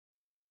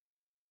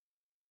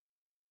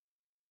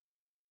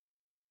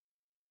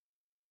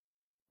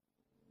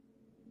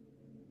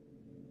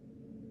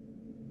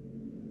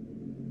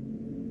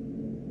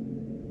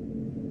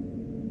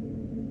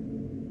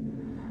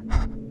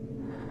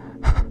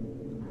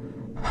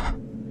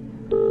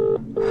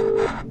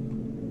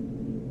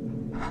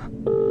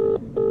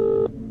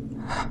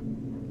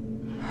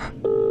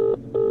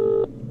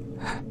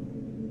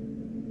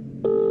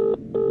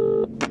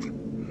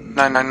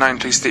999,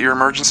 please state your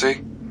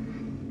emergency.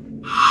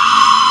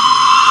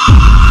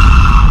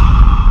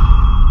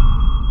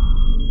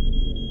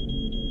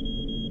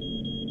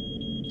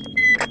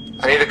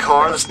 I need a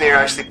car that's near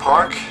Ashley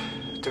Park.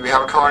 Do we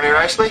have a car near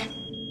Ashley?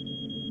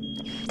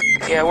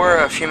 Yeah,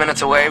 we're a few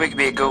minutes away. We could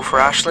be a go for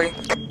Ashley.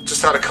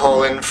 Just had a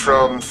call in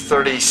from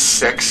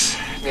 36.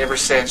 Neighbour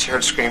saying she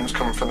heard screams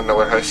coming from the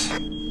Miller house.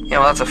 Yeah,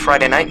 well, that's a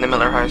Friday night in the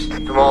Miller house.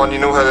 Come on, you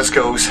know how this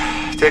goes.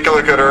 Take a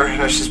look at her,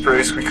 and if she's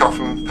bruised, we cuff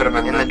him, put him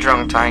in the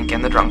drunk tank,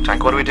 in the drunk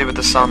tank. What do we do with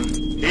the son?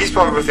 He's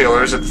probably with the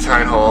others at the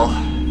town hall.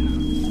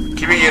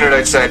 Keep a unit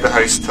outside the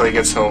house until he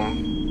gets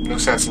home. No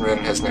sense in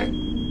ruining his night.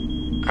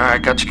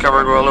 Alright, got you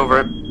covered. We're all over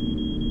it.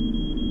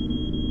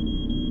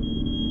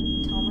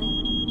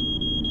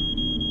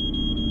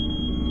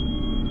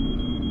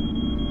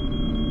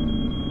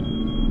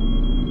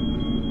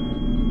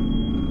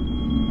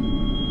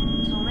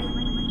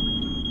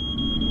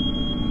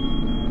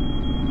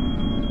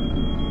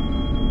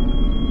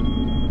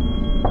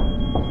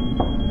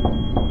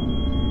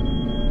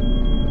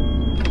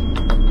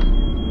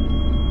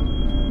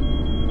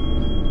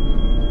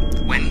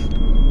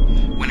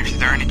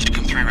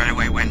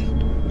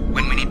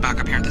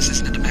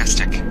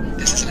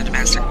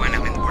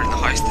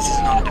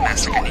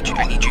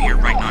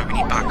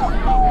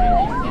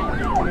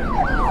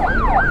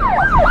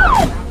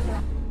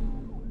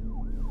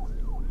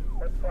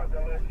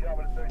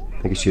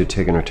 I think I should have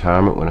taken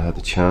retirement when I had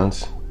the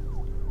chance.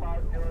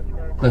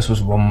 This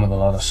was a woman with a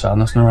lot of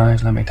sadness in her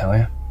eyes, let me tell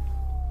you.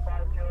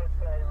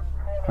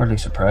 Hardly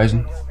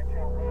surprising.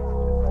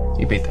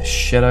 He beat the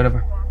shit out of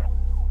her.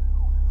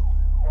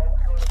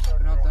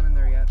 We're not done in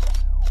there yet.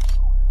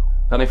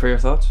 Penny for your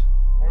thoughts?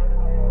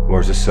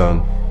 Where's the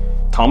son?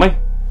 Tommy?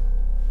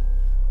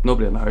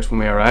 Nobody in the house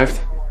when we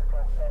arrived.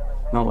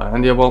 Not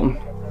lying to you, Walton.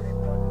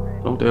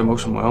 Don't do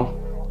emotion well.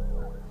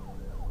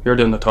 You're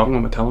doing the talking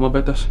when we tell him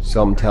about this.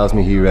 Something tells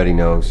me he already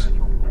knows.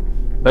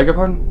 Beg your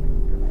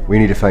pardon? We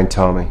need to find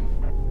Tommy.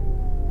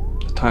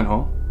 The town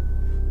hall.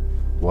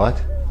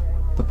 What?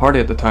 The party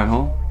at the town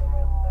hall.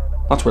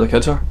 That's where the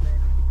kids are.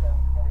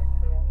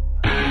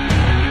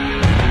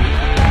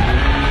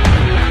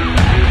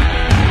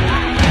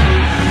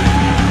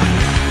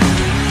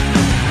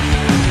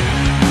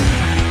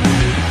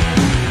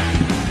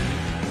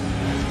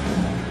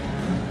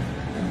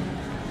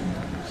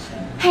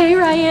 Hey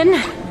Ryan.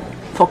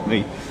 Fuck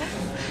me.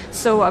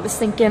 So I was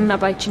thinking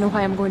about,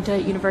 why I'm going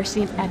to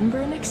university in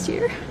Edinburgh next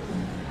year.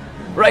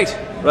 Right,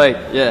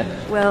 yeah.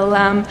 Well,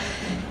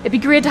 it'd be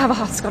great to have a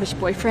hot Scottish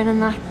boyfriend and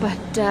that,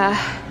 but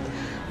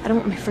I don't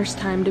want my first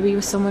time to be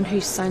with someone who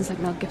sounds like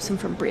Mel Gibson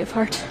from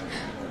Braveheart,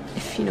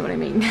 if you know what I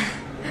mean.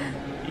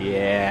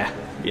 Yeah,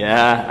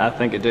 I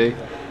think I do.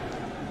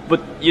 But,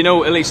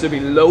 at least there'll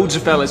be loads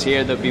of fellas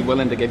here that'd be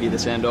willing to give you the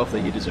send-off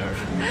that you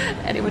deserve.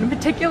 Anyone in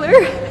particular?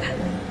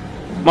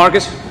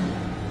 Marcus?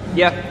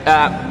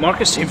 Yeah,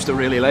 Marcus seems to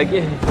really like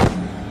you.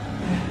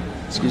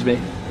 Excuse me.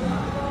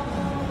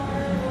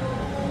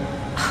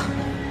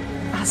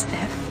 As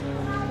if.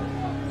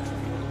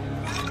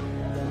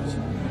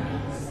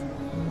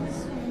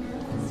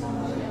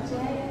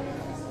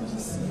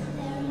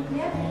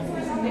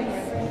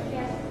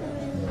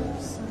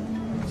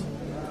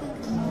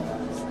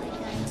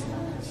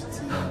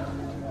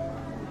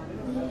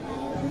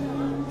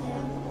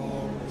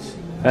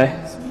 Hey.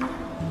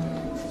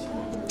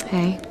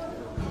 Hey.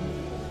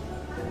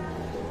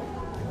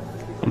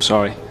 I'm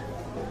sorry.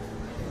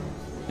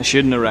 I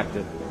shouldn't have wrecked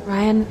it.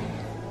 Ryan,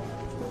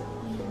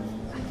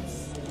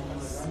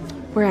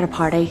 we're at a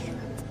party.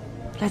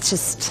 Let's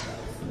just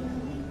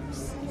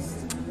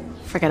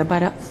forget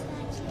about it.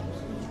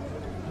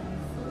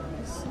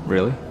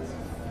 Really?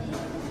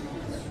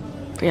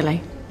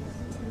 Really.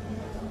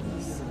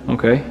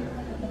 Okay.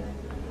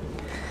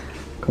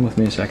 Come with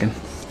me a second.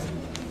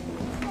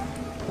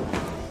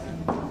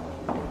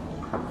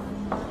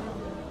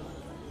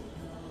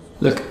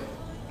 Look,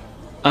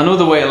 I know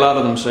the way a lot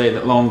of them say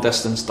that long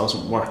distance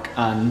doesn't work,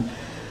 and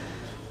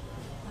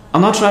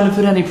I'm not trying to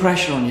put any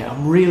pressure on you.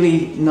 I'm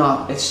really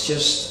not. It's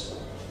just,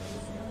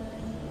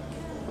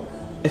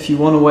 if you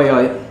want a way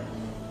out,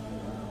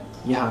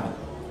 you have it.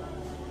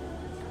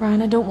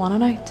 Ryan, I don't want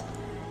an out.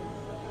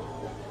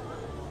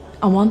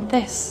 I want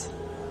this.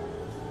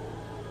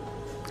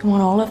 I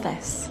want all of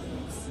this.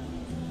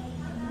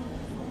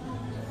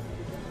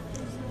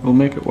 We'll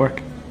make it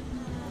work.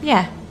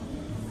 Yeah,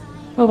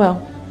 we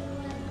will.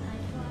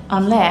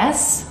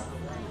 Unless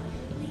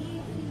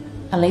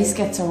Elise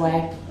gets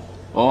away.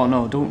 Oh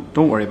no,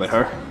 don't worry about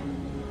her.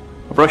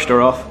 I brushed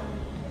her off.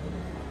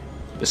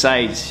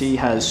 Besides, she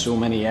has so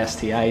many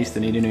STIs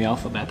they need a new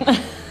alphabet.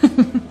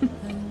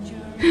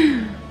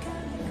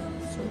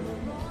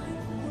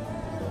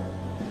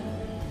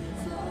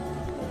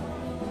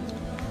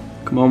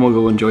 Come on, we'll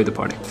go enjoy the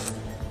party.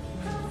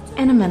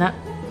 In a minute.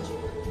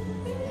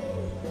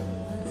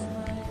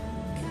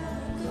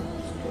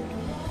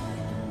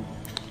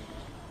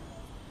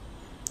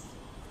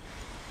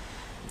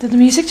 Did the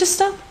music just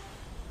stop?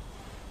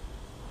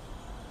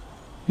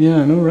 Yeah,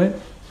 I know, right?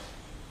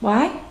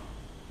 Why?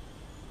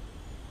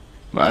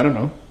 Well, I don't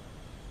know.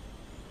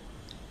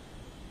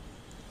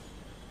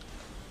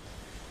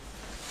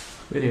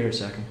 Wait here a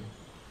second.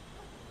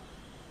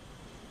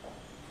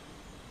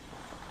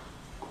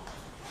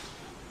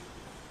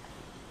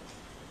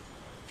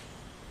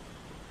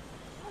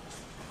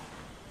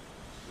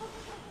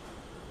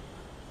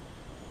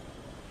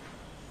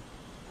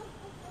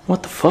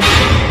 What the fuck?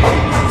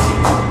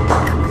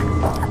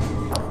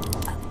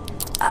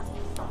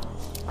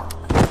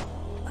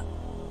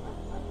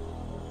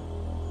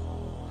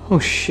 Oh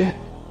shit.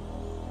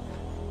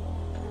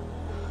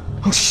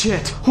 Oh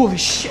shit! Holy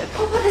shit!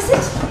 Oh, what is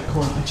it?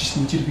 Come on, I just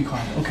need you to be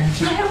quiet, okay?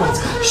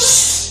 What's going on?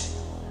 Shh!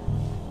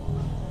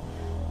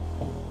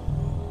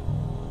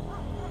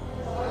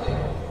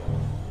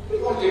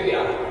 Tommy, what are you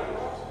doing?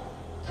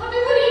 Tommy,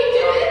 no!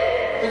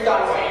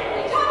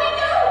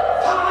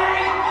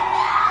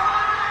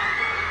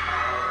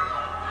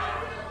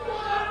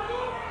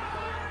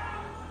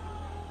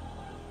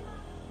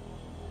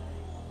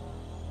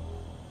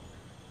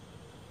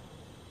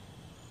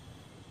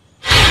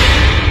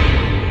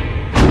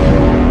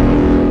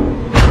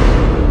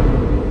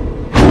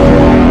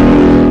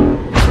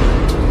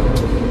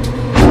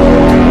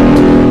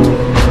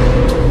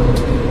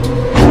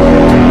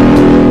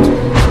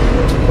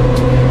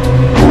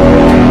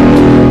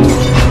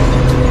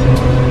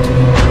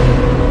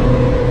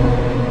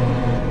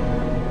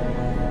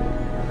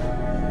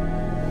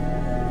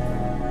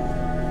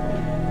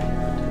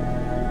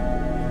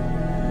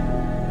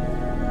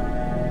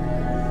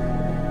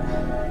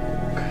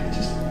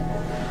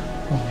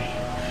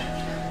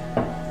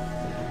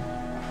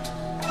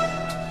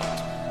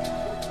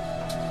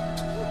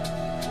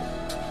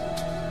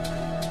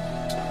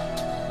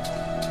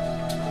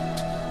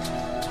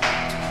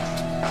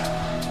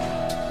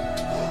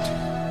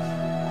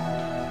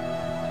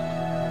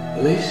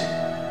 Police?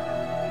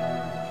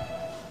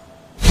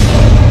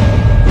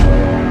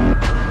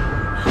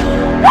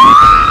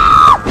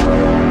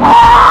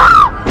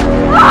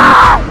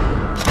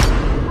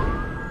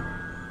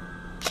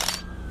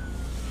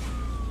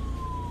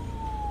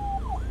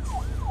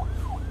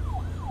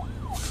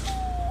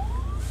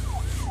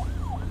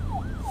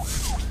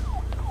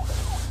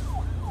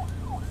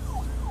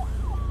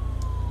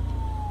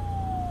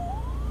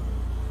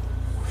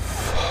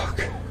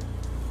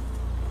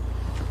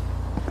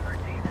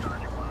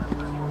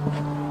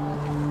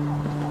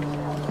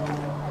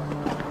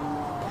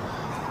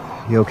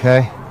 You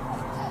okay?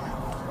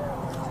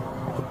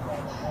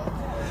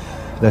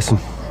 Listen,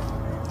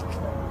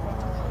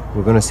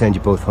 we're gonna send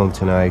you both home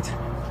tonight.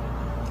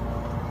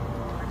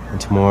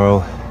 And tomorrow,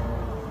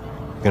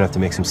 you're gonna have to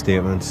make some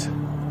statements.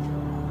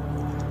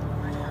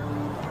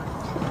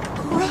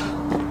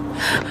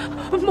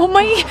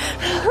 Mummy!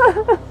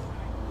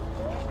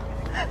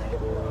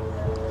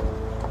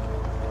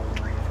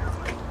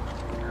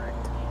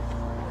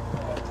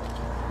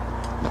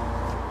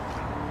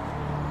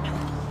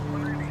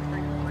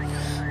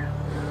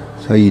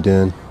 How you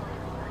doing?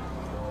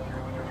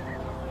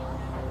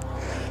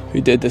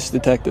 Who did this,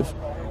 detective?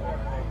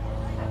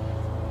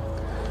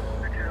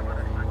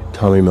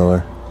 Tommy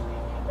Miller.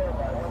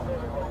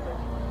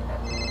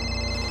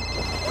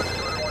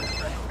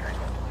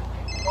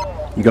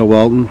 You got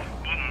Walton?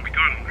 Walton, we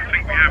got him. I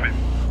think we have it.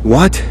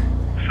 What?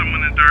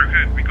 Someone in dark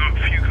hood. We got a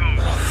few calls.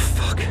 Oh,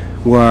 fuck.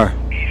 Where?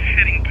 He's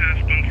heading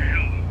past Bunker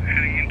Hill,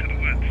 heading into the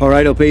woods.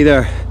 Alright, I'll be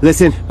there.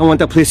 Listen, I want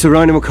that place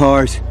surrounded with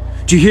cars.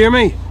 Do you hear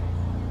me?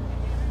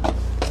 Come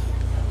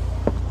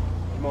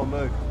on,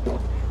 move.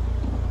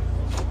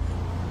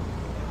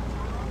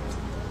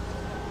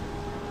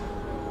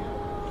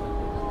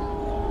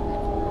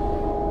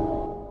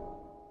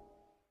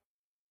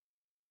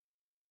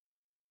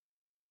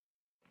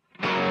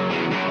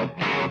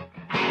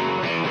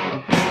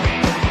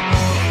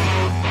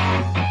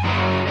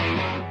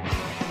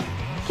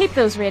 Keep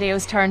those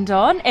radios turned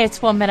on.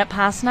 It's 1 minute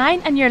past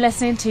 9 and you're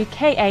listening to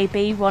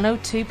KAB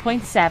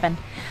 102.7.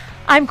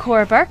 I'm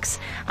Cora Burks,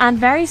 and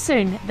very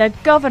soon the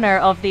Governor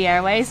of the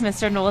Airways,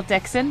 Mr. Noel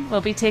Dixon,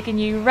 will be taking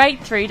you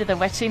right through to the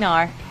witching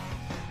hour.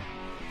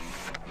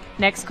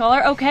 Next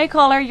caller. Okay,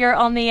 caller, you're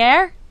on the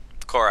air.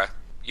 Cora,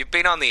 you've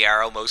been on the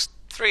air almost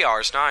 3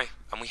 hours now,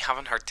 and we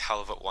haven't heard tell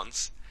of it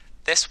once.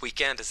 This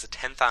weekend is the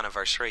 10th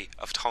anniversary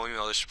of Tommy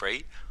Miller's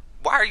spree.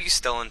 Why are you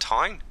still in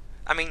town?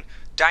 I mean,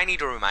 do I need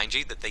to remind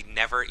you that they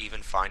never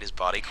even found his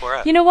body,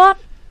 Cora? You know what?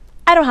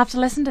 I don't have to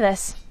listen to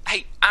this.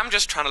 Hey, I'm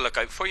just trying to look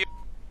out for you.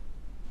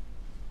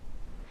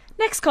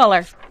 Next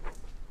caller.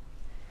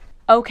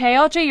 Okay,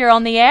 Audrey, you're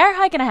on the air.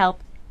 How can I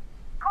help?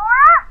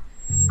 Cora?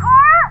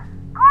 Cora?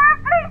 Cora,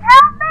 please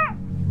help me!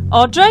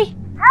 Audrey?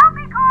 Help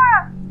me,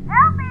 Cora!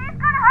 Help me! He's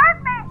gonna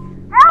hurt me!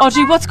 Help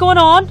Audrey, me! what's going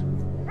on? It's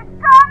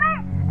Tommy!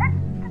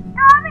 It's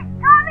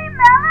Tommy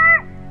Miller!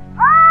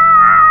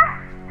 Ah!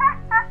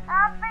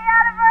 Happy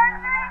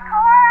anniversary,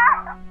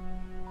 Cora!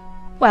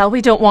 Well,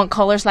 we don't want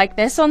callers like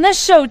this on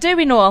this show, do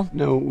we, Noel?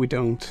 No, we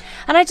don't.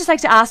 And I'd just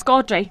like to ask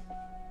Audrey,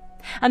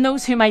 and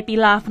those who might be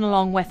laughing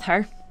along with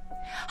her,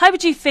 how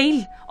would you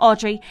feel,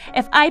 Audrey,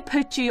 if I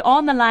put you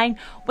on the line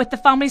with the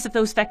families of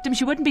those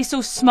victims? You wouldn't be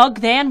so smug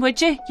then, would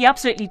you? You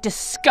absolutely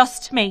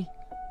disgust me.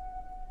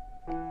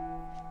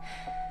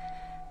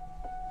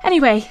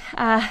 Anyway,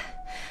 I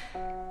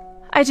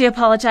I do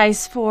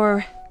apologise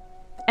for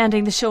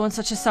ending the show on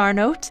such a sour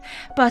note,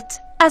 but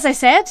as I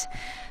said,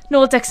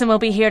 Noel Dixon will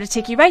be here to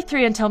take you right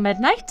through until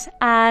midnight,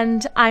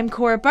 and I'm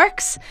Cora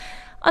Burks.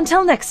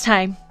 Until next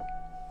time.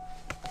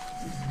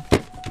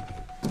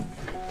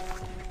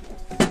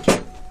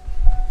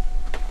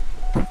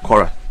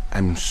 Cora,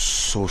 I'm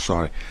so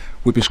sorry.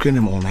 We've been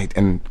screening them all night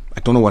and I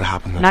don't know what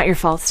happened. Not your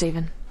fault,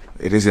 Stephen.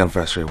 It is the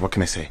anniversary, what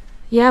can I say?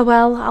 Yeah,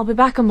 well, I'll be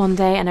back on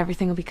Monday and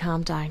everything will be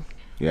calmed down.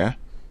 Yeah?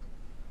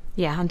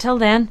 Yeah, until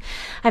then,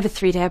 I have a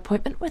 3-day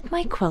appointment with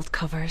my quilt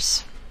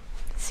covers.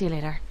 See you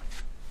later.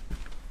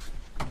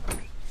 Do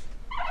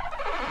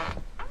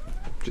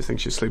you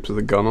think she sleeps with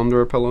a gun under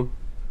her pillow?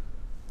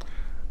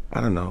 I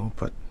don't know,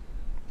 but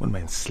wouldn't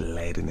mind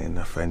sliding in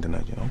and finding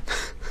out, you know?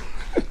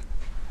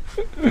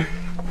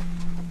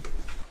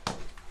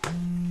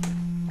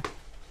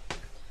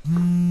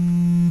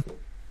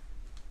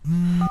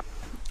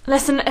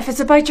 Listen, if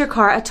it's about your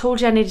car, I told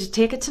you I needed to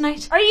take it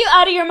tonight. Are you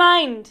out of your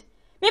mind?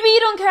 Maybe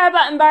you don't care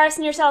about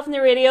embarrassing yourself on the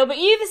radio, but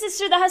you have a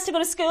sister that has to go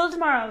to school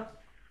tomorrow.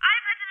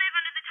 I've had to live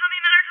under the Tommy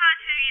Miller cloud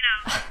too, you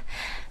know.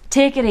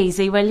 Take it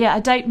easy, will you? I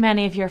doubt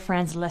many of your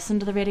friends listen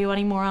to the radio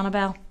anymore,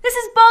 Annabelle. This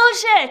is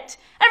bullshit!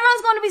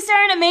 Everyone's going to be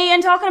staring at me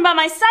and talking about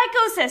my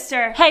psycho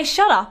sister. Hey,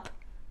 shut up.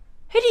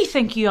 Who do you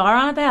think you are,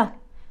 Annabelle?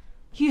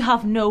 You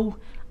have no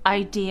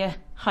idea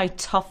how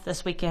tough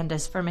this weekend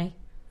is for me. And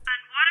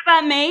what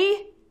about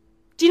me?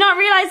 Do you not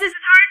realise this is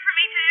hard for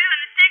me too, and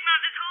the stigma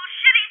of this whole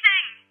shitty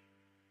thing?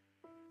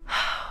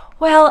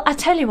 Well, I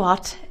tell you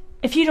what,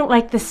 if you don't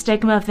like the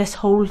stigma of this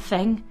whole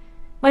thing,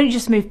 why don't you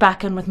just move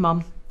back in with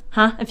Mum?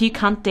 Huh? If you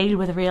can't deal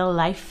with real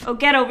life. Oh,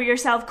 get over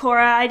yourself,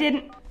 Cora. I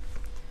didn't...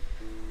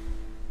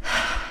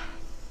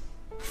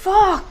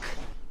 Fuck!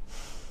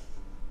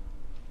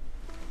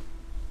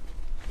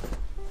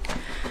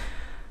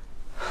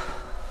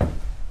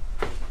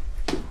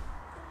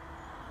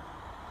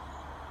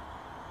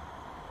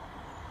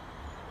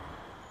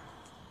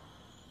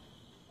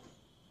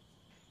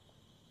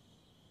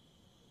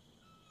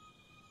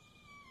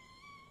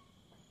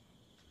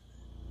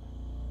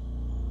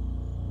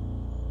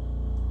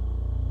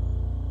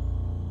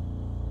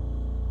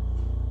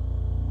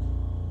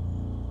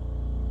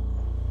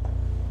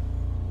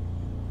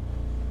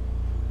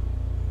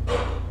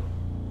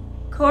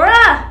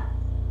 Cora!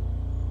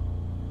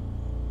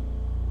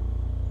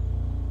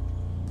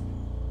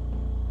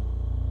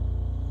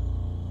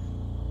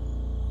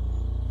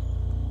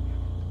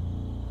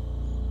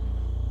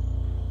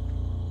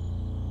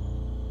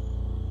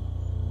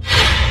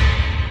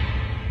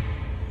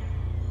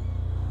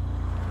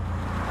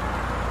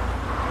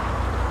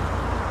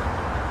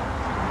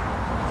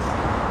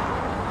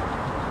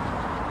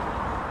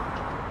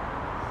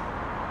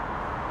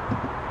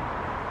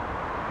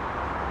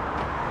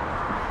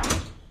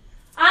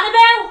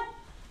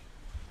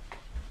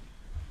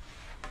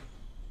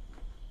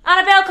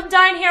 Annabelle, come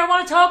down here. I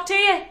want to talk to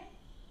you.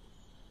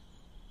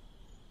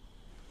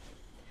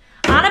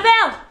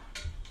 Annabelle!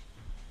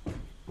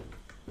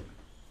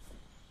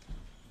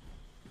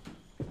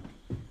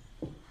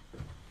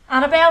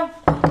 Annabelle!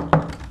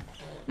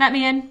 Let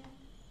me in.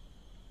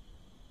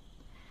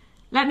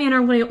 Let me in or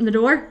I'm going to open the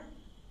door.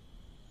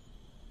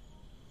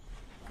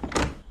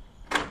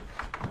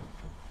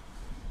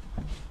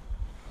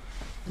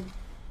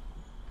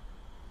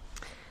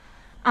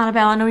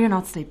 Annabelle, I know you're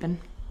not sleeping.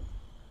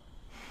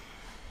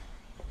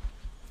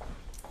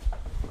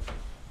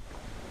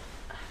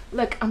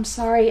 Look, I'm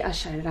sorry I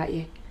shouted at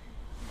you.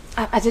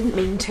 I didn't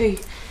mean to.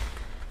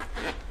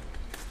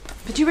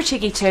 But you were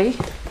cheeky too.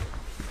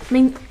 I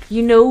mean,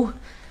 you know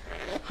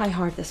how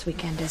hard this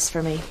weekend is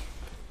for me.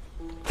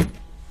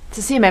 It's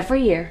the same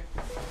every year.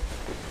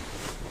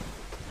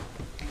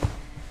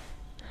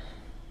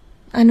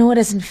 I know it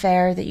isn't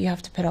fair that you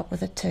have to put up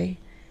with it too.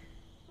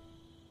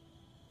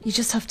 You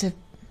just have to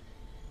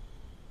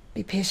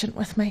be patient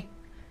with me.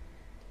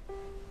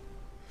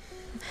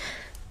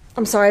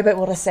 I'm sorry about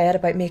what I said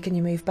about making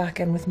you move back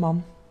in with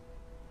Mum.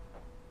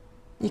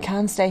 You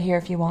can stay here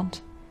if you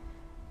want.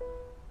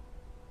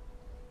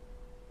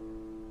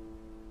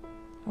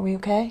 Are we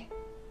okay?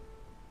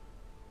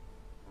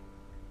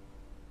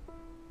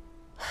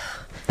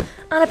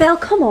 Annabelle,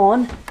 come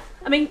on.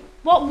 I mean,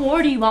 what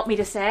more do you want me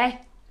to say?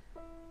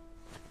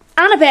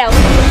 Annabelle!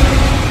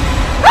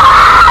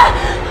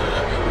 Ah!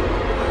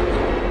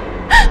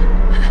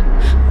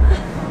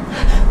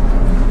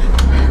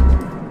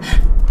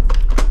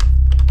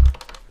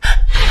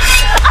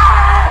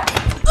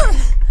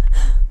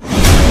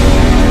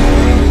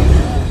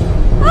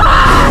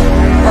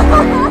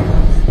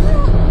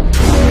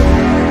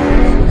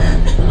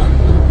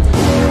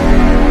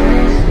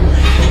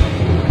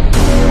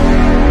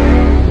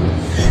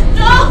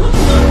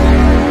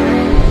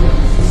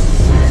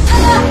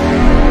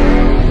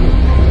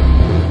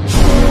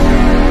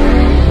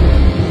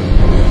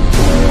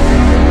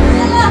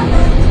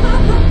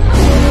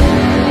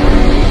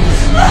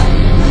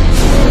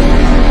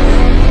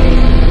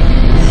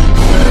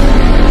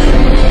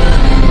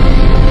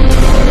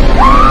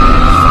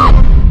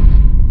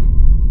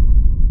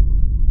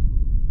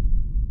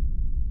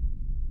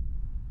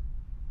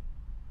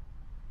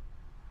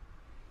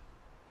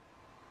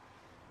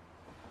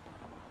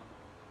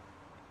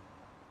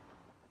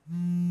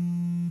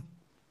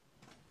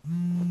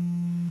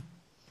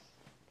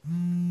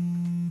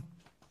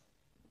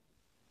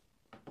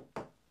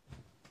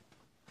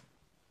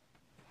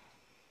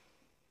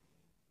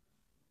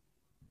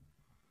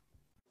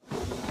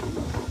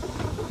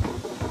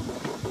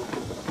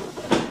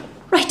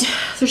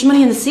 There's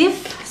money in the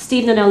safe.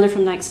 Stephen and Elder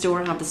from next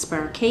door have the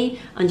spare key,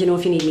 and you know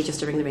if you need me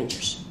just to ring the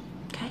Rangers.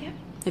 Okay? Yeah.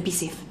 Now be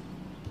safe.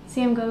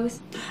 Same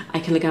goes.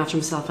 I can look after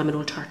myself, I'm an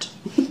old tart.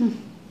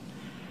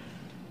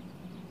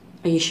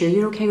 Are you sure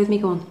you're okay with me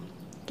going?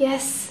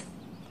 Yes.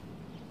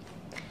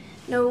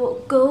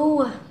 No,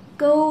 go.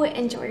 Go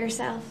enjoy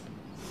yourself.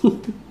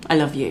 I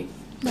love you.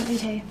 Love you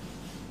too.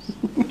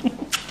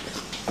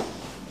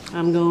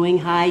 I'm going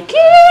hiking.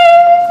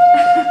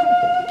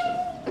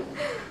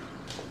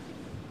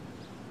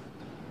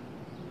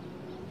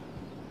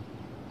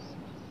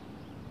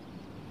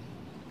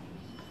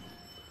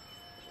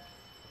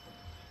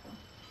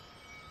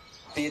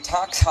 The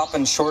attacks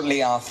happened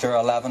shortly after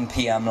 11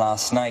 p.m.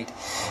 last night.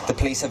 The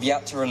police have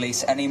yet to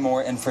release any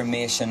more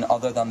information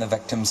other than the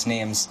victims'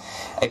 names.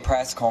 A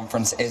press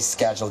conference is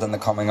scheduled in the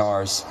coming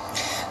hours.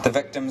 The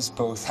victims,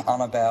 both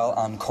Annabelle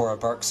and Cora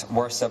Burks,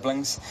 were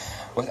siblings,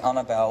 with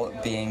Annabelle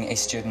being a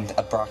student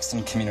at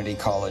Braxton Community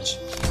College.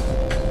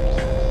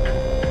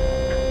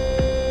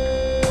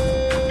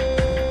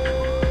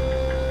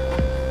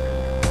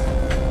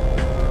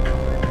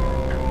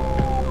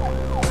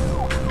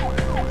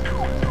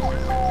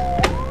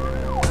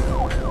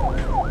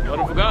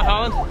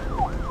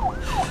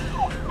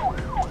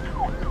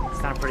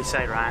 Pretty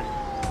sight, Ryan.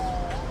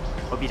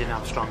 Hope you didn't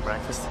have a strong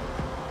breakfast.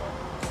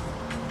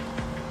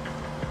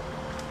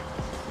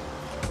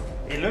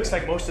 It looks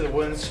like most of the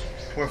wounds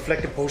were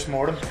inflicted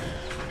post-mortem.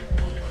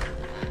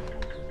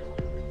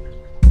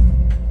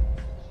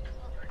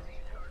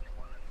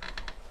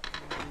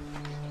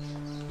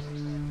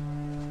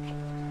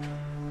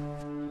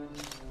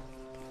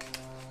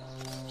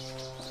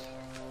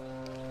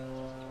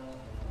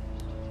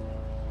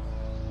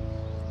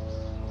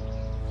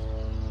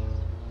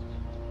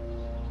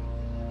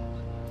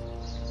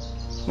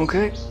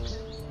 Okay.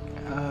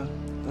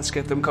 Let's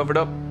get them covered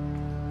up.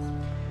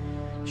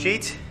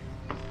 Sheets?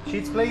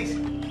 Sheets, please.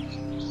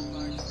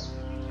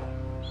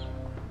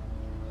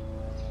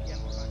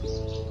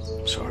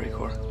 Sorry,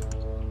 Cora.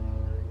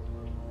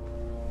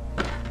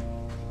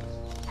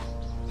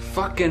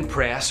 Fucking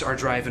press are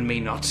driving me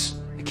nuts.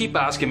 They keep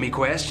asking me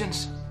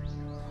questions.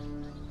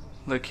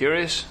 They're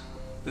curious.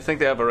 They think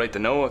they have a right to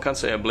know. I can't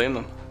say I blame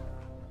them.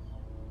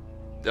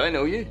 Do I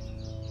know you?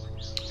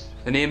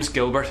 The name's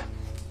Gilbert.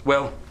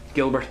 Well,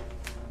 Gilbert.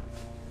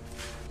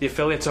 The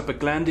affiliates up at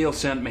Glendale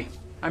sent me.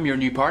 I'm your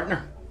new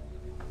partner.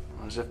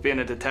 As if being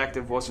a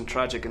detective wasn't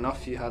tragic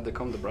enough, you had to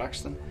come to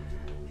Braxton.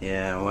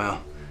 Yeah,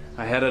 well,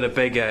 I headed a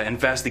big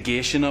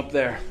investigation up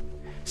there.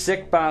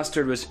 Sick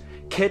bastard was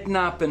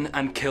kidnapping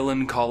and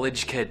killing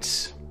college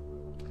kids.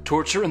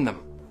 Torturing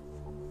them.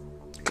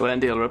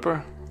 Glendale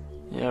Ripper?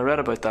 Yeah, I read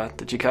about that.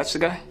 Did you catch the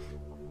guy?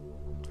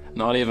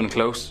 Not even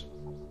close.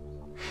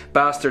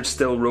 Bastard's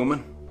still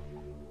roaming.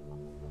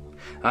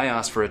 I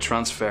asked for a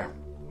transfer.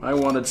 I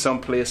wanted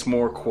someplace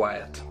more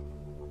quiet.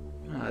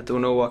 I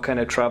don't know what kind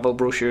of travel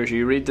brochures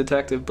you read,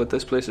 detective, but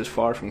this place is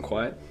far from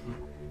quiet.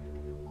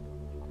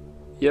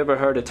 You ever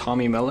heard of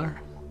Tommy Miller?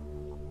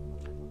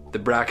 The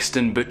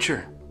Braxton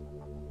Butcher?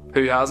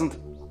 Who hasn't?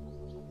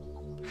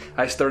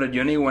 I started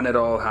uni when it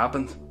all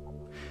happened.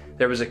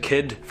 There was a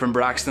kid from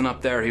Braxton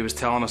up there who was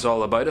telling us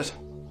all about it.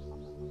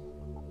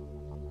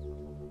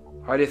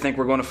 How do you think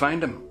we're going to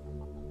find him?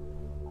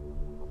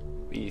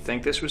 You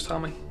think this was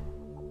Tommy?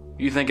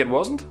 You think it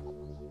wasn't?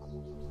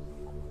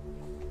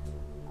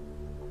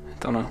 I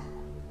don't know.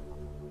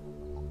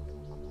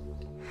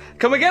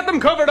 Can we get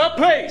them covered up,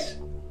 please?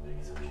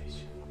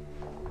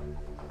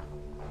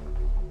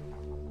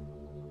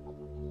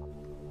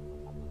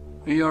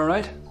 Are you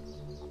alright?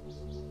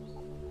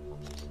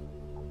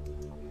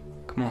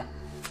 Come on.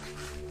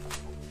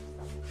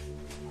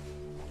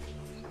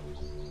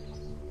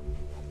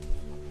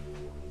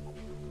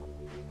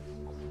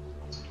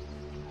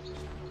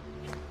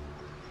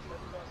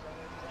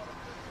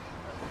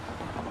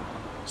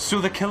 So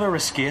the killer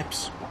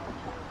escapes,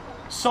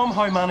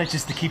 somehow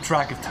manages to keep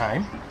track of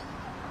time,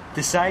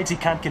 decides he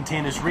can't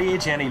contain his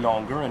rage any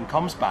longer and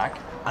comes back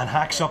and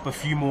hacks up a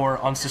few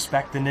more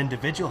unsuspecting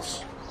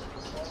individuals.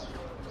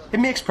 It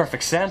makes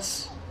perfect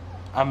sense.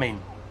 I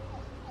mean,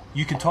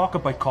 you can talk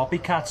about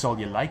copycats all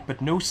you like,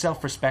 but no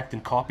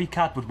self-respecting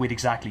copycat would wait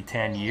exactly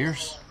 10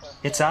 years.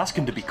 It's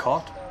asking to be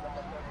caught.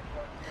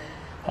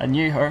 I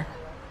knew her.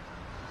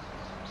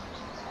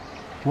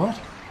 What?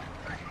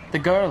 The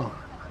girl.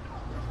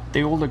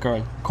 The older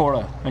girl,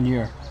 Cora, I knew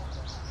her.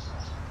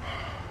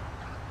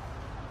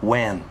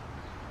 When?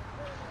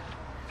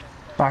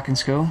 Back in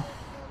school.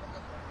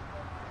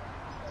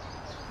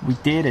 We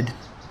dated.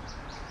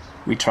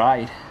 We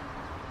tried.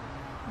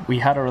 We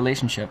had a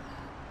relationship.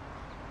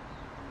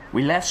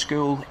 We left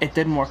school, it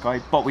didn't work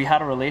out, but we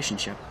had a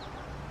relationship.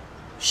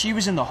 She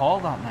was in the hall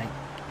that night.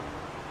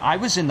 I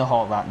was in the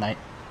hall that night.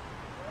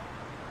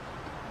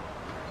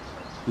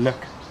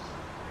 Look,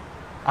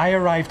 I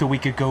arrived a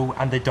week ago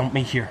and they dumped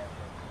me here.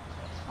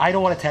 I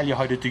don't want to tell you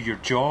how to do your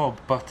job,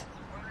 but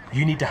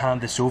you need to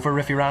hand this over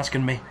if you're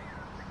asking me.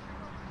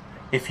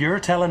 If you're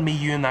telling me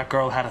you and that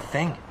girl had a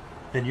thing,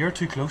 then you're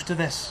too close to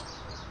this.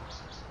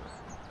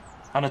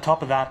 And on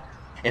top of that,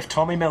 If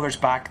Tommy Miller's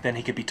back, then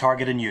he could be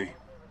targeting you.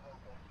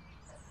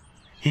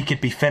 He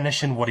could be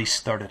finishing what he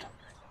started.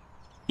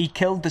 He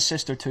killed the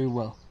sister too,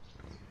 Will.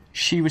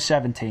 She was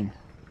 17.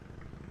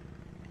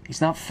 He's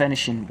not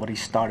finishing what he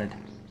started.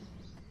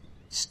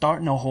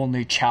 Starting a whole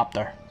new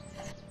chapter.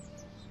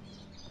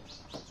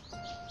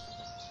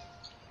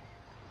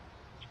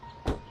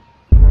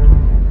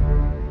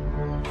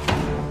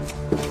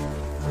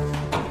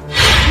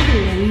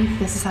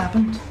 This has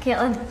happened.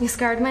 Caitlin, you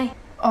scared me.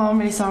 Oh, I'm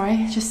really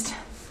sorry. Just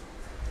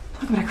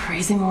talk about a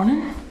crazy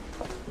morning.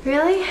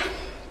 Really?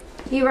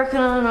 You working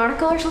on an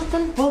article or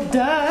something? Well,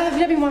 duh. Have you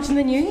not been watching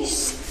the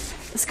news?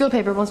 The school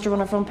paper wants to run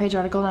a front page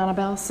article on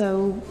Annabelle,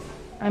 so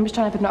I'm just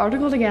trying to put an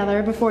article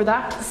together before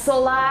that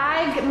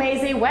slag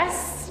Maisie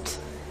West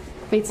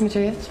beats me to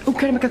it. Oh,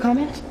 can I make a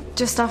comment?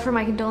 Just offer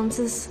my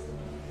condolences.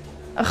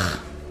 Ugh.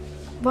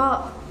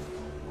 What?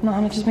 No,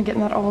 I've just been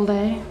getting that all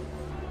day.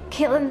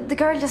 Caitlin, the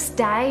girl just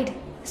died.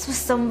 This was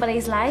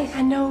somebody's life.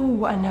 I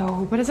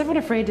know. But is everyone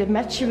afraid to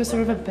admit she was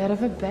sort of a bit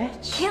of a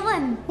bitch?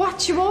 Caitlin!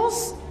 What, she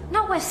was?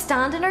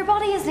 Notwithstanding, her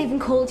body hasn't even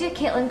called you,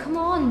 Caitlin, come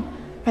on.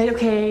 Right,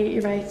 okay,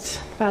 you're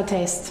right. Bad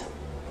taste.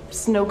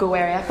 It's a no-go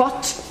area.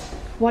 But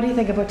what do you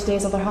think about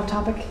today's other hot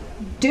topic?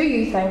 Do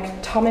you think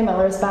Tommy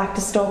Miller is back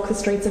to stalk the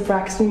streets of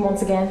Braxton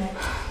once again?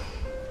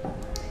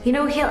 You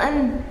know,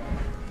 Caitlin,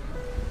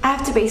 I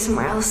have to be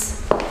somewhere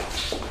else.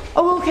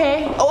 Oh,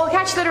 okay. Oh, I'll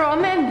catch you later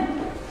on then.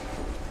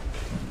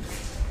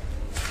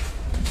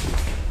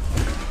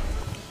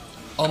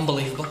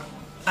 Unbelievable.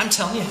 I'm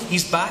telling you,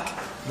 he's back.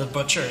 The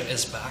butcher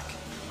is back.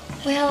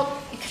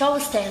 Well, you could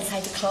always stay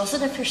inside the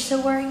closet if you're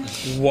so worried.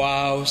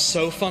 Wow,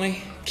 so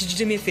funny. Could you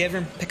do me a favour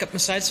and pick up my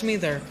sides for me?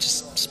 They're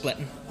just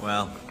splitting.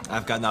 Well,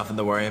 I've got nothing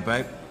to worry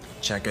about.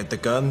 Check out the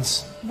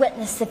guns.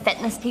 Witness the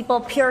fitness, people.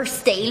 Pure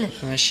steel.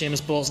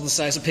 Seamus balls are the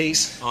size of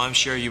peas. Oh, I'm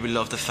sure you would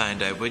love to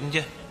find out, wouldn't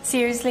you?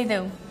 Seriously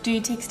though, do you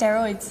take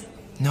steroids?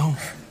 No.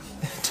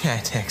 I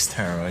take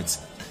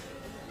steroids.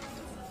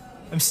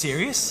 I'm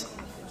serious.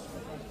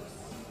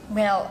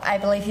 Well, I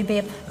believe you,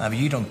 babe. But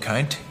you don't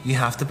count. You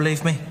have to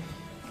believe me.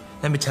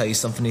 Let me tell you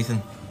something,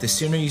 Ethan. The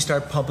sooner you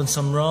start pumping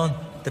some Ron,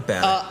 the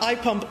better. I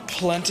pump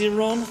plenty of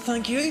Ron,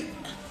 thank you.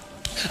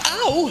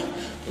 Ow!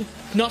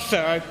 Not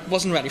fair, I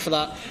wasn't ready for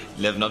that.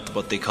 Living up to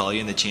what they call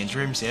you in the change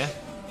rooms, yeah?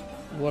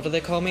 What do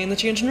they call me in the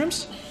changing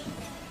rooms?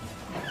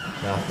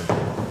 Nothing.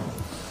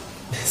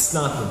 It's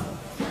nothing.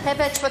 Hey,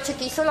 bitch, what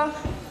took you so long?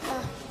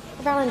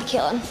 Ran into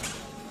Caitlin.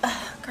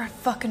 Girl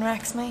fucking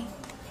wrecks me.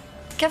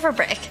 Give her a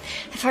break.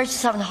 I've heard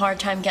she's having a hard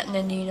time getting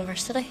into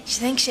university. She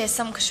thinks she has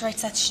something because she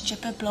writes that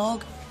stupid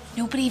blog.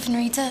 Nobody even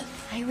reads it.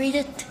 I read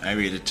it. I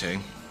read it too,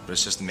 but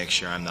it's just to make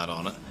sure I'm not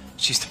on it.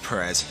 She's the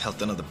Perez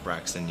Hilton of the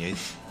Braxton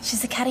youth.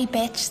 She's a catty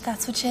bitch,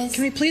 that's what she is.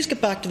 Can we please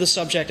get back to the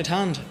subject at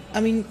hand?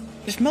 I mean,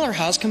 if Miller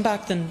has come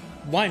back, then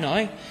why now?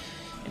 It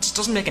just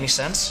doesn't make any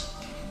sense.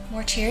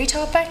 More cheery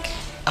topic?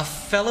 A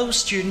fellow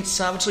student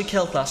savagely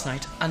killed last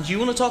night, and you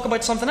want to talk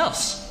about something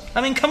else?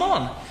 I mean, come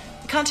on.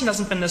 The canteen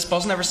hasn't been this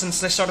buzzing ever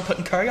since they started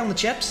putting curry on the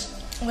chips.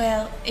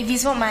 Well, if you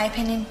want my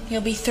opinion,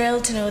 you'll be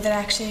thrilled to know that I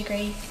actually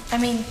agree. I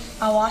mean,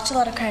 I watch a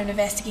lot of crime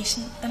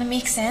investigation, and it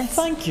makes sense.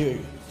 Thank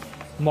you.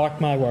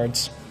 Mark my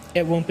words.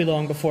 It won't be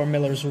long before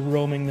Miller's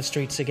roaming the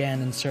streets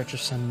again in search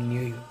of some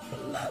new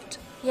blood.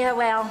 Yeah,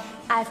 well,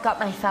 I've got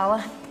my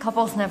fella.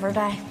 Couples never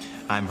die.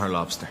 I'm her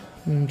lobster.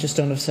 Just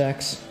don't have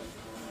sex.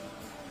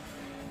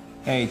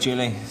 Hey,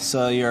 Julie,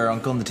 saw your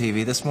uncle on the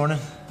TV this morning?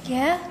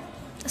 Yeah,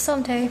 I saw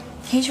him too.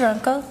 Who's your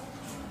uncle?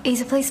 He's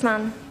a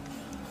policeman.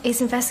 He's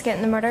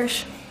investigating the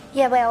murders.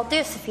 Yeah, well, do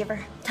us a favour.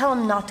 Tell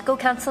him not to go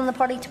cancelling the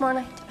party tomorrow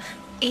night.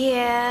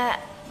 Yeah,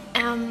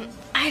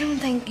 I don't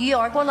think... You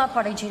are going to that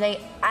party, Julie.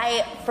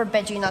 I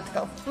forbid you not to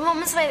go.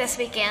 Mum's away this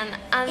weekend,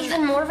 and...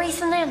 Even more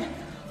reason then.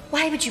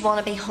 Why would you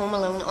want to be home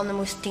alone on the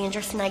most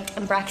dangerous night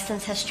in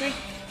Braxton's history?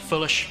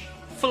 Foolish.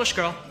 Foolish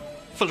girl.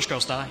 Foolish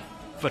girls die.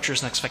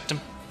 Butcher's next victim.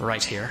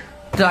 Right here.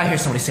 Did I hear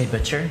somebody say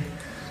butcher?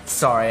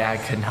 Sorry, I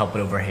couldn't help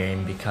but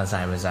overhearing because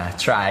I was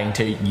trying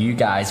to... You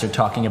guys are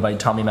talking about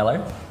Tommy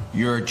Miller?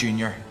 You're a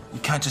junior. You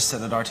can't just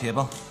sit at our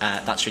table.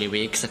 That's really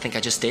weird because I think I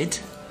just did.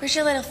 Where's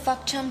your little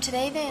fuck chum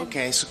today then?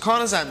 Okay, so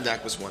Connor's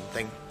neck was one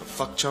thing, but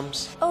fuck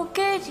chums. Oh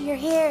good, you're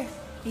here.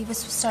 Beavis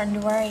was starting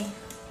to worry.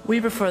 We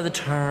prefer the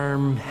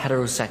term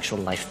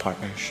heterosexual life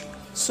partners.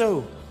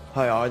 So,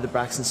 how are the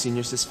Braxton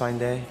seniors this fine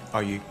day?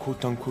 Are you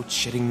quote-unquote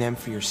shitting them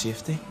for your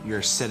safety?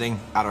 You're sitting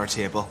at our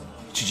table.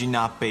 Should you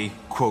not be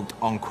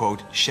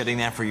quote-unquote shitting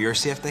them for your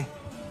safety?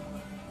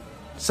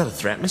 Is that a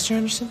threat, Mr.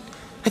 Anderson?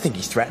 I think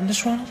he threatened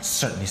us, Ronald.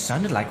 Certainly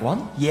sounded like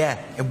one.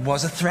 Yeah, it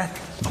was a threat.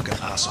 Fucking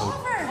asshole.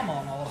 Come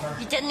on, Oliver.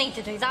 You didn't need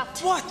to do that.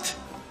 What?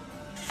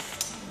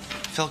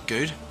 Felt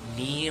good.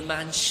 Named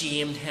and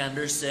shamed,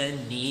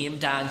 Henderson.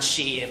 Named and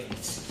shamed.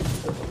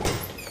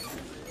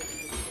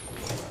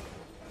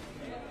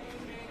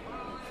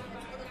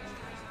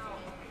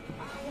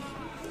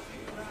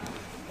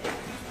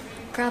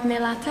 Grab me a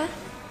latte.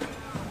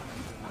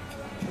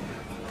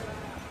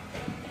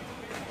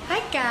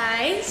 Hi,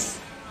 guys.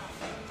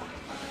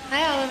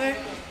 Hi, Oliver.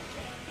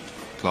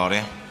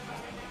 Claudia.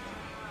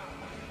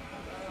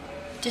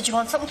 Did you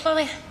want something,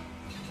 Chloe?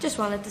 Just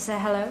wanted to say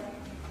hello.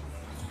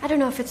 I don't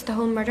know if it's the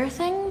whole murder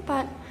thing,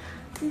 but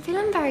I'm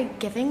feeling very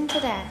giving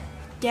today.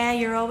 Yeah,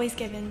 you're always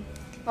giving.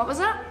 What was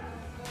that?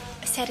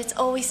 I said it's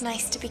always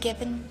nice to be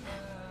given.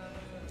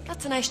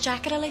 That's a nice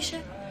jacket,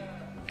 Alicia.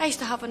 I used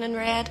to have one in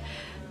red,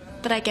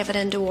 but I give it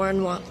into war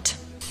and want.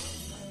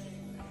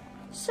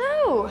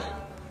 So,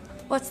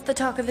 what's the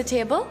talk of the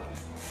table?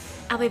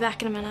 I'll be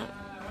back in a minute.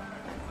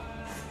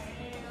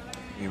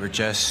 We were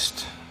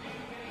just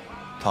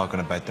talking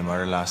about the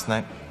murder last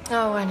night.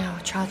 Oh, I know,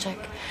 tragic.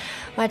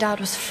 My dad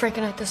was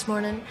freaking out this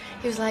morning.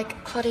 He was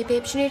like, Claudia,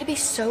 babes, you need to be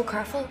so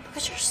careful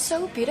because you're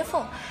so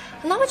beautiful.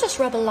 And that would just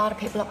rub a lot of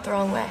people up the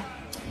wrong way.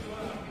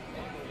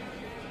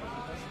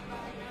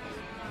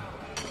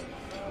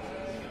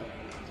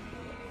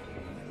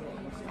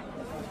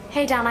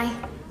 Hey, Danny.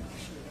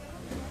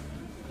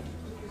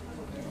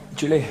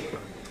 Julie.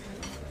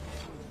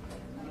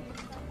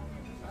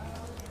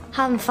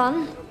 Having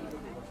fun?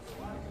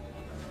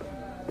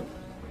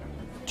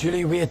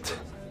 Julie, wait.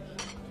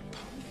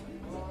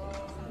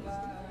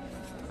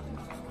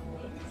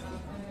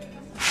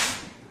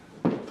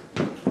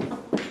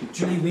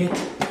 Julie, wait.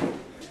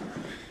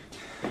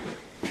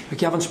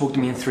 Look, you haven't spoken to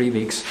me in 3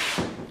 weeks.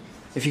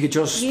 If you could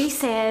just... You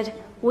said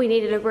we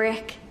needed a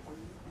break.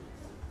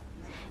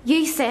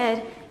 You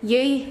said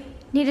you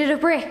needed a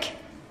break.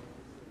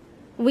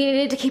 We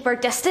needed to keep our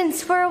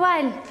distance for a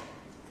while.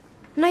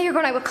 Now you're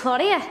going out with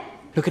Claudia.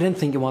 Look, I didn't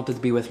think you wanted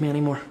to be with me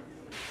anymore.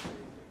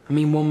 I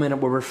mean, 1 minute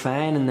we were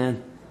fine and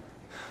then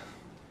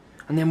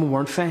we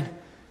weren't fine.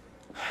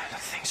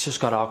 Things just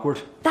got awkward.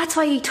 That's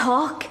why you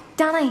talk,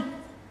 Danny.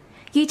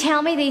 You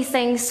tell me these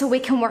things so we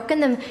can work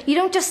on them. You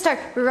don't just start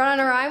running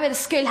around with a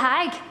school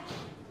hag.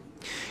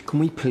 Can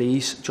we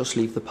please just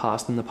leave the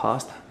past in the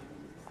past?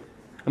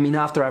 I mean,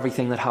 after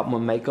everything that happened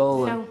with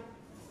Michael... No.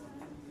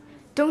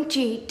 Don't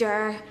you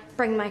dare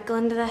bring Michael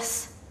into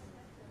this.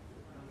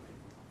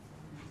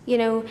 You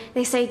know,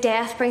 they say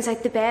death brings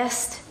out the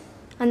best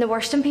and the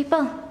worst in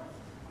people.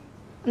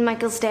 And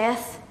Michael's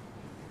death...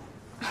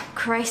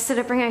 Christ, did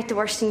it bring out the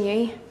worst in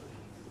you?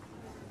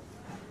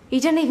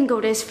 You didn't even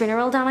go to his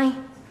funeral, Danny.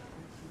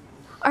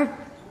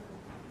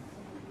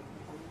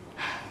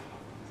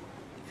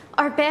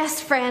 Our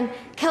best friend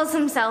kills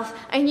himself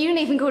and you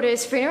didn't even go to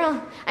his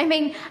funeral. I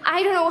mean,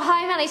 I don't know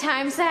how many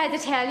times I had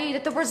to tell you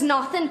that there was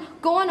nothing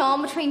going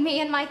on between me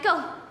and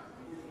Michael.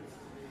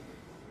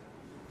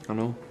 I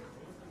know.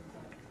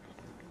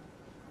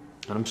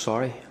 And I'm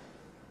sorry.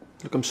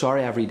 Look, I'm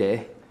sorry every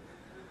day.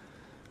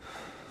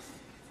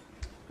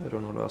 I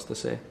don't know what else to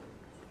say.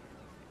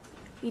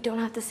 You don't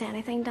have to say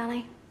anything,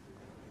 Danny.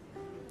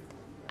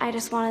 I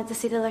just wanted to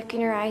see the look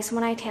in your eyes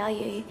when I tell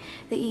you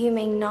that you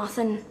mean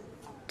nothing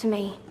to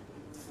me.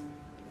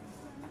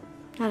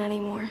 Not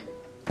anymore.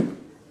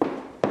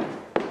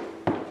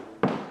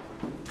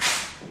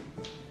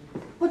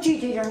 What'd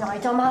you do there now,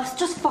 dumbass?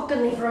 Just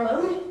fucking leave her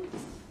alone.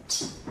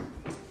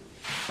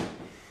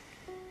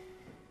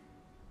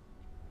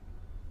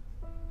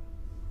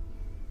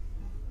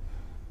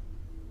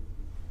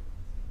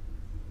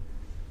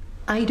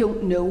 I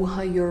don't know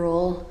how you're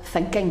all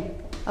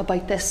thinking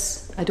about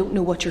this. I don't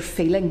know what you're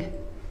feeling.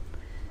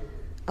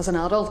 As an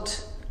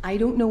adult, I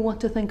don't know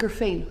what to think or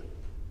feel.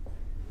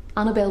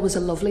 Annabelle was a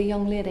lovely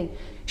young lady.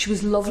 She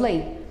was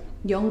lovely.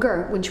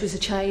 Younger, when she was a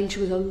child, she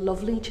was a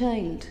lovely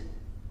child.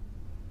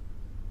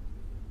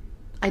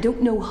 I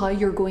don't know how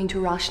you're going to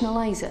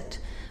rationalise it,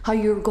 how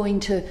you're going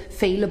to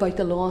feel about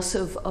the loss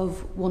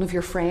of one of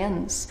your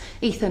friends.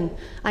 Ethan,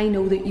 I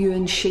know that you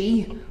and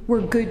she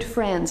were good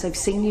friends. I've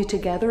seen you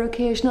together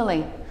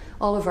occasionally.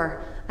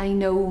 Oliver, I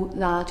know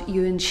that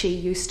you and she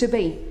used to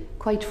be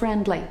quite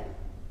friendly.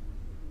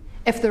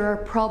 If there are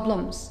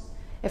problems,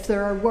 if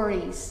there are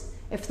worries,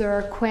 if there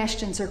are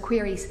questions or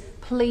queries,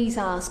 please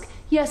ask.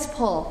 Yes,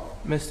 Paul?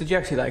 Miss, did you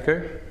actually like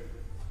her?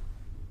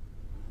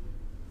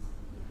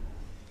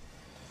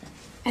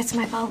 It's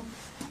my fault.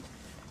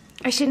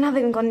 I shouldn't have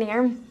even gone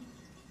near him.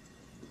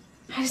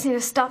 I just need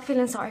to stop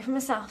feeling sorry for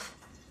myself.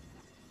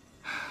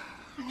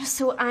 I'm just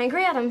so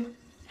angry at him.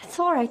 It's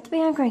alright to be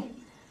angry.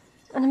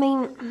 And I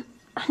mean,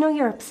 I know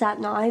you're upset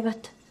now,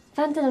 but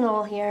venting and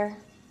all here,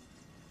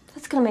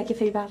 that's gonna make you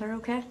feel better,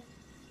 okay?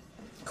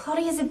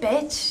 Claudia's a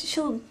bitch.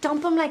 She'll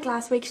dump him like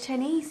last week's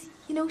Chinese.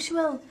 You know she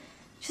will.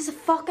 She's a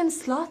fucking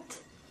slut.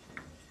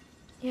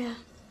 Yeah.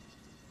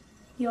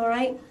 You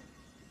alright?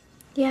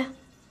 Yeah.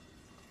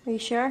 Are you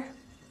sure?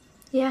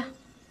 Yeah.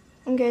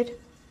 I'm good.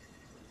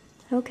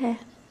 Okay.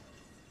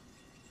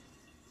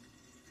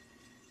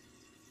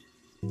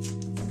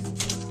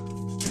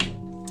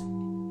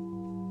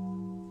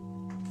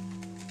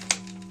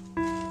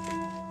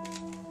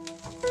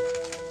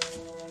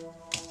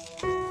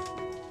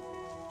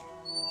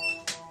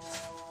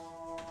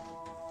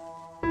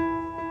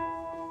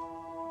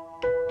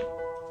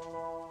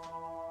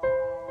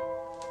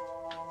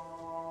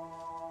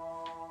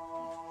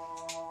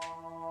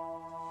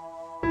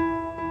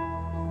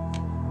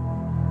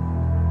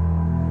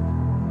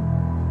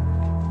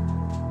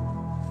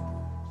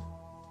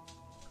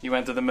 You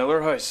went to the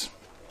Miller house?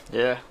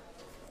 Yeah.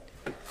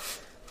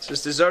 It's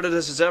as deserted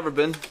as it's ever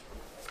been.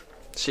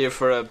 Save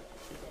for a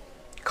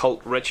cult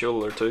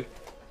ritual or two.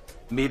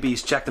 Maybe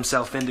he's checked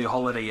himself into a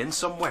Holiday Inn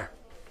somewhere.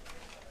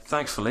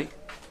 Thankfully,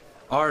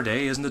 our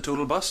day isn't a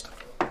total bust.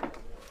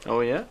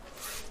 Oh yeah?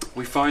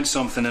 We found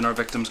something in our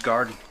victim's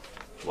garden.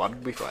 What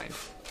did we find?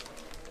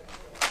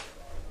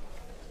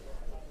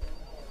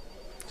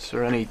 Is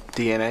there any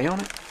DNA on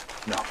it?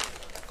 No.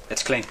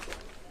 It's clean.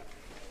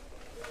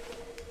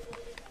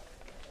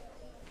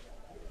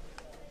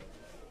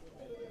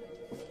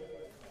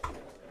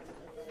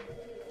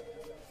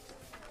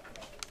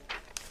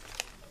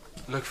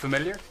 Look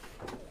familiar?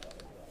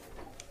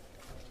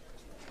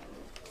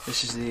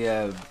 This is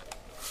the,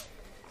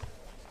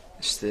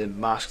 it's the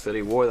mask that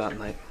he wore that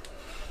night.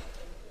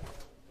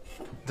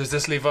 Does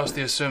this leave us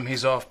to assume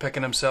he's off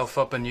picking himself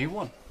up a new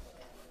one?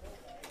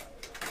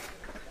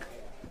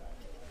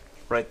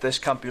 Right, this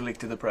can't be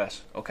leaked to the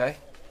press, okay?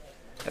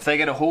 If they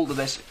get a hold of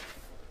this...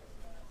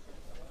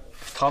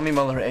 If Tommy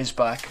Miller is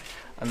back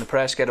and the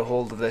press get a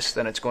hold of this,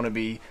 then it's going to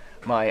be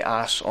my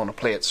ass on a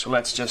plate. So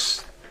let's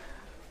just...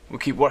 We'll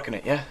keep working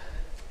it, yeah?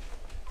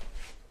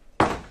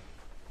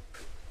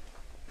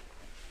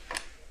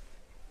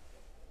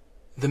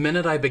 The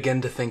minute I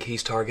begin to think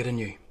he's targeting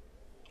you,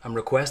 I'm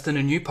requesting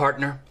a new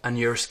partner and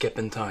you're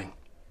skipping town.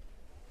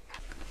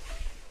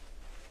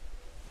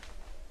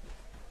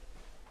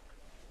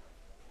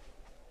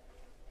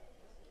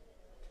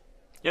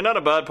 You're not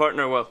a bad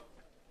partner, Will.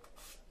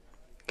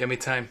 Give me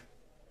time.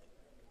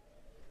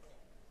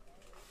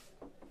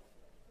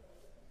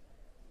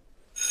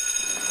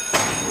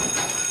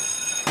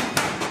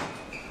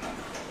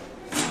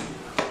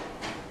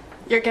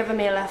 You're giving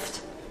me a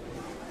lift.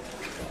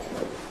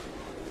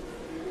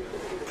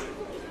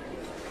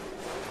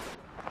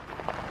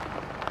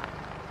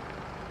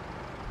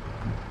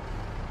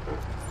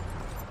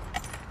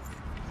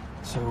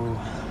 So,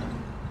 are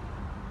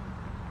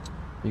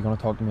you gonna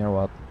talk to me or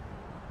what?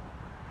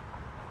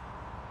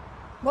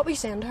 What were you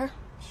saying to her?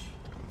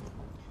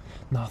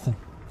 Nothing.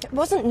 It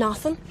wasn't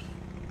nothing.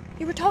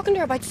 You were talking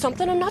to her about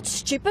something. I'm not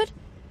stupid.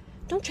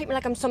 Don't treat me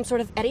like I'm some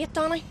sort of idiot,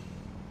 Danny.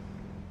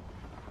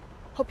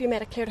 Hope you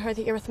made it clear to her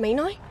that you're with me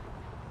now. I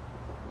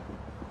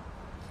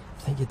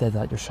think you did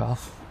that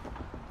yourself.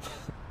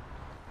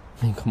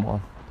 I mean, come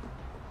on.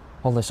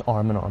 All this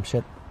arm-in-arm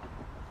shit.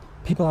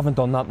 People haven't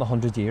done that in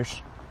 100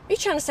 years. Are you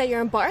trying to say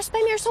you're embarrassed by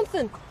me or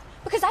something?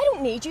 Because I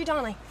don't need you,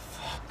 Danny.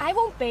 I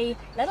won't be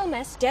little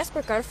miss,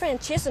 desperate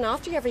girlfriend chasing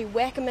after you every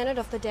waking minute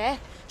of the day,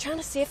 trying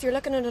to see if you're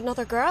looking at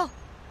another girl.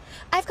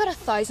 I've got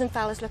 1,000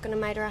 fellas looking in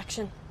my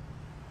direction.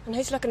 And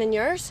who's looking in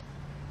yours?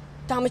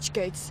 Damaged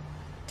goods.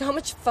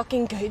 Damaged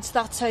fucking goods,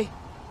 that's who. Do you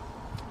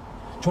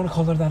want to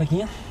call her that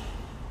again?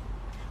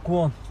 Go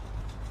on.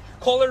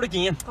 Call her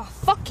again. Oh,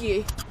 fuck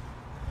you.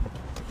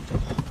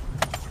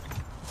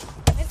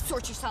 Let's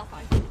sort yourself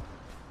out.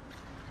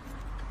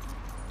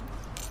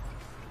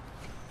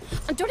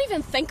 And don't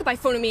even think about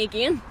phoning me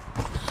again.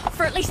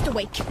 For at least a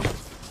week.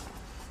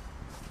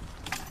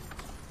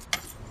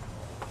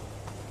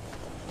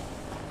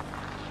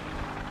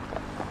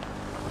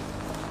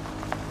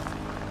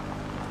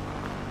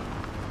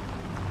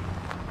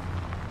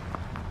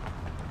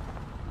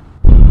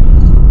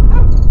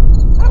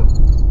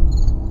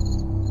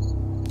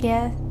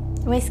 Yeah,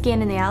 away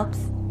skiing in the Alps.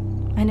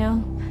 I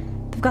know.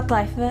 They've got the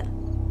life of it.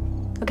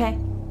 Okay,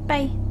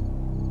 bye.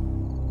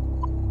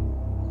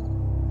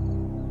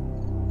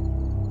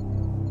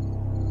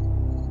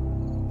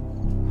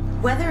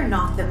 Whether or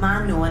not the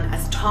man known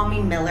as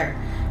Tommy Miller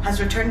has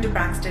returned to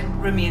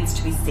Braxton remains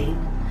to be seen.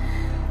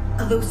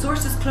 Although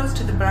sources close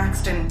to the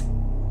Braxton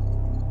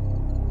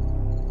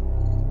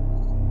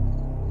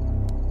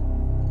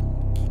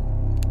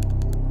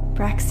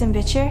Braxton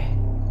Butcher?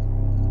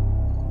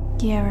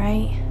 Yeah,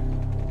 right.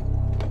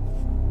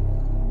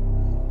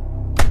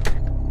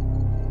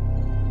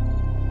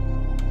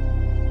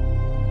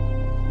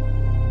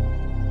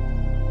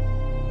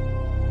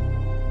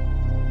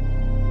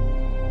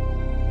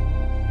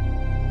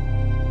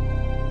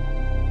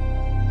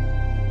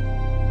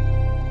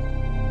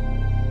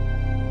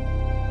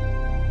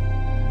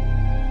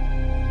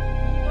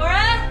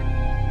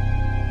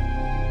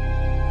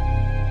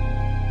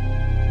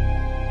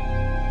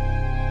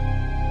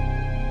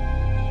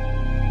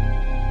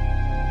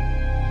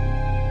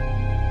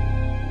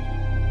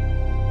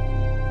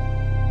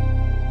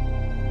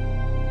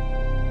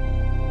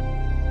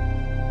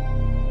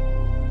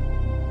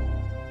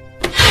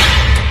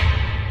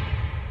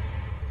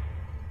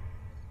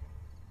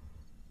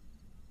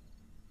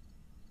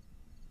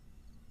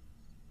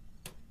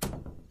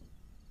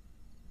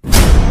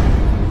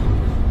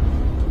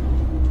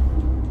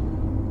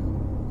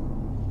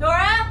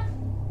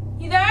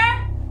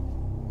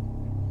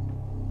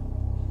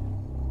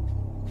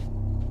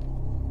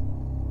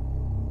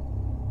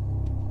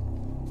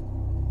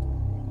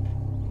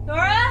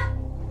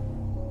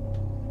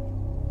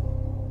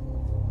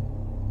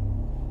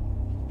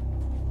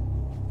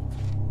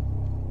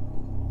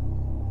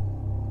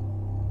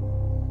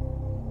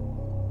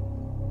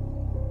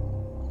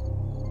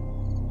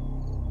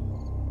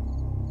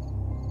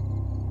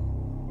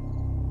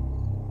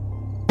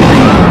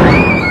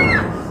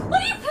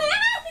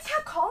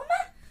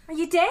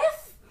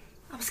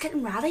 just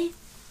getting ready.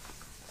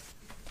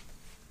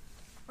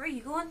 Where are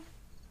you going?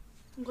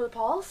 I'm going to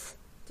Paul's.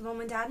 Do Mum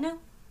and Dad know?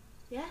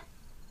 Yeah.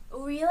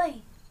 Oh,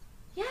 really?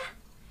 Yeah.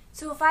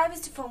 So if I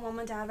was to phone Mum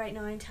and Dad right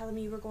now and tell them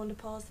you were going to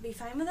Paul's, to be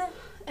fine with it?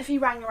 If you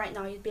rang me right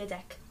now, you'd be a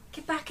dick.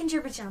 Get back into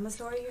your pyjamas,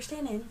 Laura. You're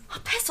staying in.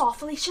 Oh, piss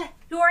off, Alicia.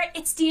 Laura,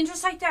 it's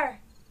dangerous out there.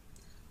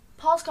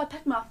 Paul's got to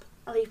pick me up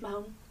and leave me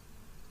home.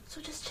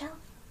 So just chill.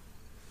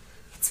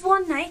 It's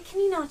one night. Can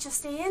you not just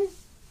stay in?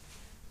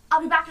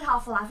 I'll be back at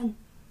 11:30.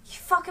 You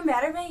fucking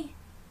better be.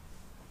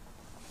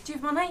 Do you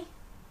have money?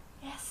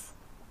 Yes.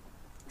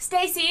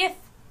 Stay safe.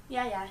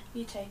 Yeah,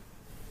 you too.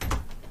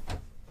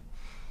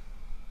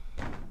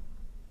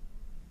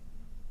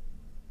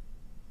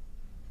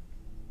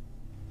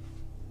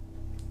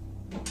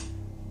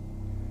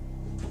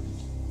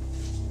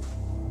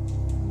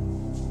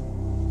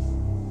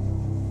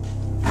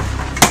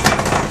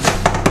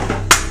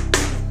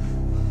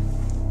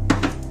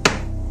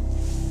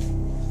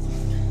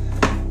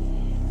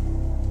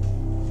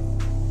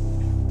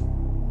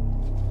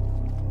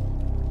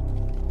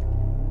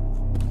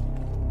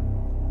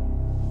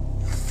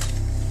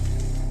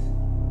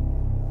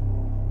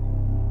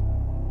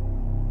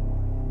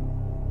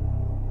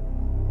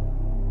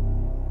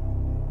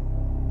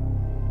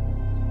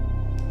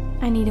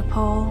 I need a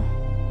Paul.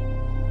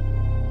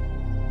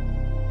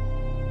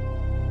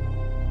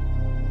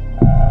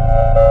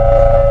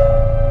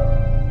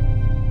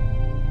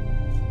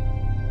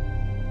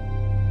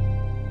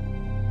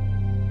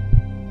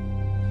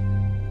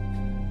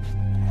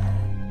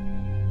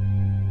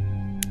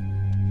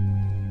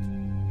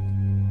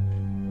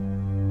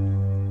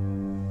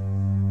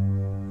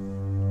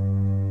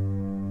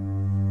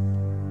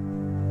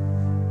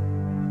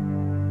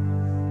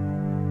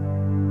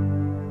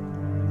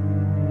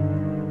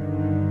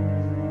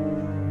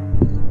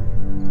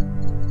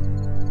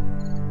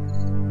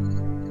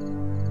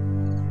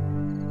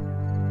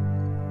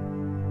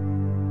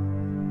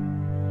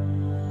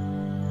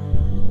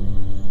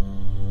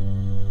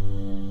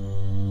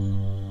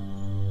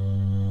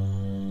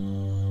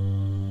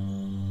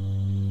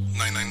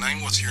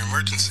 What's your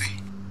emergency?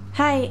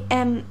 Hi,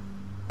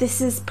 this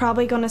is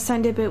probably gonna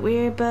sound a bit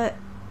weird, but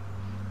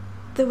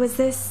there was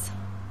this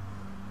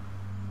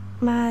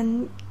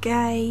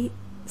guy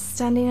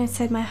standing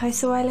outside my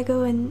house a while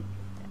ago, and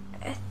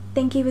I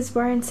think he was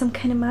wearing some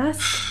kind of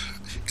mask.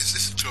 Is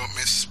this a joke,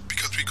 miss?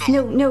 Because we got...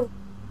 No,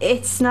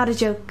 it's not a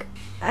joke.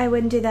 I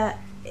wouldn't do that.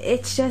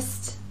 It's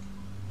just...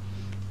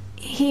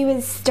 he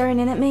was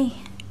staring in at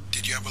me.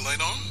 Did you have a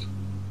light on?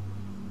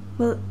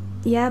 Well,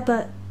 yeah,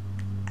 but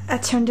I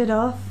turned it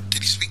off.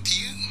 Did he speak to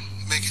you?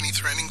 Make any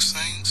threatening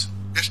signs?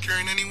 Gesture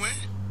in any way?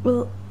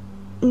 Well,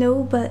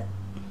 no, but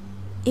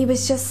he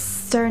was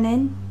just staring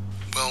in.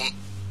 Well,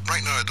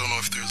 right now I don't know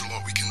if there's a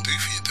lot we can do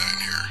for you down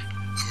here.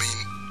 I mean,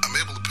 I'm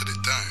able to put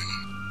it down,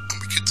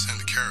 and we could send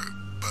a car out,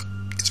 but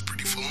it's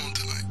pretty full on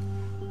tonight.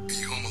 Are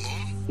you home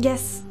alone?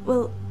 Yes,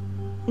 well,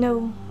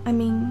 no, I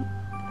mean,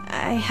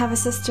 I have a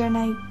sister and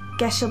I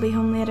guess she'll be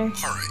home later.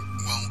 Alright,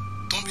 well,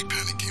 don't be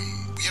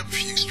panicking. We have a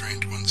few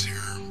strange ones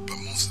here, but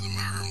most of them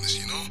are harmless,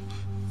 you know?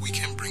 We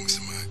can bring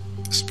some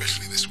out,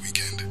 especially this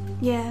weekend.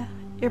 Yeah,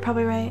 you're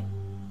probably right.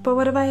 But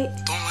what about...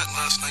 Don't let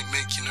last night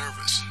make you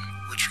nervous.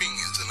 We're treating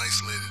it as an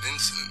isolated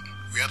incident.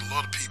 We had a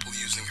lot of people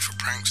using it for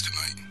pranks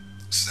tonight.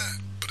 Sad,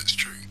 but it's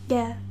true.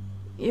 Yeah,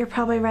 you're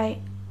probably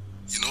right.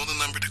 You know the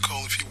number to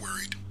call if you're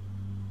worried?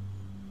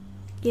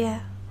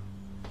 Yeah.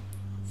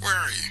 Where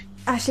are you?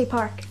 Ashley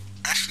Park.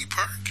 Ashley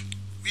Park?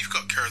 We've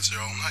got cars there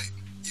all night.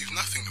 You've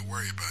nothing to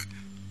worry about.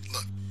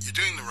 Look, you're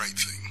doing the right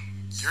thing.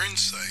 You're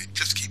inside,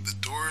 just keep the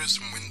doors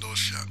and windows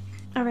shut.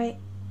 Alright,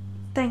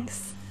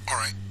 thanks.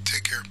 Alright,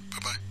 take care.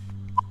 Bye-bye.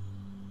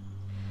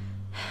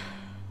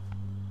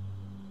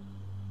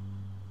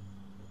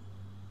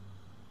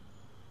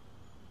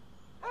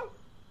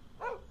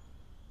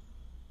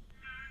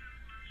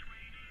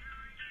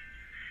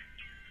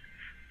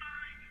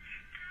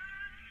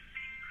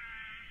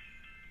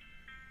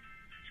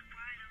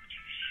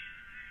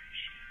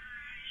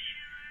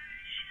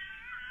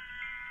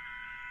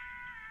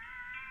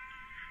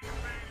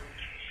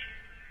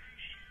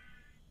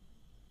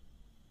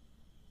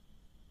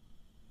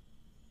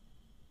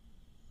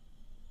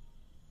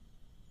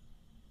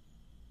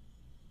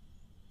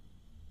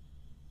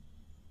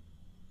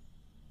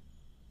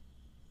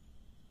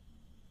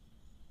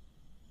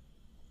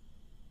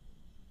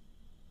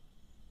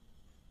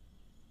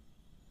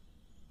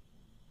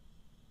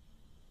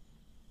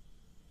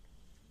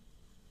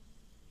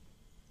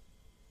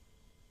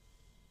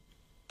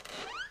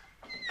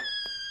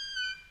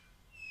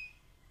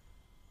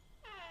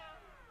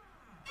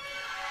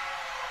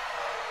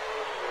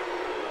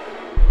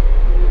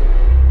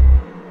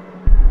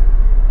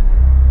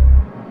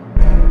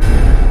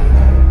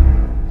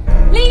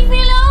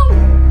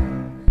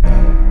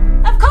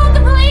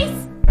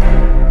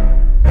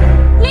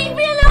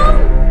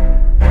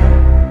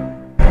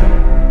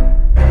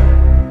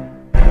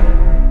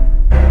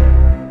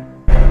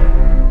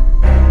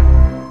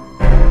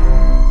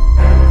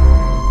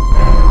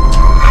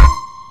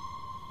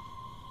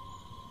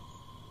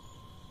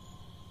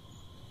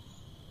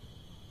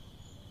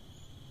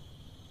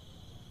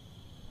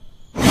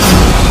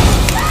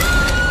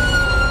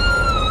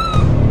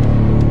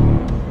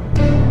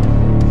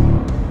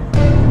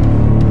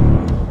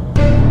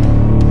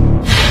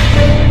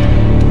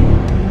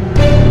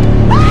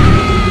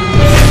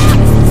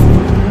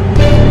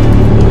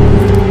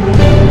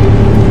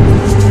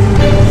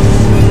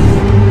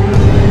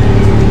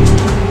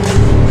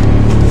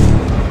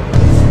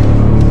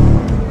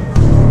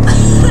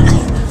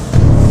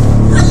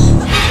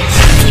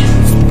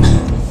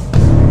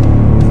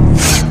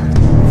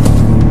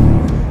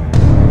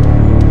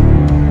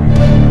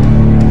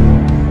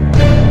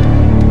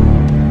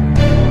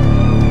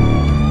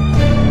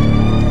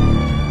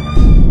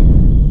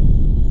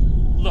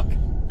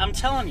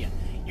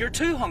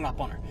 hung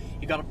up on her.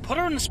 You gotta put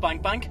her in the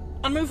spank bank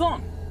and move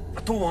on.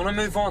 I don't want to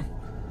move on.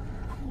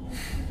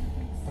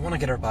 I want to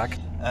get her back.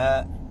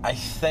 I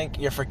think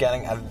you're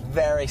forgetting a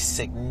very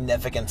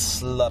significant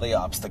slutty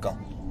obstacle.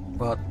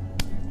 What?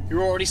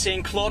 You're already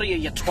saying Claudia,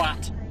 you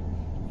twat.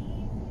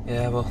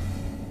 Yeah, well,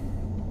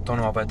 don't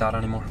know about that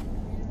anymore.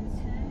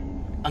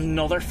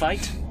 Another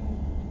fight?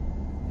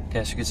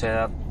 Guess you could say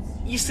that.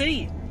 You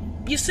see,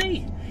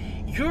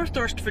 your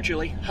thirst for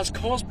Julie has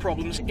caused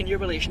problems in your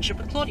relationship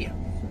with Claudia.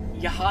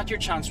 You had your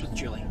chance with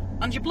Julie,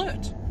 and you blew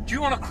it. Do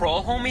you want to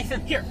crawl home,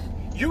 Ethan? Here,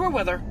 you were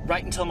with her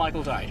right until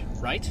Michael died,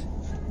 right?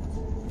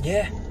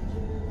 Yeah.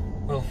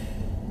 Well,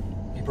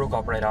 we broke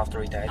up right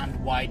after he died.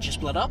 And why'd you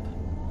split up?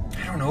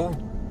 I don't know.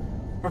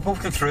 We're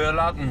both going through a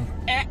lot and...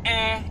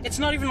 It's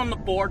not even on the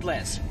board,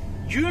 Les.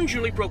 You and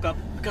Julie broke up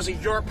because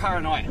of your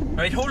paranoia.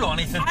 Right, hold on,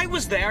 Ethan. I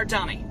was there,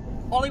 Danny.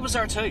 Ollie was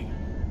there too.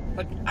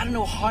 Like, I don't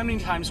know how many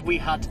times we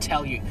had to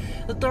tell you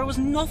that there was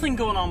nothing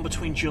going on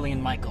between Julie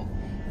and Michael.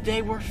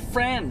 They were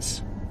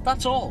friends.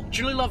 That's all.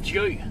 Julie loved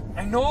you.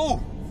 I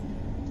know.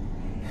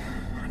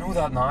 I know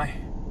that now.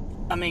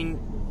 I mean,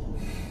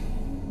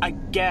 I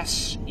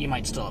guess you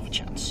might still have a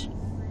chance.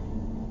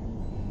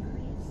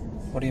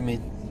 What do you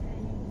mean?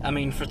 I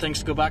mean, for things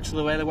to go back to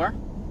the way they were?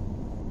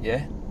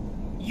 Yeah?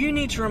 You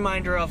need a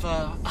reminder of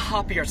a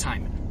happier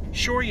time.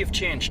 Sure, you've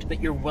changed,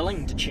 that you're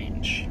willing to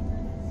change.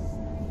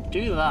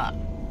 Do that,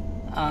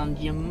 and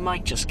you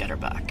might just get her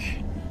back.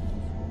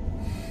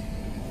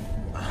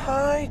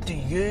 How do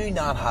you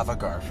not have a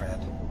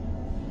girlfriend?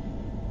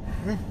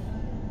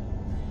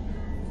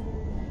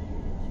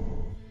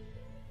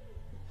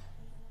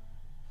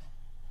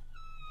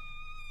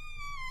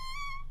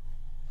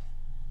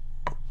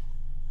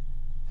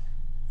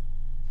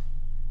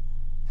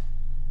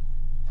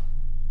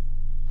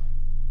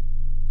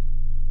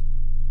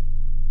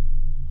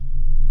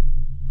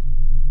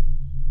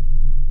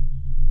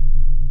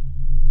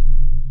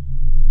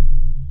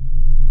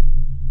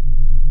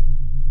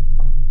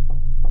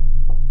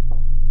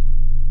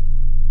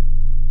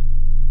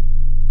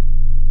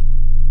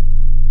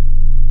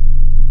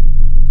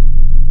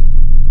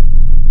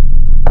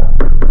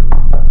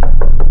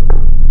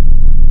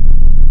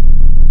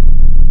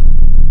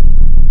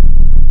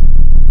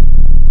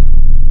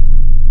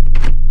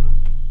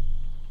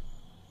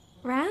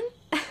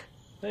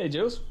 Hey,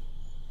 Jules.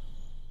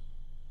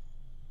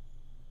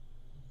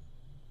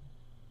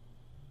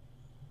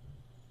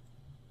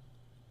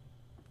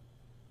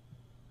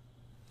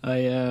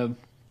 I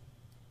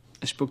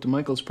spoke to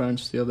Michael's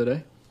parents the other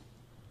day.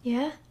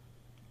 Yeah?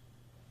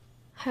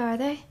 How are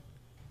they?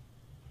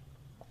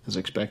 As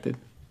expected.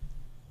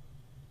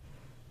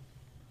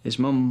 His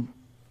mum...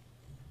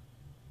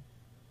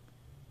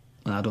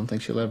 I don't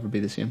think she'll ever be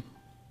the same.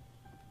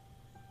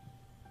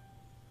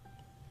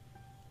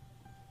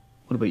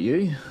 What about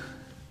you?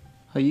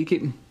 How you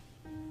keeping?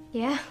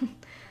 Yeah.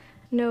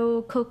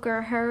 No coke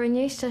or heroin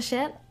use just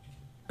yet.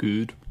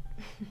 Good.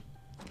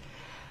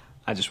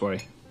 I just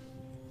worry.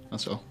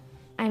 That's all.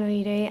 I know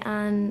you do,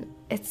 and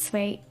it's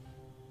sweet.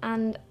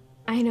 And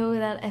I know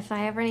that if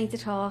I ever need to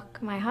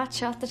talk, my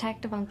hotshot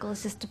detective uncle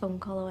is just a phone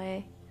call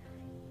away.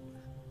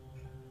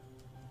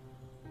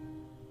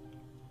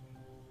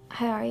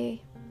 How are you?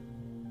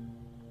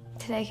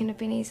 Today couldn't have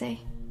been easy.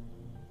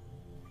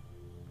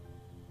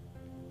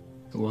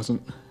 It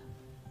wasn't.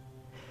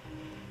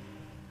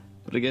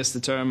 But I guess the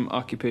term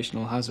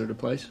occupational hazard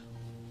applies.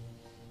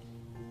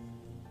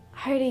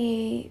 How do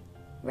you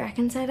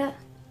reconcile it?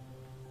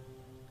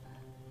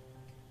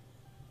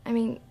 I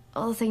mean,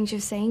 all the things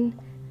you've seen.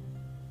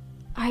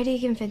 How do you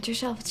convince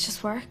yourself it's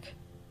just work?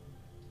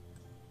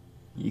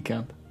 You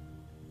can't.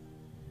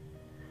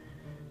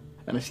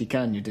 And if you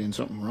can, you're doing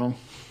something wrong.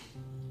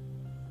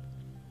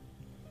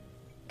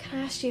 Can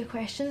I ask you a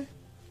question?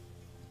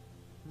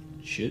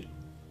 Shoot.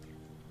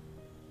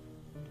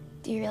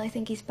 Do you really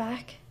think he's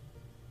back?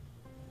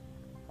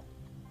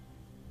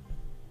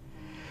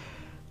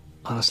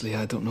 Honestly,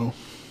 I don't know.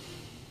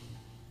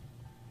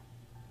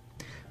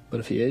 But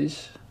if he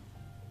is,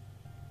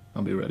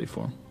 I'll be ready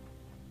for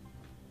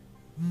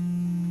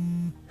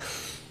him.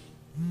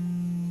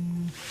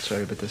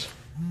 Sorry about this.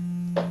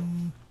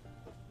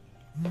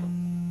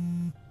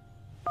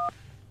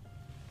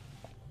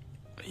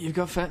 You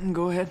got Fenton,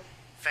 go ahead.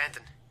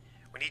 Fenton,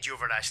 we need you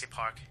over at Ashley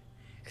Park.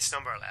 It's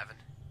number 11.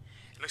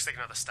 It looks like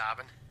another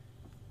stabbing.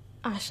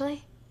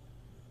 Ashley?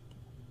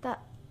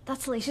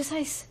 That's Alicia's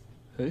house.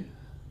 Who?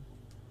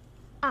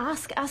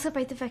 Ask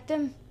about the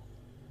victim.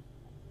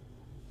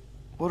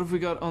 What have we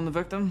got on the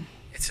victim?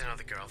 It's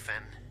another girl,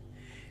 Fenton.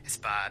 It's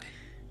bad.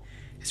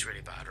 It's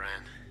really bad,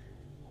 Ryan.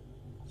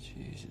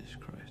 Jesus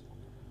Christ.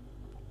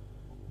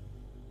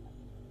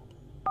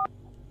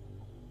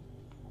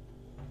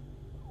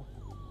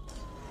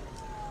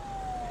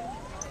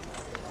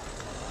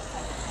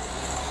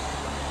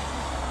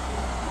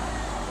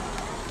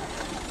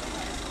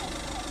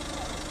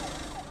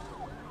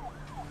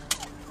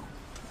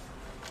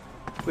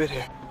 Wait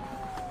here.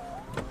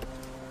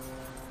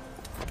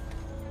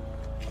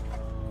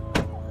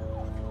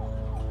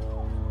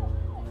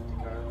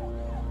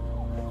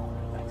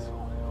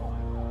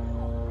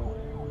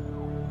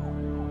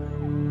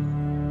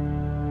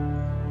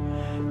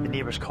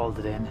 neighbours called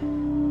it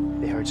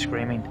in. They heard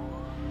screaming,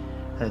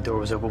 and the door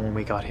was open when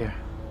we got here.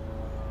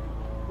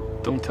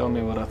 Don't tell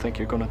me what I think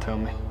you're gonna tell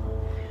me.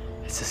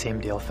 It's the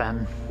same deal,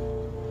 Fenton.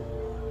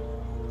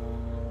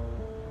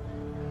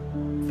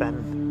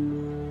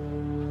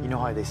 Fenton, you know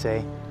how they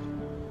say,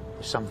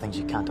 there's some things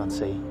you can't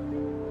unsee.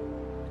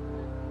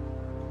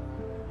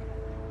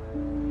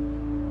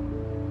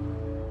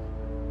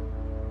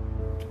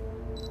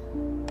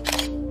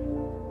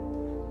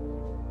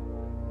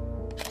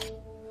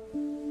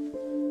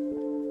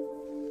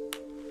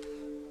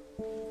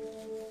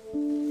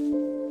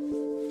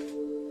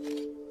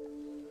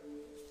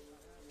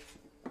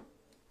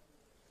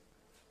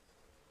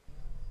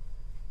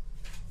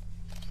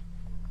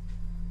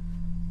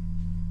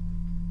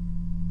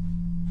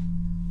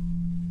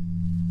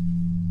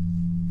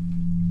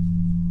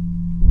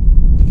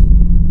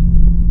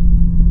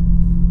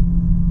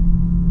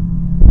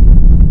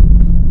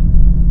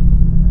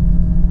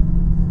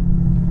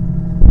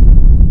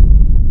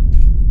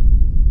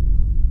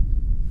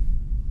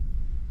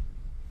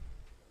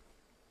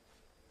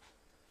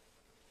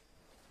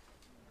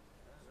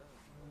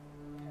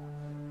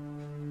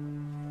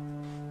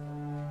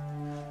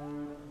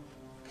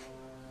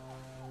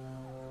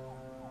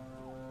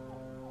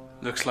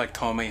 Looks like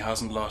Tommy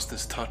hasn't lost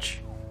his touch.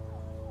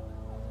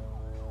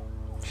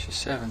 She's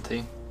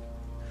 17.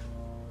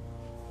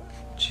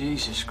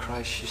 Jesus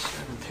Christ, she's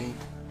 17.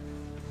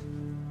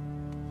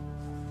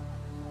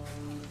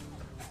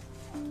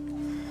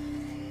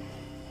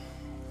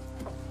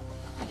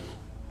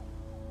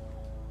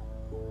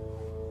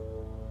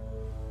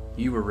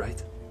 You were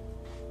right.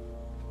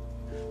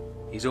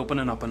 He's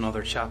opening up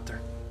another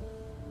chapter.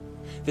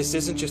 This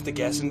isn't just a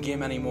guessing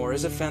game anymore,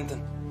 is it,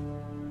 Fenton?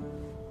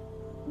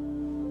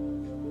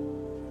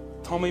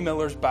 Tommy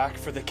Miller's back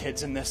for the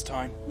kids in this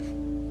town.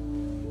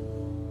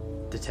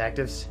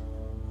 Detectives,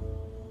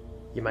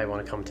 you might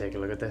want to come take a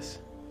look at this.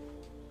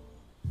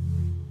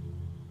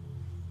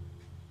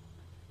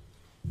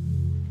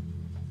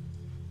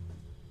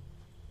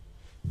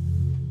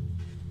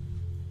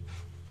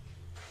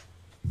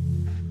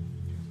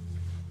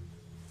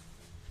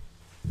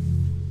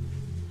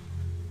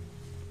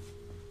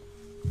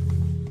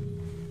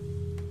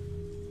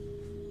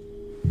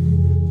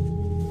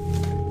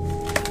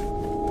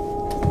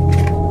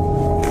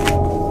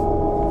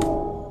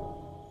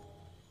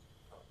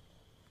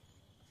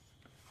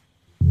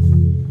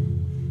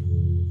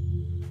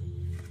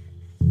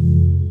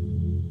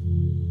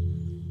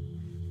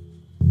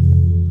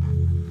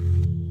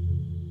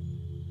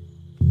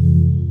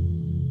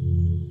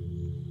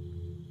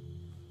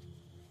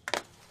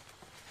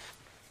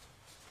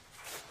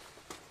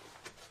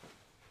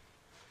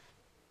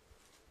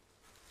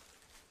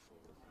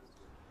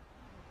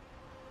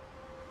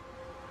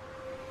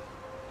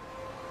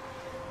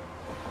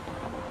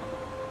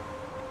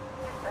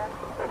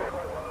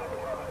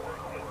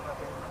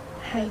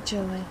 Hey,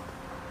 Julie.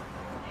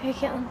 Hey,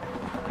 Caitlin.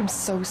 I'm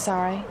so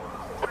sorry.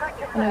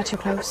 I know you're too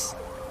close.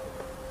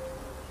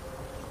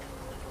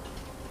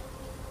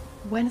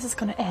 When is this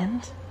going to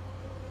end?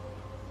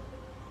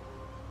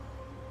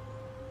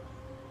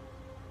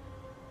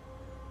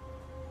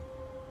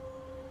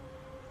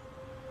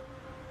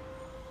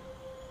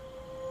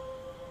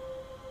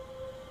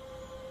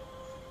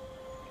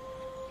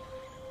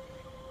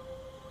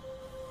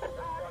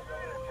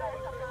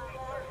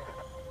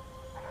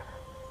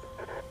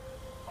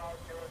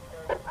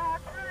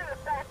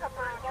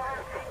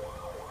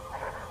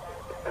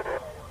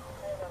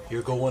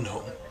 You're going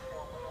home.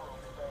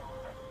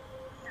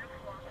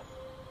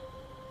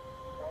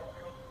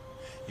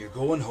 You're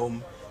going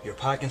home, you're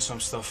packing some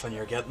stuff, and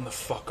you're getting the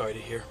fuck out of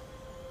here.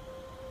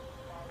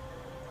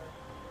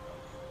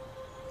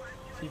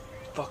 He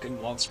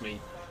fucking wants me.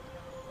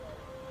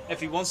 If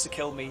he wants to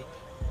kill me,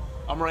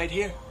 I'm right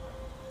here.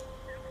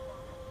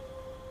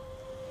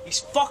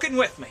 He's fucking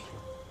with me.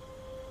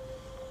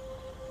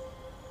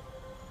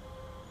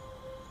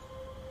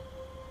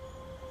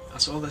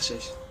 That's all this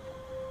is.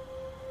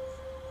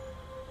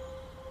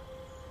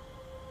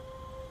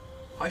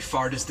 How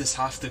far does this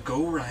have to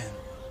go, Ryan?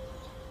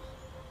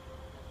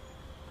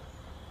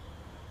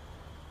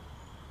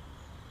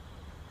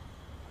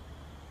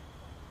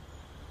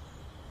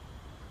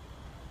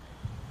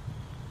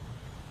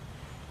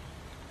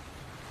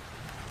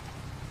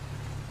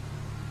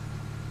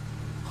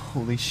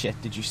 Holy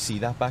shit, did you see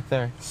that back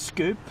there?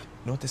 Scoop?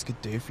 You know what this could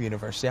do for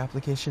university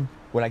application?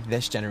 We're like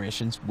this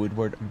generation's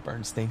Woodward and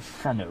Bernstein.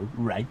 I know,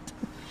 right?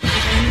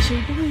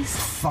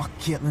 Fuck,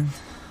 Caitlin.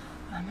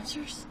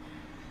 Amateurs.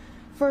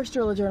 First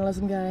rule of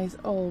journalism, guys,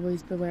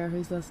 always beware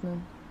who's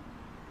listening.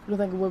 You don't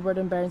think Woodward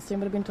and Bernstein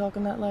would have been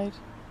talking that loud?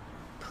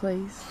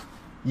 Please.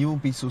 You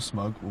won't be so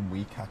smug when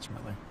we catch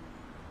Miller.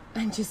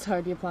 And just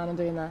how do you plan on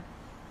doing that?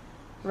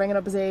 Ringing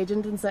up his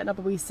agent and setting up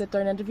a wee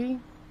sit-down interview?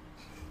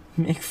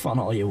 Make fun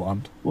all you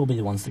want. We'll be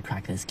the ones to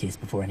crack this case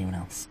before anyone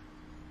else.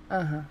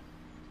 Uh-huh.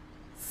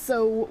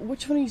 So,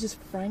 which one of you is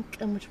Frank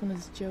and which one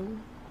is Joe?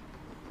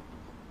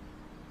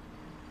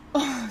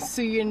 Oh,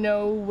 so you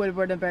know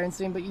Woodward and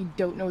Bernstein, but you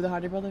don't know the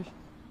Hardy brothers?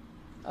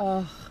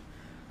 Ugh.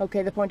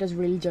 Okay, the point is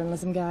real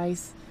journalism,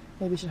 guys.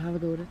 Maybe we should have a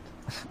go at it.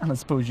 And I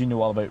suppose you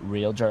know all about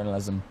real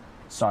journalism.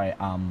 Sorry,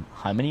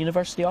 how many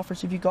university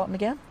offers have you gotten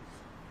again?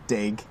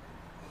 Dig.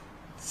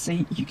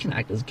 See, you can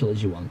act as cool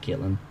as you want,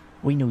 Caitlin.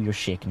 We know you're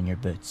shaking in your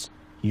boots.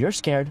 You're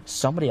scared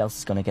somebody else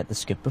is going to get the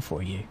scoop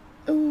before you.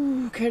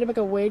 Ooh, care to make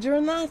a wager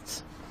on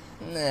that?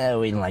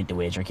 No, we don't like the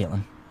wager,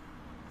 Caitlin.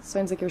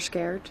 Sounds like you're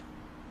scared.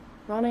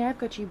 Ronnie, I've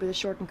got you by the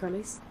short and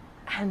curlies.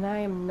 And I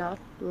am not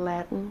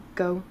letting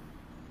go.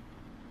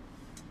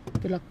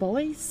 Good luck,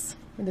 boys.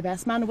 May the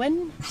best man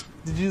win.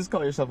 Did you just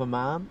call yourself a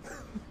man?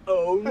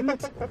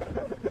 Owned.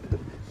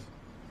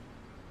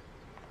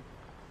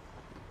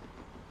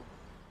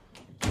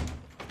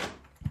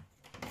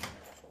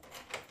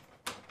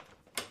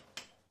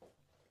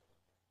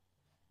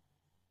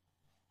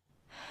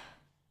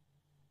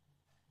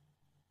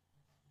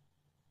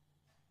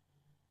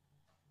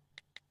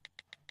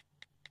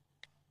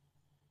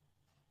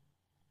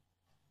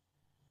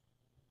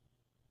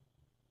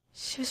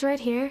 She was right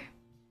here.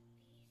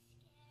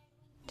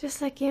 Just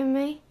like you and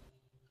me.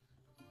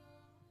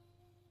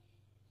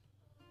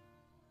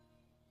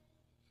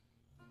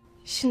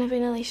 Shouldn't have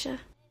been Alicia.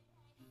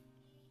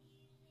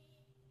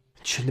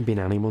 It shouldn't have been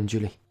anyone,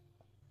 Julie.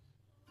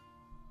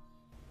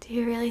 Do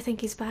you really think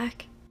he's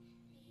back?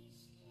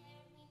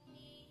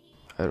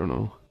 I don't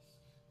know.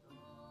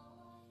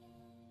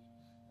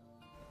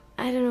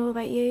 I don't know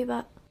about you,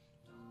 but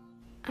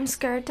I'm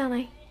scared,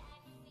 Danny.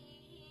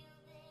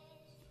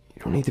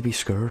 You don't need to be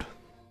scared.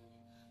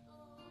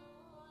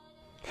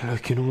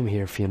 Look, you know I'm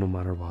here for you no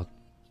matter what.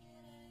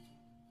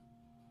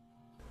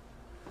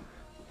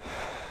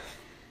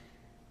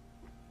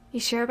 You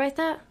sure about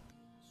that?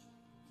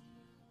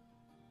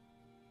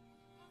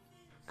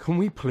 Can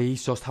we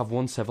please just have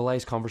one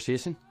civilised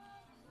conversation?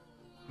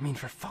 I mean,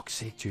 for fuck's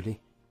sake, Julie.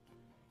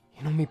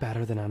 You know me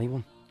better than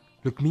anyone.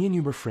 Look, me and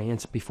you were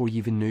friends before you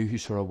even knew who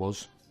Sarah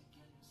was.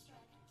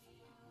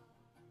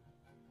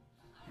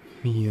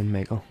 Me, you and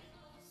Michael.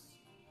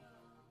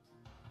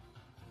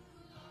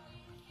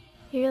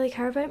 You really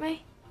care about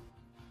me?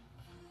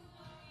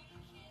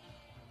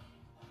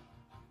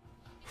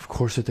 Of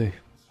course I do.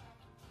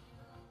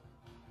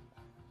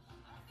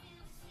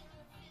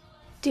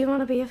 Do you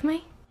want to be with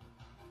me?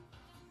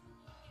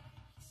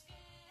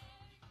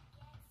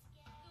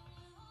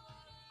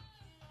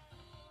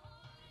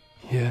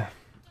 Yeah.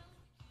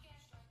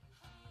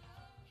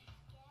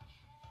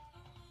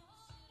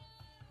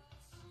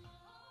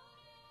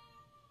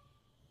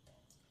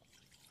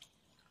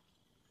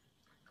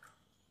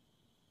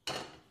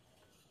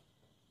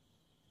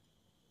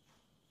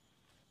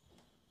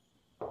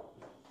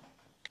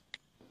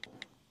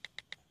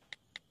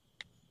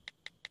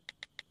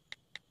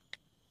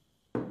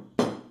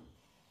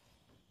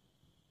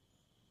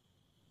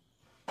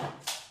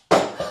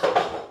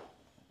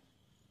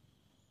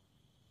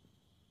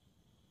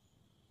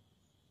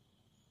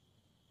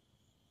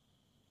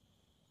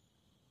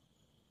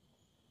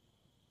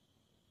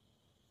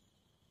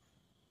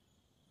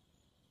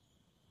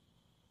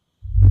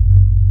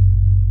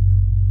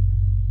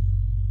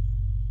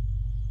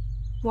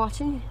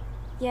 Watching you?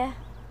 Yeah.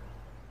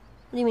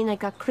 What do you mean, like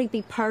that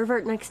creepy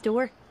pervert next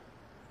door?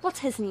 What's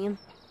his name?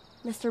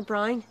 Mr.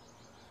 Brown?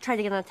 Tried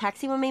to get in a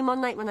taxi with me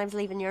one night when I was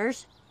leaving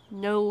yours.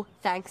 No,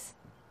 thanks.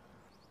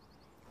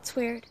 It's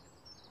weird.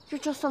 You're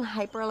just on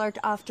hyper alert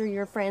after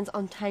your friend's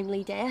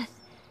untimely death.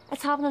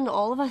 It's happening to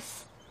all of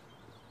us.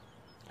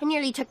 I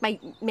nearly took my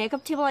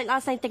makeup table out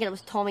last night thinking it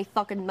was Tommy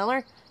fucking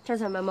Miller.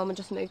 Turns out my mum had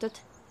just moved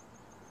it.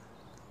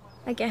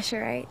 I guess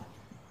you're right.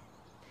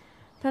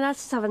 But let's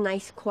just have a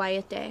nice,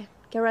 quiet day.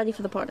 Get ready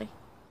for the party.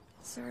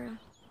 Sarah.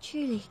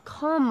 Julie,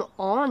 come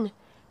on.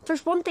 If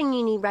there's one thing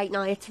you need right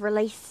now, it's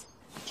release.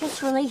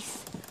 Just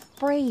release.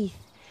 Breathe.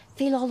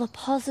 Feel all the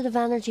positive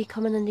energy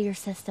coming into your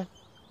system.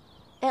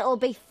 It'll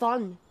be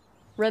fun.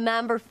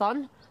 Remember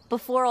fun?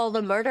 Before all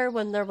the murder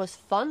when there was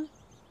fun?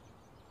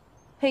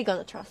 Who you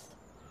gonna trust?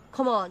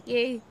 Come on,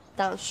 you.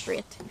 Down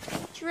straight.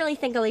 Do you really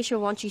think Alicia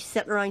wants you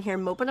sitting around here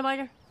moping about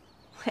her?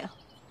 Well,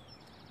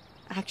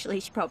 actually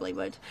she probably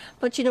would.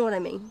 But you know what I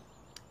mean.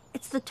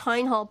 It's the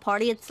town hall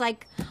party. It's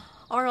like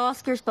our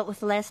Oscars but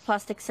with less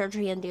plastic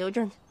surgery and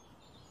deodorant.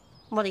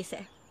 What do you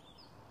say?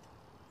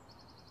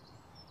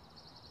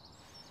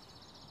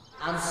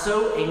 And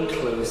so, in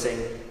closing,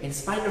 in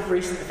spite of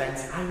recent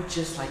events, I would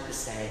just like to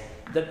say,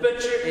 the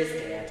butcher is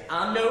dead.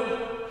 And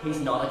no,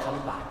 he's not a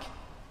coming back.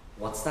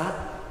 What's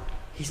that?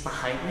 He's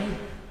behind me.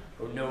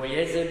 Oh, no, he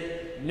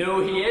isn't. No,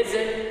 he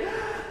isn't.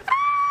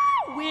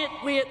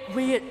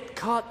 Wait.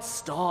 Cut,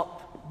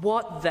 stop.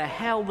 What the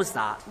hell was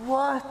that?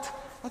 What?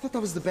 I thought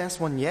that was the best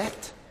one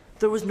yet.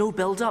 There was no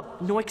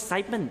build-up, no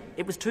excitement.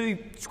 It was too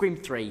Scream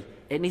 3.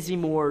 It needs to be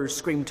more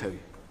Scream 2.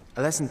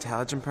 A less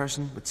intelligent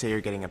person would say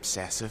you're getting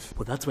obsessive.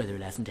 Well, that's why they're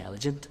less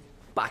intelligent.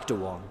 Back to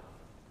 1.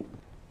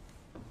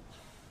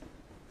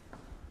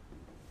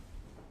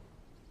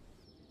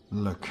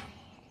 Look.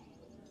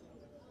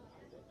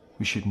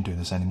 We shouldn't do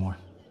this anymore.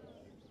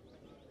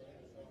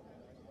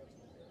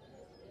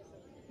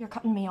 You're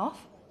cutting me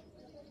off?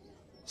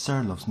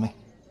 Sarah loves me.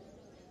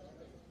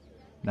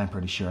 And I'm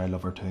pretty sure I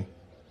love her too.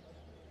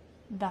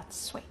 That's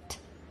sweet.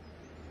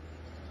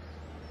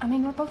 I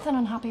mean, we're both in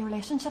unhappy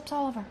relationships,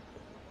 Oliver.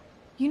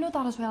 You know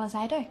that as well as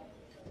I do.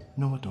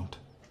 No, I don't.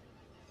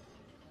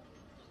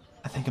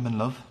 I think I'm in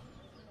love.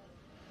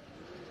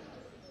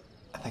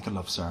 I think I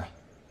love Sarah.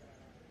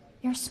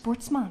 You're a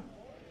sportsman.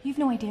 You've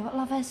no idea what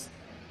love is.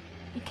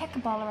 You kick a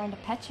ball around a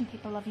pitch and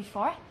people love you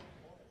for it.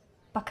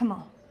 But come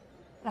on,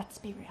 let's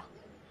be real.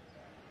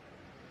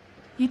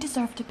 You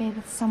deserve to be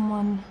with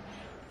someone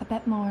a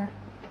bit more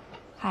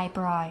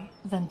highbrow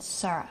than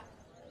Sarah.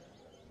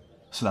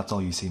 So that's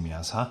all you see me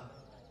as, huh?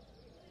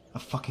 A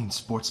fucking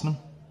sportsman?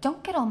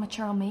 Don't get all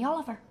mature on me,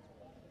 Oliver.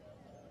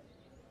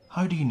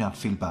 How do you not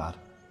feel bad?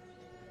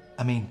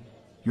 I mean,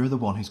 you're the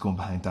one who's going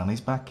behind Danny's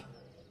back.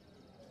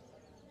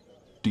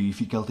 Do you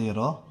feel guilty at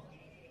all?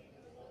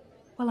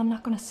 Well, I'm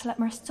not going to slit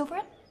my wrists over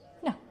it.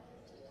 No.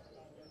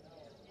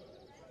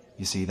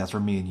 You see, that's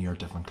where me and you are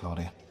different,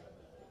 Claudia.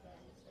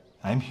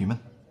 I'm human.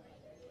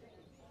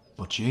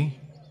 But you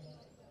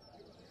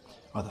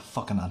are the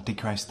fucking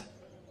Antichrist.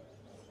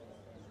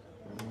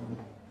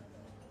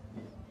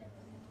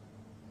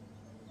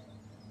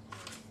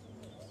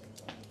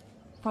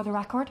 For the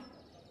record,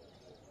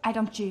 I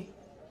dumped you.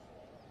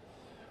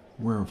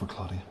 We're over,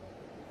 Claudia.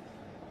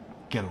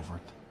 Get over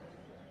it.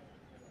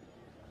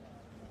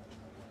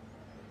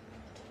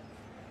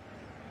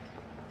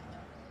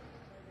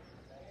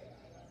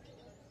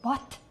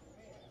 What?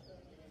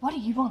 What do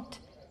you want?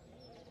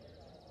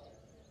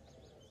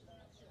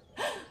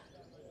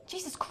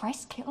 Jesus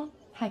Christ, Caitlin.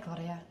 Hi,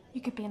 Claudia.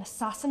 You could be an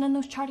assassin in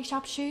those charity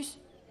shop shoes.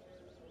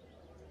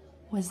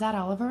 Was that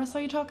Oliver I saw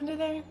you talking to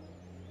there?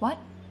 What?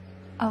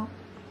 Oh,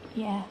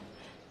 yeah.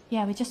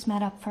 Yeah, we just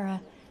met up for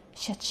a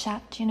shit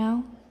chat, you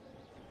know?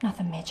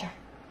 Nothing major.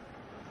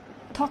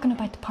 Talking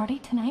about the party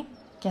tonight.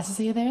 Guess I'll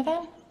see you there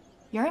then?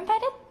 You're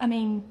invited? I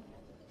mean...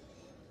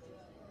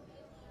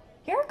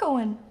 You're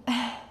going.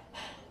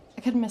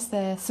 I couldn't miss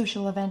the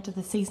social event of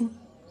the season,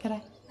 could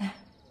I?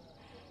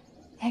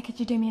 Hey, could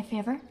you do me a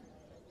favour?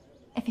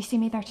 If you see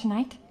me there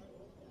tonight,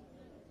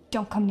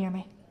 don't come near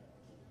me.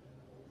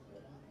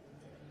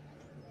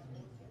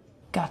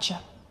 Gotcha.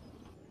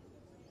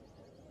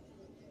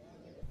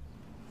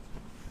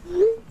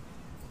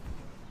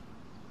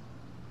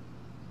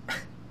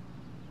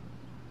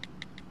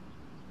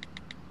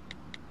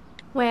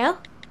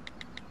 Well?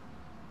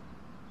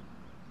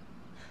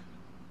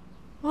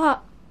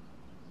 What?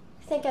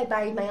 I think I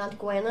buried my Aunt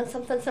Gwen in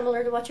something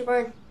similar to what you're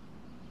wearing.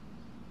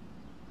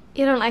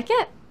 You don't like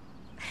it?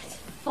 It's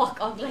fuck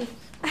ugly.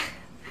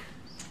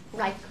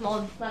 Right, come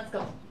on, let's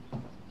go.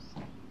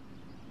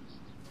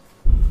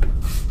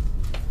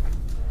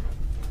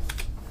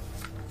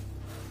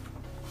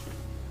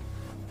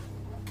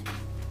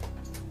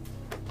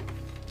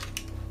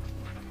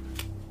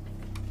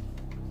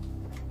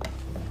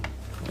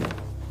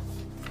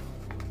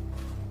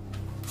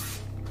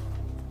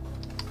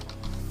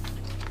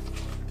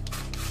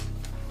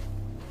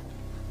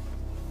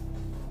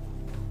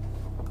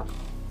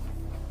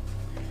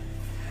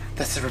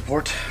 That's the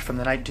report from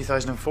the night in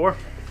 2004.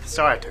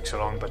 Sorry it took so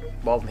long, but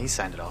Walden, he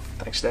signed it off.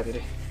 Thanks,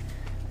 Deputy.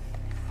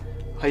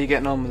 How you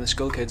getting on with the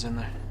school kids in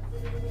there?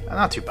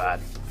 Not too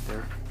bad.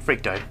 They're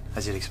freaked out,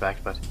 as you'd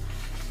expect, but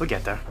we'll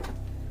get there.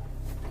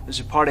 There's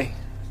a party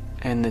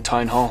in the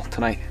town hall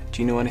tonight.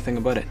 Do you know anything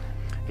about it?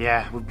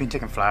 Yeah, we've been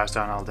taking flowers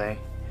down all day.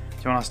 Do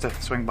you want us to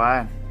swing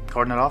by and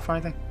cordon it off or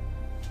anything?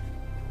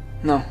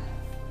 No.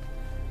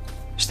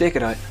 Stake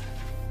it out.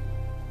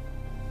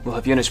 We'll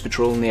have units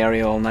patrolling the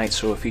area all night,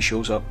 so if he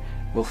shows up,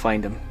 we'll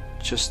find him.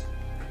 Just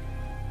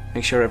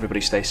make sure everybody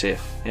stays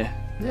safe, yeah?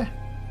 Yeah,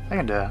 I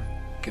can do that.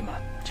 Good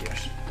man.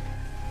 Cheers.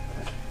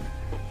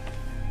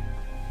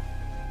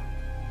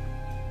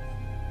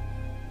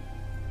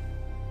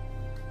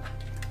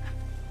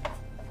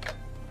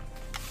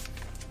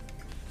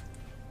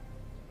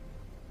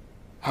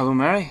 Hello,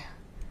 Mary.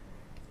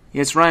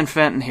 Yeah, it's Ryan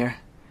Fenton here.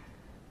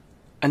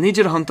 I need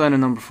you to hunt down a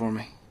number for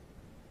me.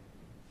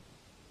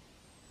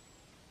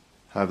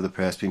 How have the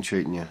press been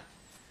treating you?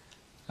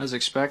 As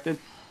expected.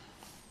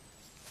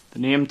 The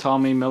name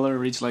Tommy Miller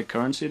reads like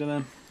currency to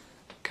them.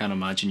 Can't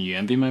imagine you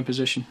envy my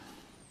position.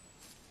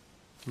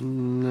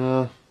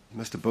 No,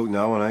 missed a boat in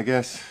that one, I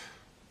guess.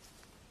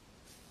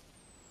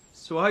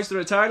 So how's the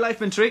retired life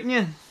been treating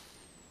you?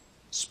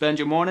 Spend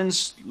your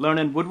mornings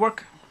learning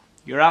woodwork?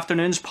 Your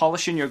afternoons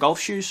polishing your golf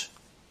shoes?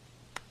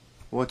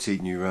 What's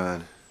eating you,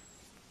 Ryan?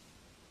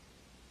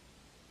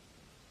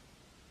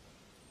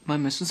 Am I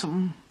missing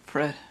something,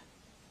 Fred?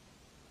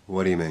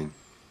 What do you mean?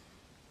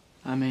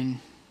 I mean,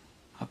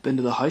 I've been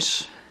to the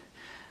house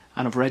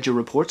and I've read your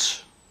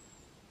reports.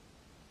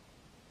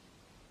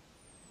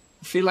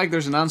 I feel like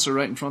there's an answer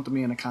right in front of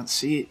me and I can't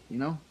see it, you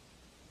know?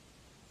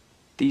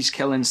 These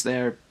killings,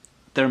 they're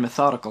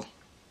methodical.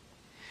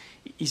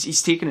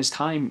 He's taking his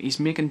time. He's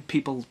making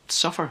people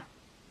suffer.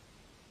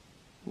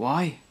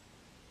 Why?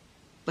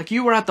 Like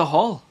you were at the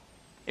hall.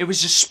 It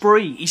was a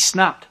spree. He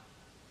snapped.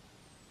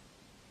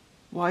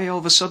 Why all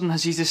of a sudden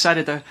has he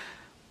decided to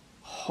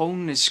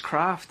hone his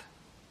craft?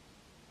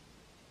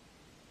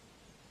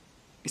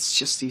 It's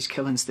just these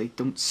killings, they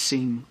don't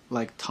seem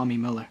like Tommy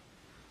Miller.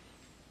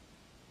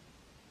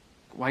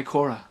 Why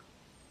Cora?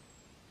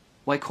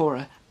 Why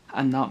Cora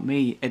and not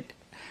me? It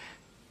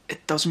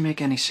doesn't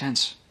make any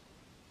sense.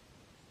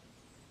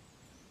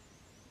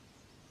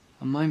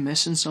 Am I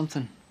missing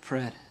something,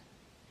 Fred?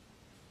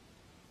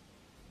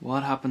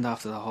 What happened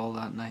after the hall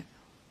that night?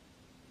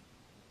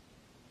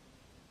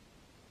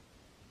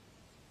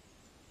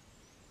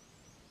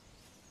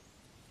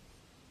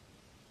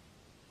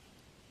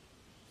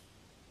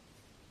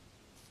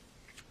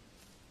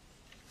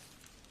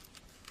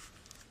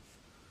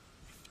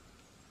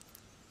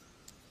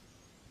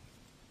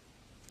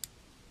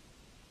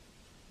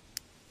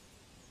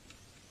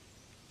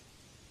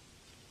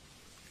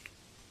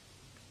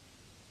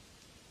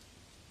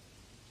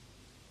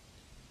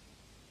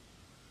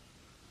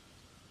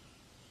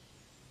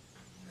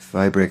 If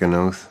I break an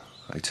oath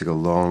I took a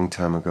long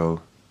time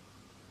ago,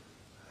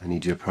 I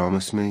need you to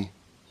promise me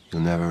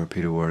you'll never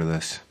repeat a word of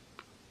this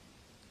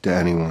to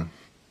anyone.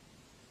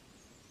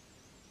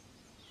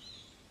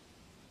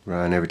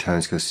 Ryan, every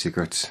town's got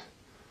secrets.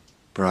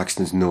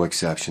 Braxton's no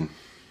exception.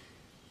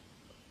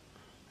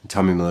 And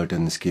Tommy Miller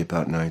didn't escape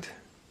that night.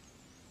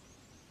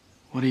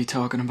 What are you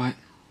talking about?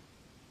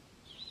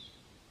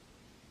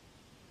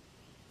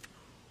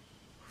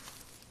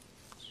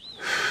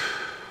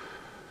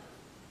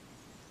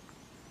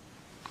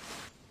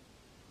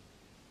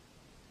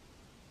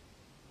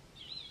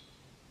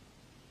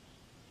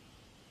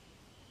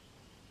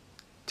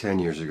 "10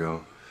 years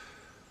ago,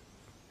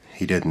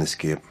 he didn't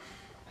escape.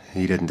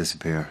 He didn't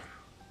disappear.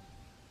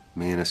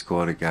 Me and a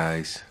squad of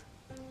guys,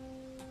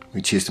 we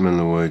chased him in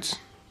the woods.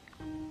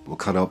 We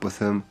caught up with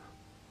him.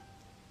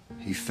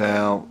 He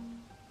fell.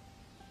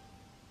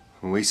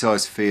 When we saw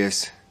his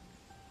face,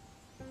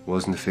 it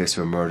wasn't the face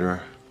of a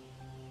murderer.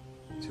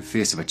 It was the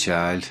face of a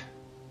child.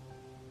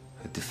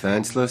 A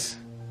defenseless,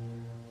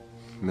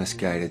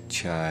 misguided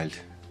child.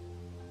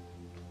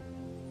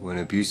 With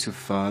an abusive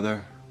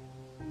father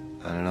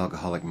and an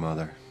alcoholic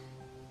mother.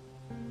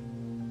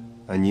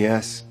 And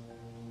yes,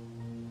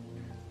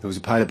 there was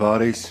a pile of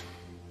bodies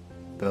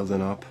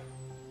building up.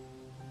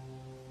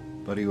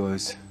 But he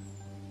was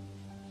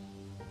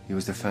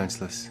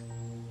defenseless.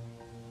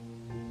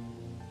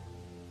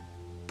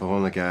 But one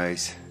of the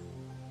guys,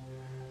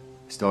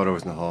 his daughter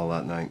was in the hall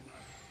that night.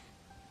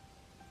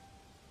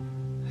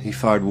 He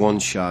fired one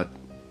shot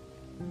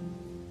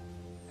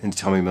into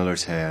Tommy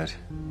Miller's head,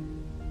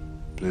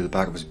 blew the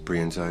back of his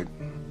brains out.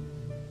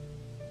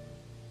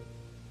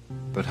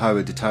 But how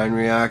would the town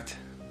react?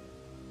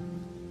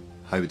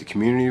 How would the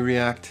community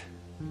react?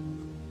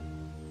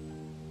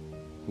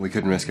 We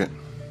couldn't risk it.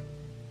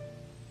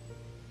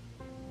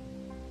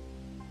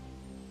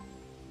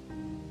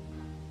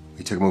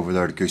 We took him over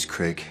there to Goose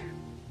Creek.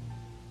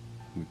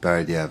 We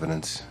buried the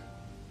evidence.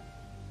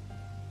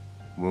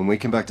 When we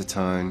came back to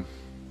town,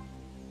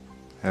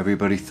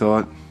 everybody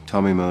thought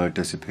Tommy Miller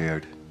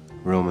disappeared,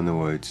 roaming the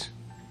woods.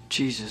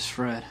 Jesus,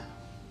 Fred.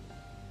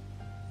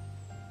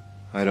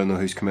 I don't know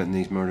who's committing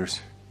these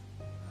murders,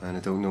 and I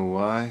don't know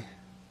why,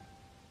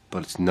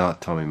 but it's not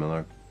Tommy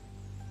Miller.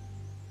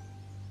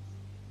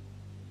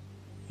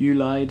 You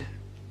lied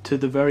to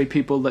the very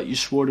people that you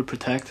swore to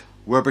protect.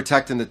 We're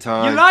protecting the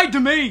town. You lied to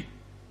me!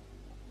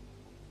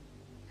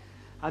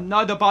 And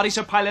now the bodies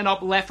are piling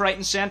up left, right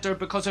and centre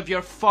because of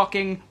your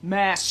fucking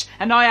mess.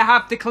 And now I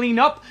have to clean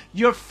up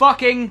your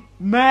fucking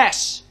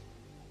mess.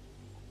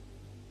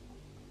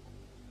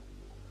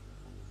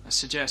 I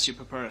suggest you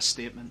prepare a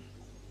statement.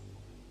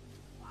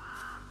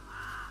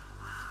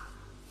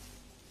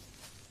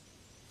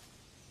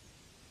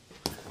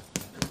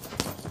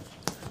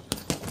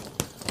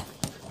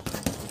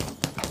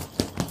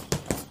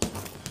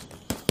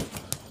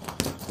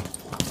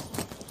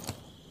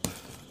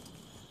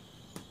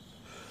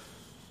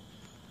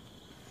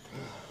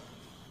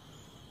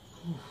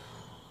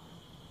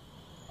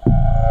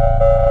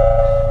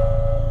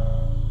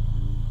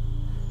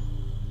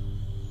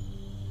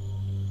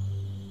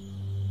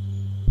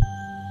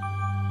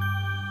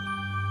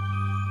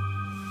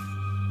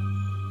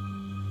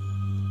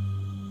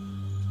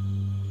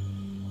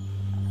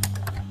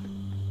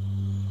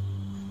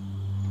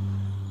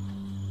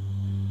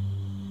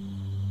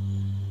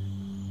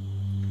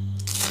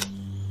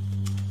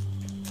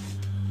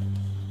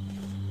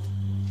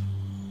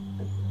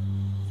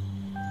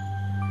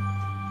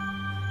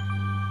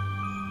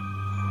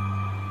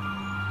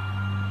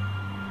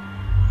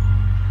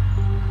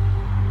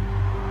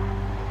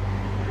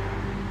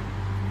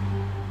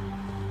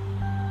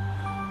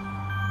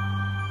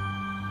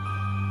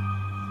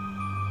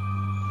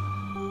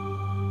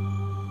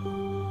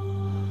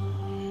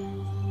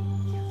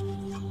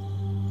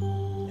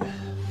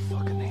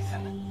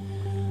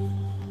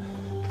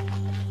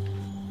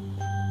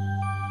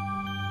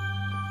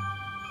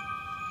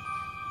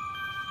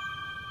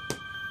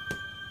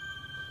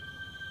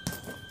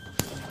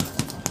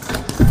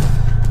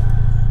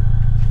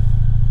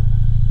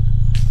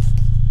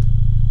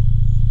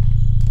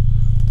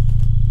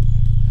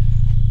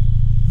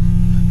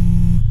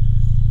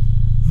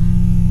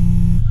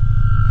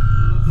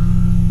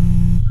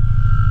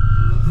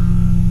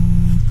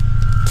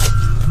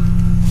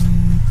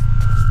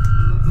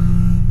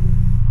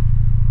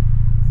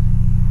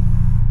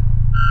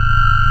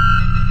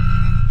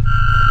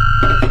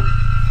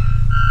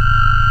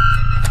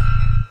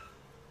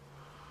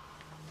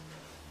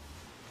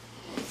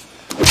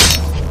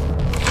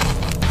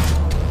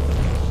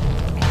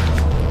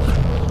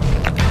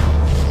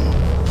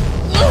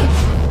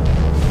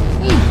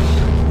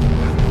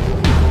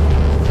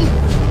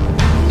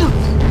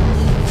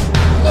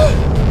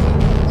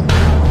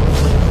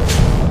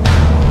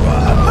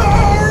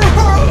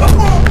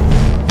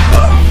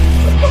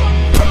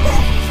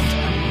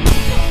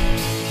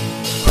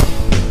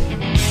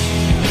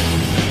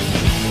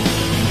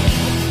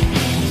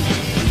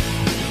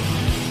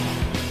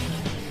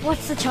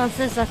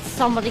 chances that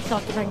somebody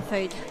thought to bring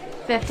food?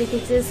 50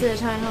 pizzas to the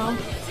town hall.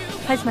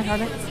 How's my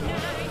harder?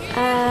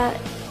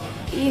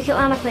 You can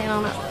land a plane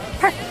on it.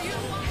 Perfect.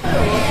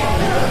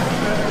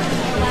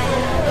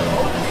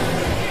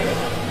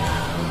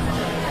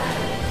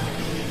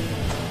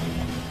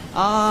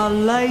 Ah,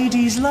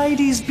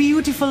 ladies,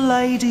 beautiful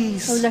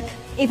ladies. Oh look,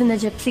 even the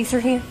gypsies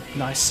are here.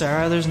 Now,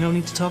 Sarah, there's no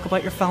need to talk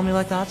about your family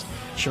like that.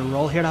 Sure, we're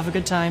all here to have a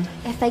good time.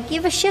 If I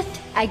gave a shit,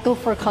 I'd go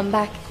for a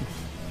comeback.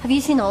 Have you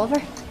seen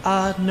Oliver?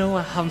 No,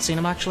 I haven't seen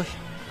him actually.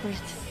 Great.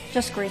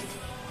 Just great.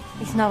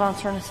 He's not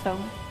answering his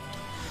phone.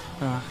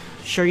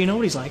 Sure, you know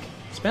what he's like.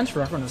 Spends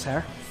forever on his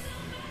hair.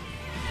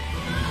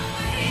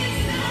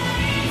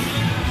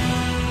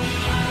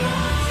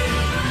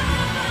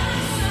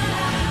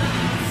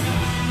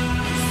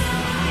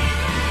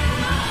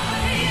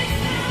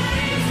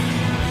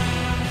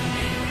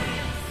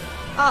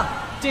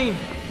 Ah, Dean,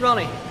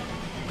 Ronnie.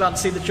 Glad to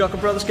see the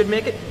Chocolate Brothers could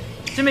make it.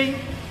 To me.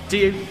 To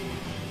you.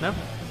 No?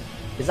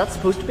 Is that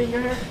supposed to be in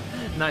your hair?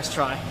 Nice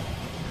try.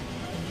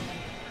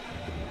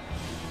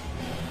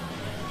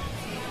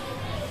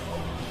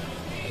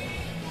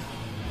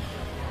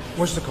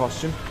 Where's the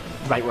costume?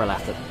 Right where I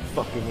left it.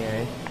 Fucking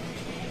yeah.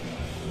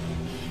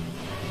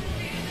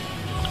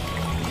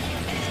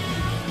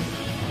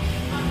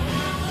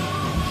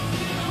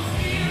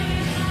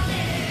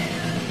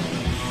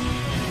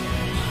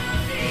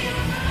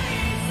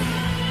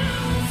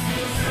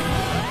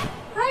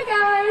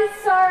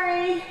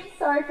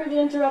 Sorry for the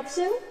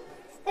interruption.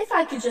 If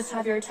I could just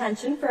have your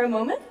attention for a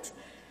moment.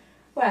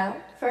 Well,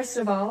 first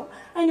of all,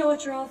 I know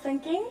what you're all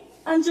thinking,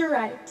 and you're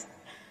right.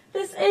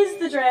 This is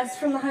the dress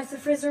from the House of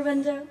Frizzer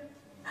window.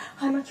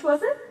 How much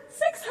was it?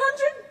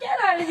 600? Get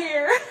out of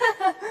here!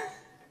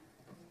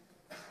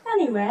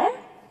 Anyway,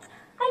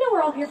 I know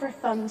we're all here for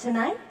fun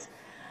tonight,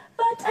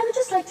 but I would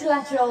just like to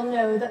let you all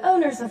know the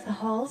owners of the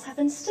halls have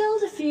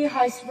instilled a few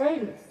house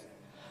rules.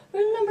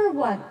 Rule number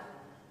 1,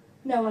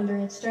 no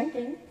underage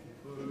drinking.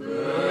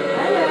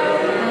 I know.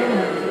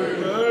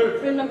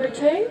 Rule number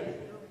 2,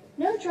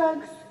 no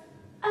drugs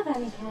of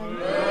any kind.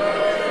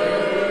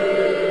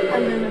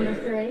 And rule number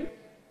 3,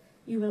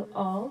 you will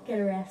all get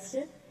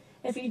arrested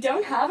if you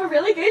don't have a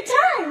really good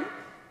time.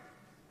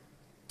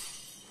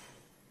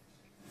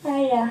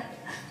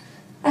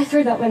 I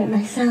threw that one at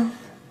myself.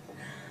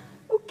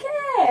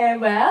 Okay,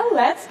 well,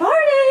 let's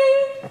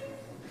party!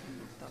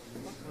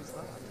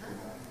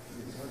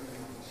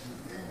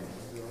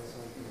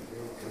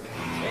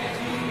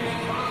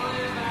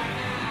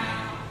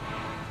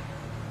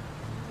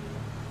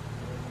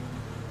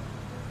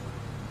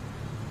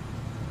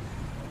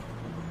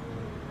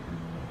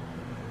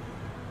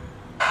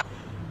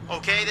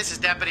 Okay, this is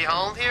Deputy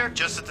Holland here,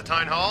 just at the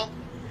town hall.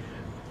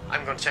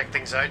 I'm going to check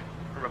things out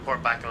and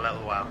report back in a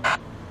little while.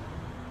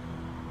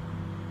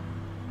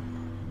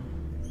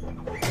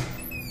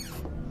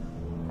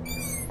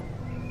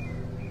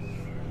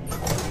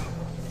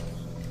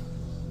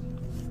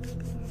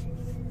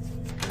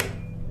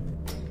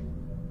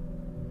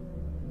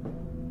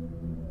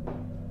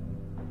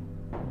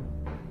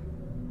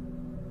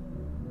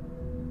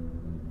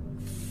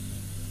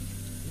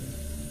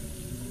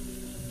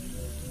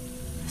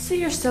 So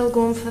you're still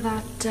going for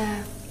that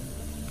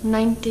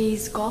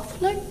 90s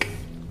goth look?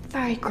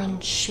 Very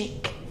grunge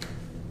chic.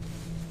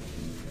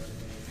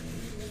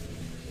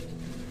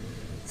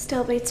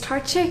 Still beats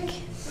tart chic.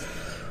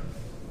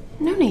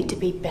 No need to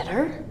be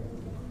bitter.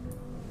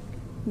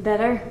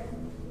 Bitter?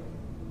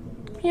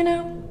 You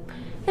know,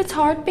 it's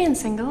hard being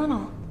single and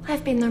all.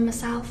 I've been there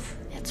myself.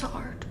 It's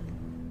hard.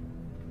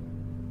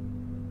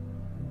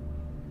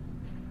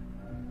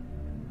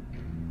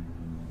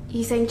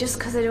 You think just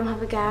because I don't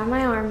have a guy on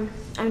my arm,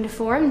 I'm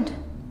deformed?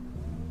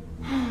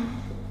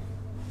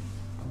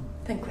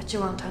 Think what you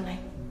want, honey.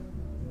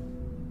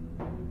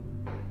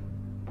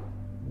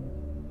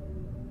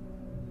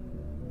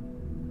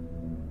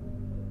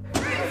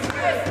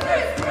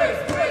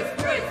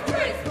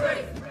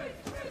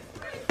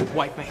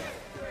 Wipe me.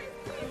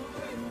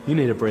 You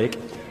need a break.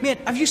 Mate,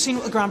 have you seen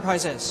what the grand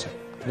prize is?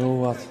 No,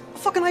 what? A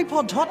fucking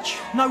iPod Touch.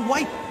 Now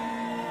wipe.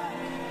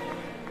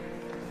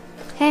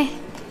 Hey.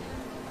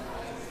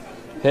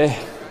 Hey.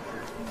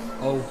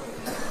 Oh,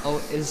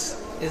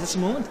 is this a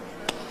moment?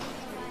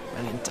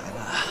 Brilliant,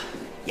 Tyler.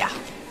 Yeah.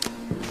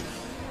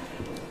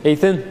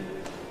 Ethan?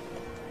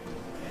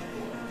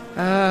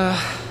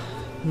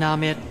 Nah,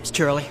 mate, it's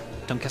too early.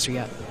 Don't kiss her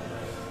yet.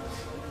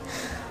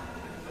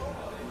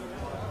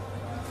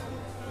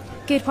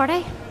 Good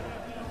party?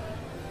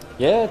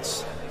 Yeah,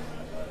 it's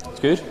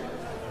good.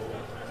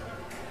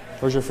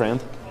 Where's your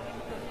friend?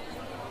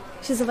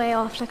 She's away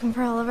off looking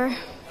for Oliver.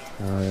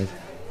 Alright.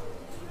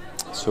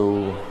 So,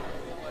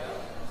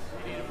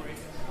 do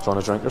you want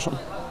a drink or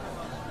something?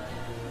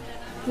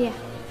 Yeah.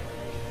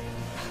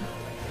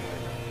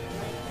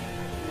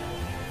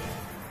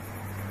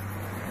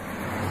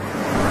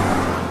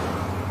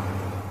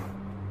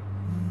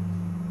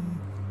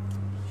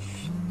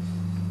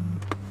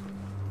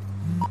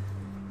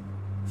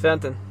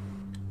 Fenton.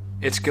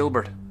 It's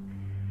Gilbert.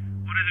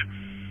 What is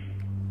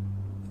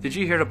it? Did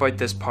you hear about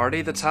this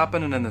party that's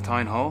happening in the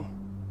town hall?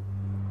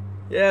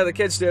 Yeah, the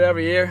kids do it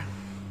every year.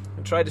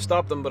 I tried to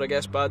stop them, but I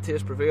guess bad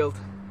taste prevailed.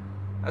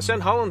 I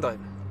sent Holland out.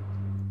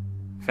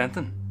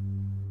 Fenton?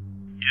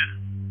 Yeah?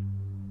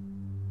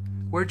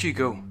 Where'd you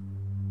go?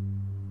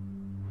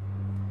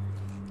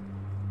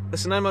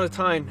 Listen, I'm out of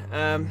town.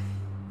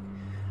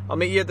 I'll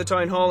meet you at the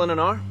town hall in an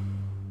hour. I have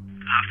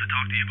to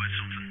talk to you about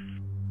something.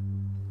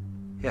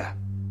 Yeah.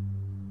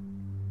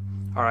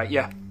 Alright,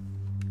 yeah.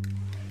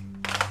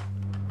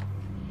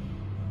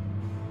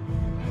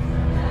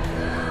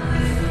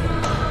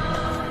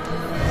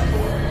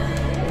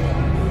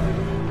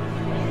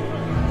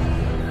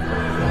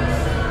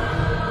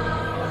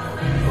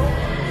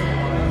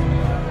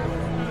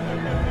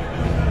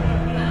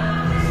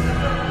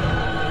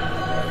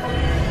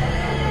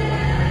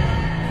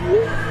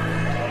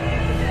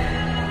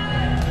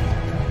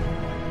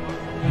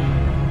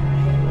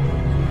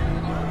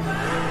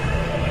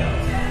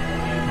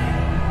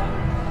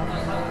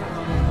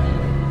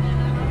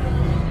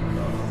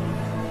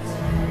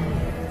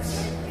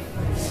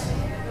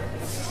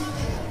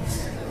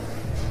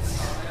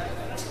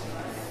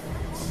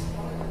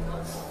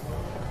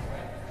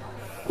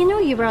 You know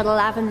you were at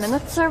 11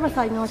 minutes, sir,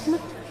 without an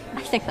argument.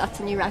 I think that's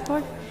a new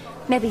record.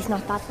 Maybe he's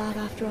not that bad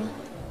after all.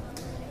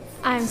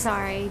 I'm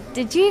sorry.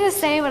 Did you just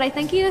say what I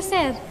think you just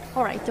said?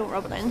 Alright, don't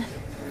rub it in.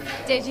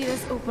 Did you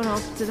just open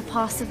up to the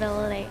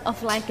possibility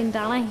of liking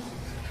Danny?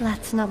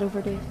 Let's not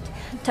overdo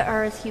it. To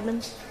err as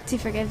human. To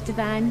forgive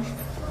divine.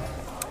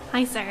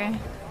 Hi, Sarah.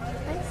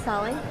 Hi,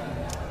 Sally.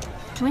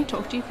 Can I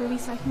talk to you for a wee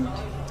second?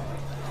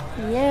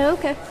 Yeah,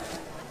 okay.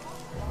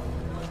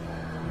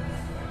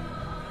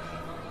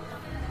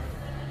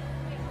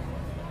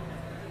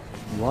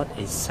 What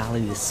is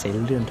Sally the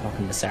Sailor doing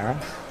talking to Sarah?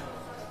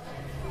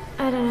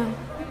 I don't know.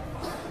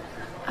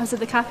 I was at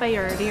the cafe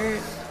earlier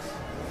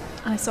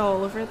and I saw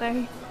Oliver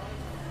there.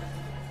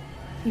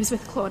 He was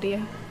with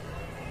Claudia.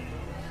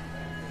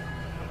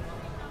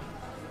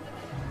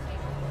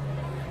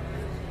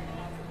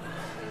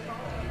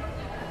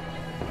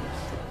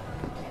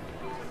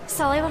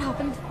 Sally, what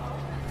happened?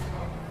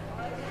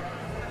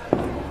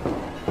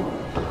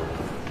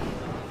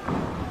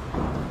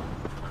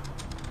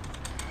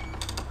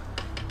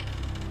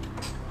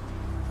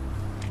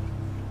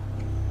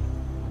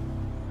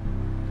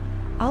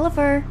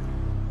 Oliver.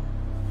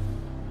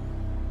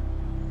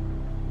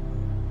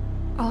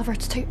 Oliver,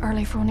 it's too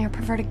early for one of your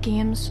perverted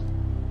games.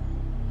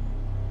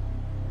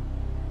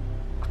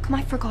 Oh, come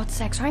on, for God's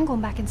sake, I'm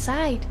going back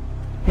inside.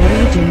 What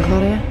are you doing,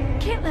 Claudia?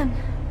 Caitlin.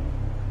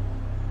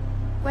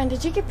 When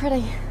did you get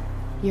pretty?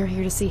 You're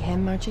here to see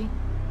him, aren't you?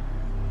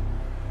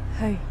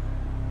 Who?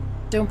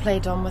 Don't play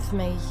dumb with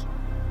me.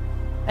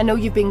 I know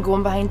you've been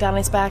going behind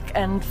Danny's back,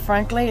 and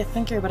frankly, I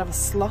think you're a bit of a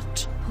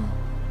slut.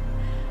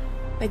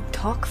 Big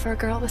talk for a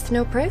girl with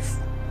no proof.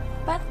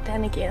 But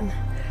then again,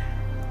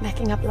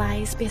 making up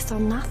lies based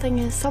on nothing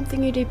is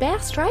something you do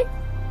best, right?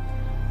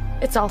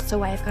 It's also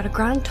why I've got a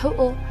grand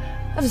total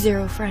of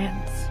 0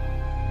 friends.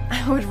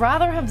 I would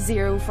rather have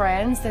 0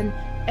 friends than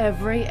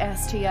every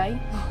STI.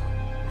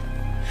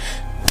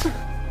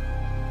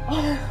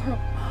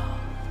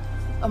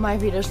 Oh, my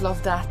readers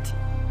love that.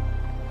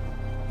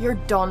 You're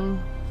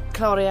done,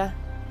 Claudia.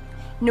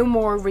 No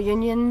more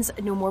reunions,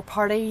 no more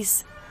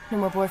parties, no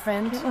more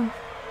boyfriend.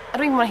 I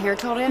don't even want to hear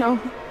Claudia. No,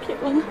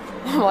 Caitlin.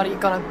 What are you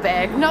gonna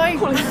beg now?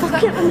 Holy fuck,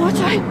 Caitlin, watch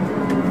out!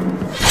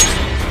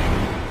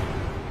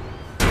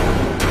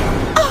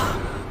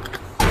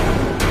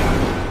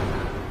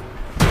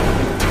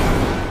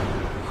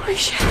 Holy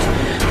shit.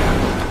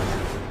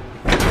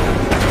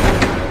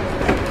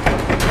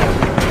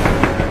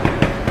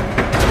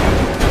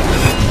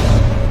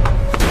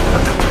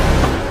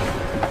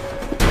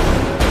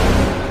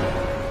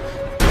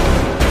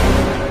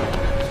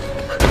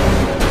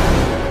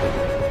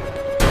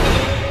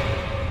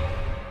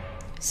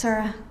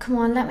 Sarah, come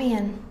on, let me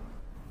in.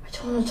 I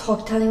don't want to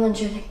talk to anyone,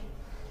 Julie.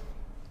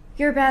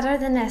 You're better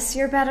than this.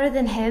 You're better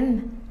than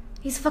him.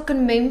 He's a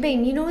fucking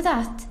moonbeam, you know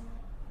that?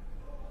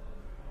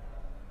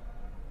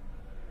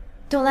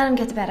 Don't let him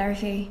get the better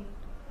of you.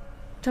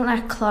 Don't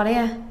let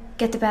Claudia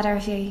get the better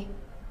of you.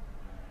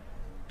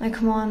 Now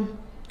come on,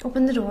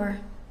 open the door.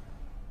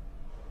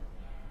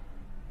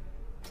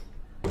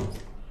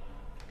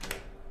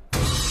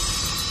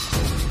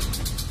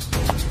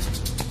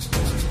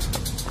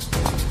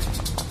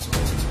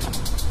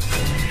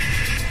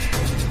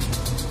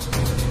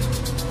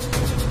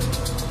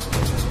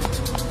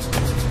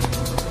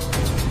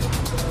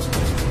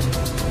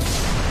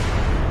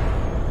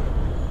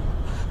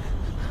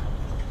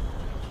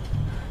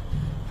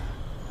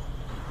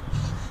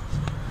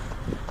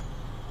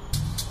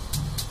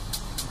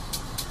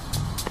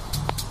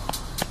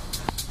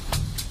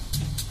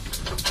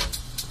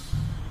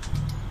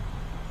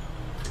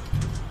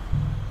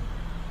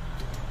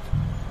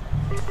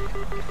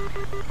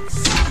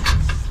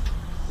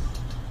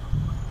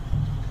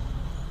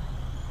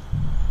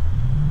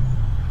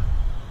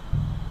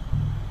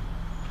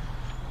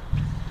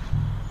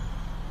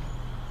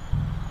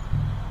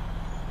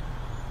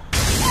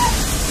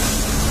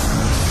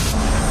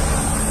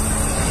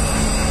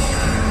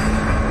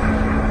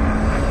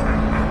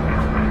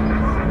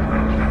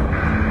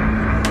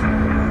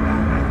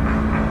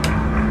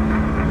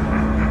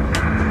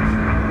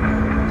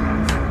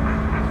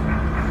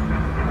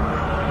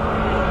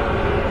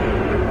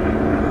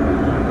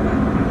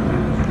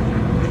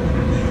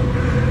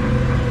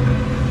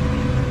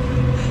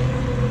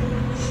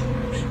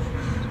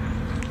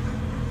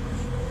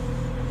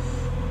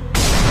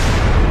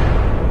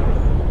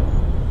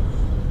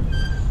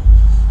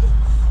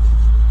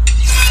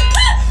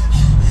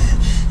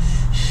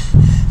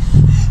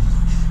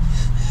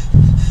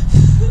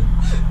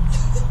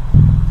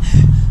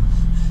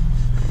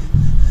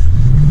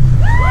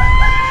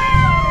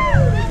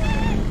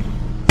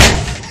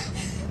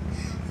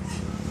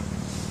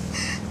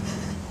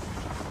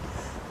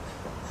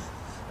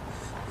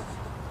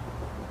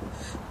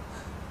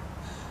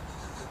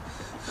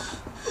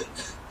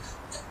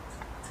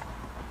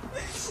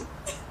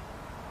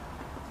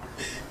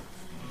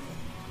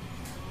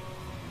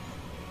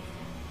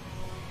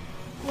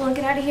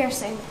 get out of here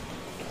soon.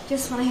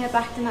 Just want to head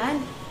back to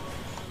mine.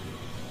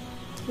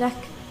 Look,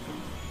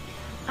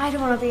 I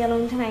don't want to be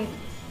alone tonight,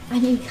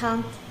 and you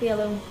can't be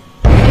alone.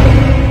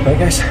 Right,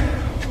 guys.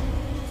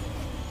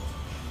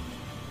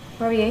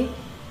 Where are you?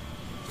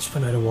 Just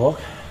went out a walk.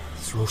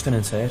 It's roasting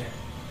inside.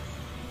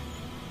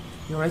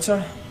 You alright,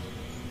 Sarah?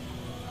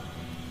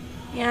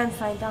 Yeah, I'm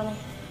fine, Danny.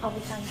 I'll be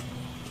fine.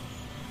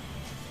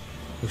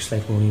 Looks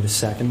like we're only the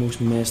second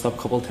most messed up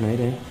couple tonight,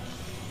 eh?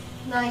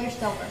 No, you're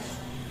still worse.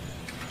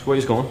 So where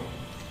are you going?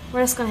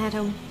 We're just going to head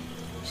home.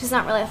 She's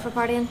not really up for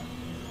partying.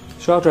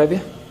 So I'll drive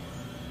you.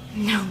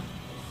 No.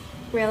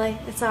 Really,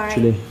 it's alright.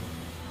 Julie,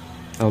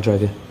 I'll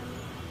drive you.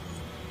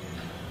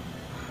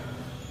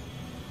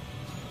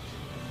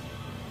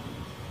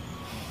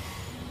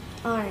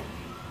 Alright.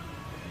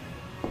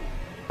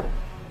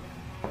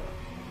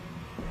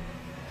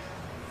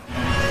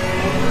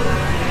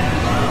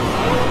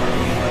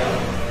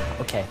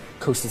 Okay,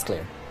 coast is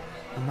clear.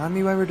 Remind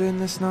me why we're doing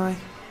this now?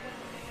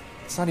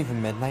 It's not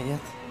even midnight yet.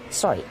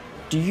 Sorry,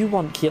 do you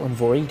want Caitlin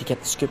Vorey to get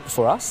the scoop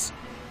before us?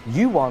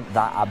 You want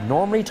that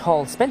abnormally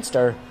tall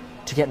spinster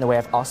to get in the way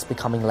of us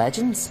becoming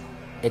legends?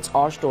 It's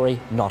our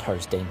story, not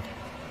hers, Dean.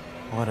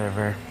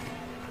 Whatever.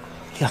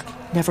 Look,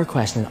 never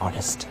question an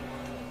artist.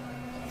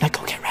 Now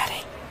go get ready.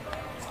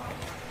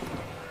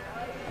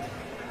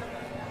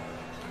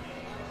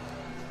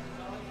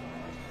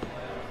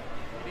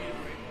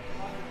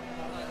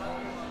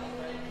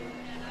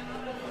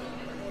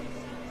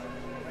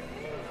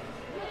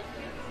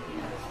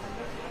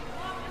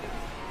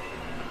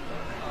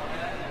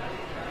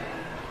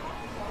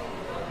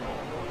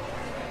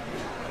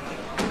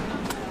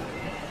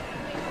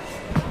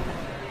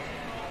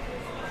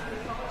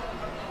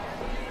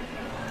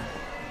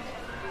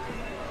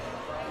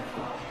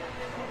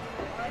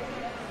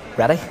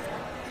 Ready?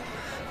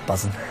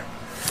 Buzzing.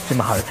 In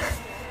my heart.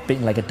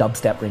 Beating like a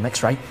dubstep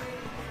remix, right?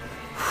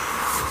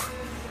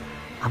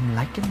 I'm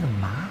liking the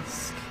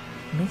mask.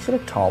 Makes it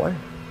look taller.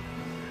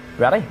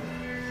 Ready?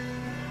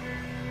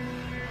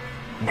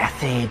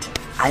 Method.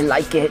 I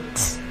like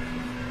it.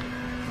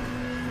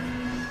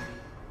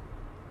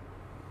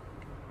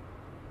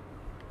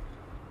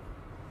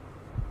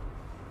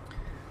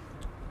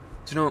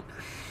 Do you know,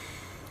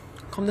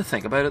 come to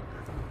think about it,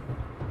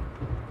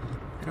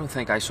 I don't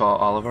think I saw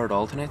Oliver at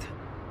all tonight.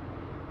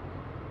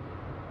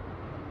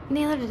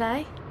 Neither did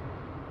I.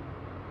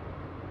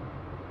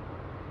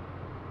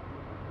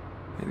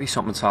 Maybe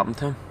something's happened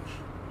to him.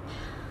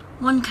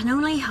 One can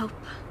only hope.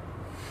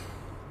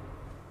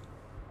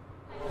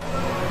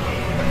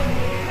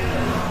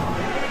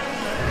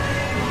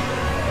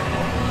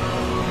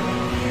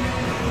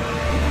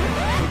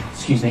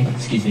 Excuse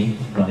me,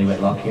 Ronnie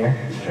Whitlock here.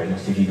 Sure,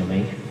 most of you know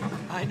me.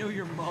 I know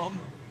your mom.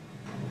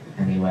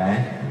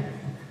 Anyway,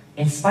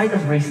 in spite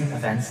of recent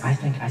events, I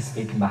think I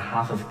speak on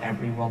behalf of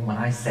everyone when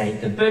I say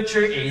the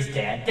butcher is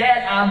dead.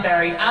 Dead and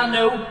buried, and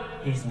no,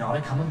 he's not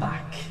a coming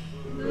back.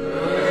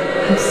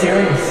 I'm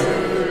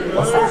serious.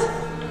 What's that?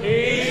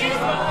 He's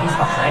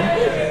behind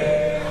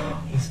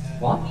me? He's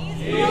what?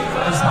 He's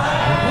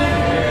behind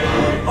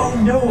me?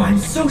 Oh no, I'm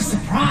so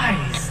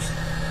surprised!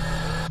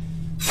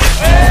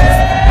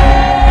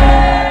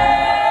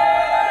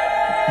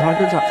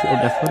 Margaret's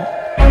actually different.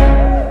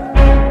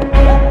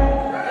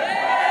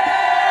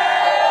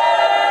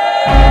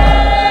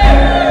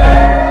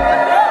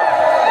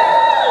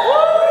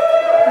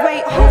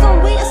 Wait, hold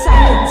on, wait a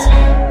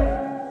second.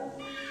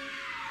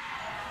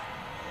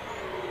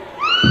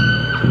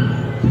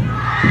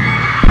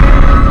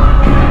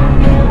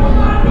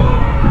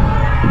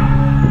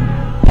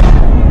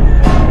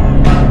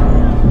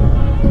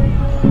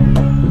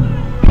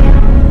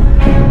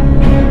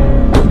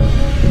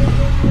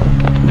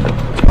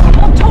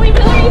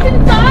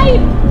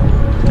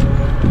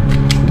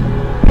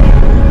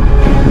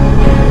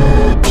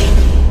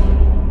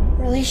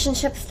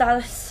 Relationship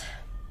status.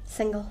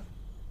 Single.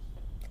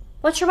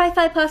 What's your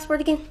Wi-Fi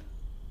password again?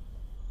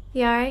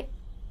 You alright?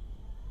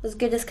 As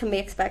good as can be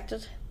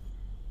expected.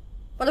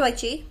 What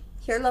about you?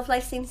 Your love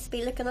life seems to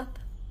be looking up.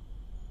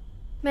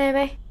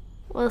 Maybe.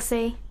 We'll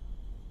see.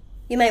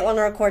 You might want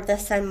to record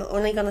this. I'm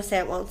only going to say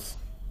it once.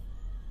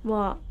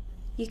 What?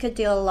 You could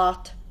do a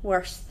lot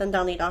worse than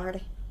Danny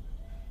Doherty.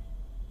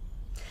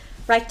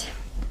 Right.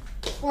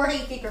 Where do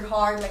you keep your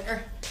hard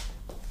liquor?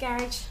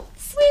 Garage.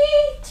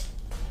 Sweet!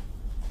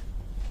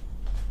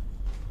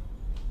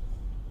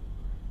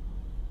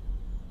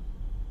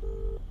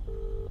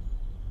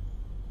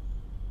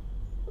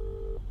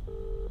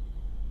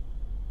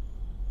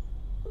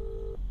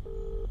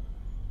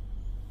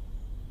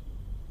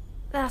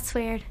 That's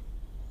weird.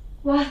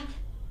 What?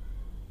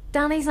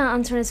 Danny's not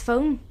answering his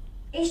phone.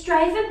 He's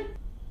driving.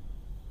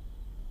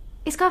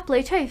 He's got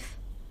Bluetooth.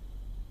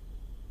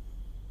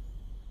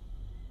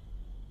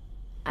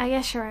 I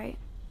guess you're right.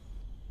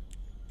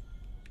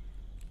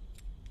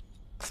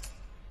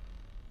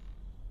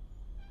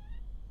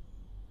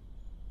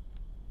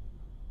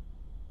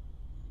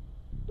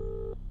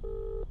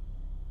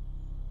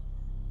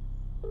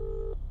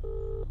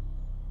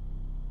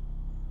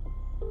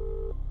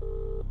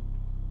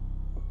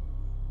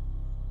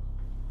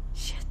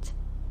 Shit.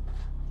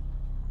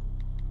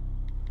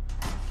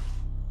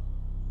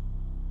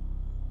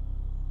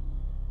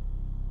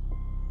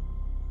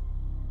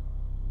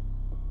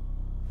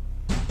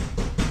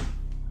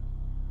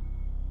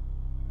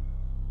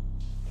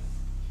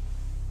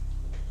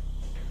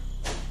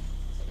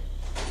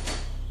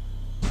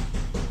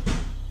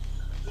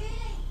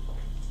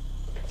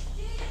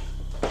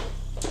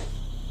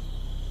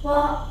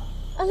 What?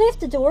 I left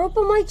the door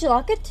open. Why'd you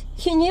lock it?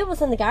 You knew it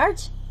was in the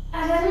garage.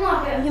 I didn't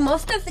lock it. You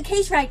must have. The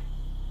key's right.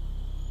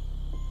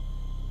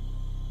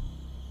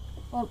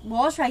 Well, it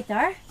was right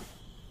there.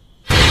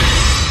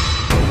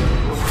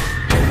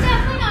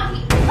 Definitely not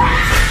me.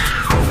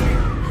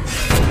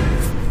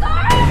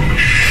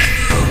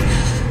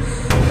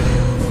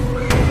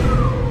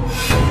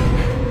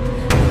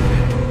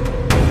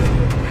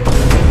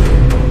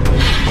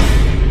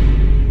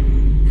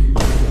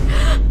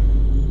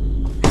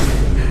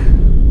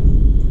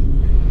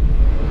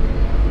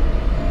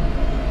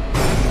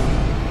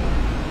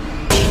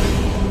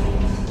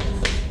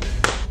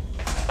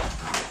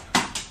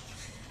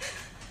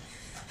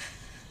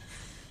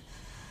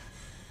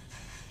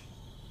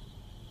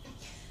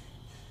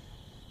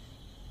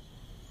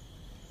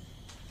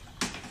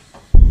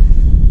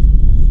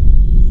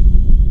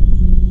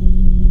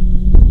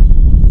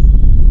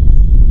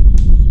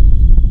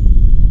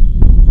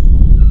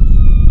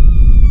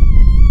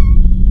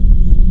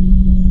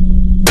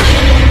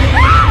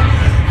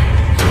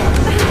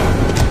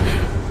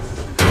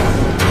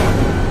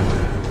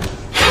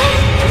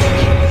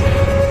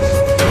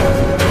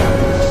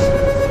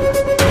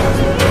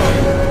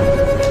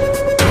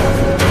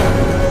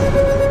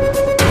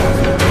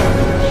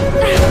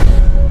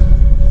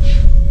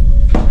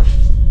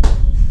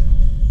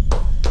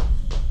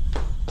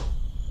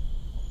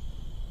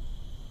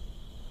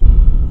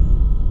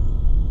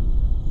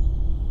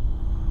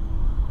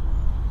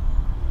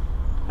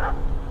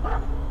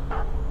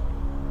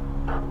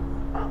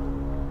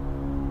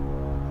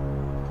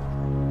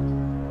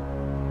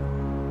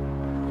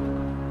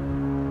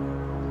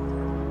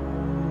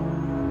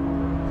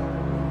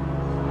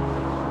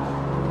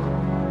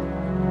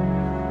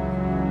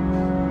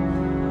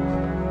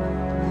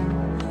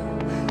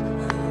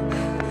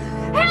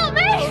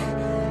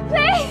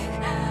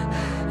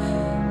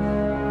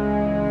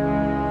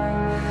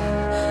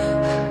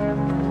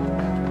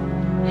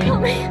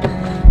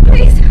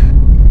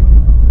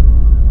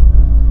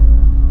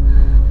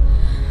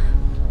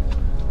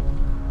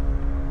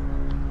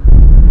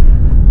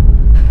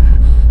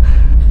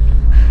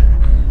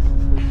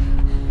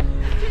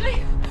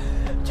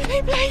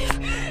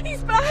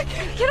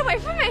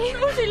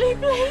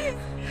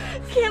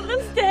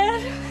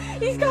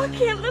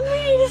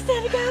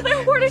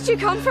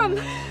 From.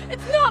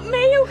 It's not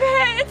me,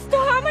 okay? It's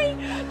Tommy.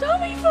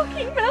 Tommy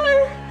fucking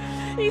Miller.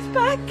 He's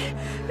back.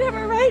 They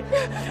were right.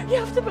 You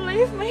have to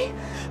believe me.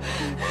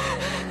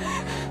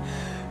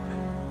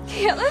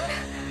 Caitlin?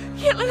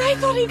 Caitlin, I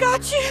thought he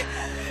got you.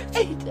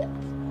 He did.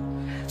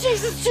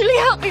 Jesus, Julie,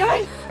 help me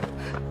out.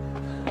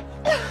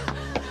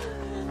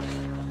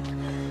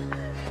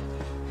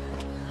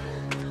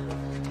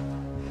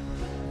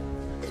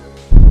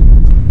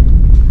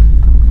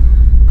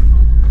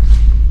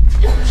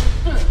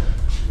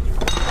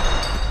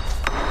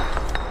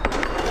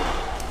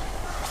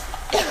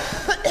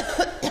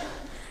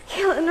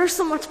 There's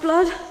so much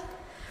blood.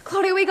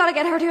 Claudia, we gotta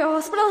get her to a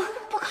hospital.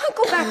 We can't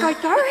go back out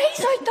there.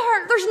 He's out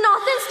there. There's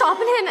nothing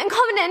stopping him and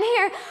coming in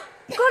here.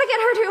 We gotta get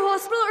her to a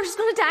hospital or she's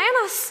gonna die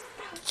on us.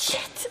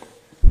 Shit.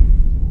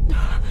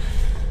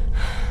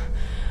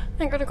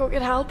 I'm gonna go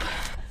get help.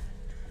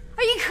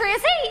 Are you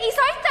crazy? He's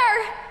out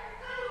there.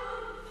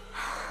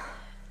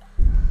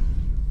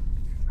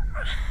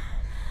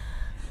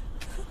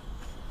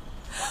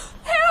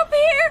 Help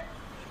here.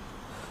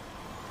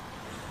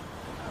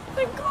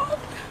 Thank God.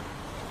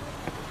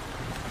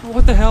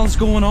 What the hell's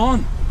going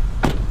on?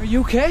 Are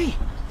you okay?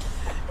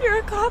 You're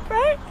a cop,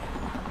 right?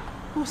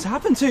 What's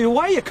happened to you?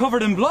 Why are you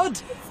covered in blood?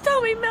 It's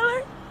Tommy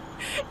Miller.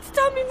 It's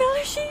Tommy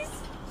Miller. She's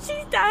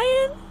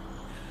dying.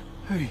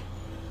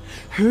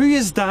 Who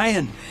is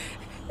dying?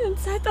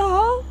 Inside the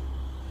hall.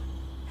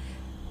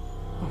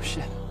 Oh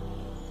shit.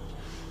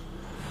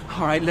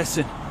 Alright,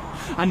 listen.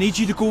 I need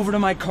you to go over to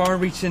my car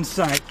and reach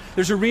inside.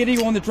 There's a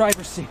radio on the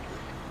driver's seat.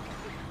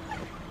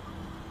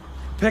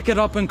 Pick it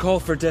up and call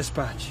for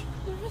dispatch.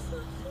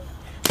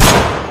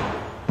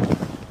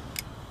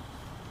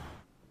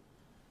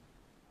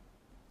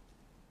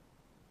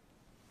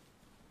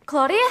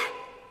 Claudia?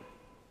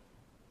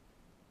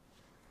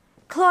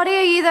 Claudia,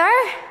 are you there?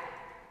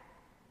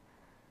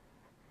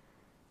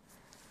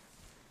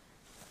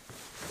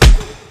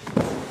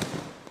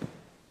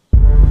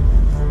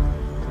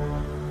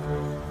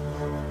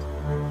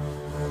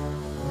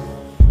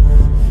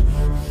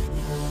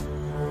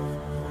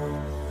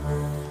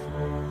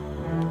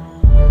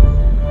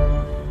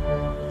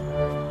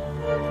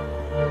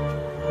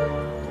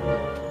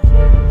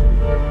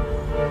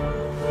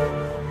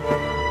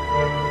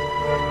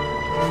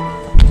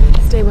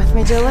 Stay with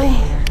me, Julie.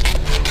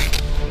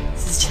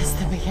 This is just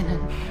the beginning.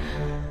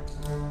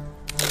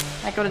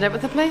 I got it out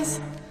with the place.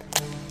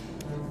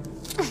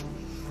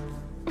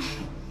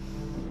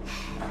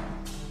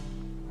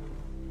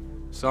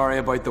 Sorry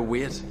about the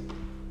wait.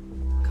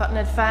 Cutting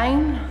it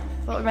fine.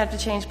 Thought we might have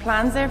to change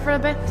plans there for a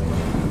bit.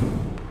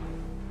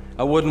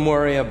 I wouldn't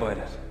worry about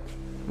it.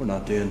 We're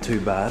not doing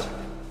too bad.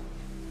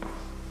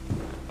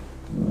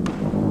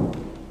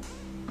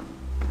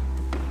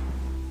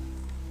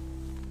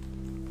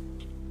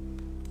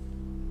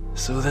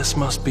 So this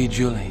must be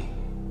Julie.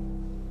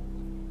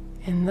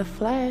 In the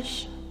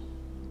flesh.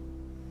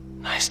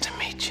 Nice to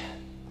meet you.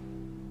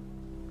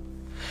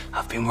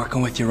 I've been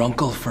working with your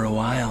uncle for a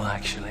while,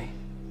 actually.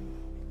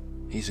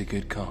 He's a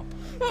good cop.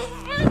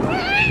 Calm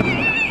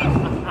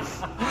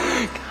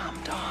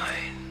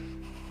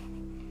down.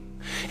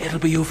 It'll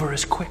be over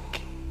as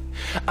quick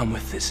and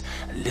with as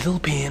little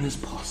pain as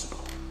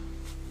possible.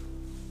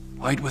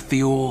 Out with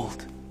the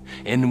old,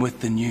 in with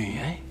the new,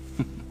 eh?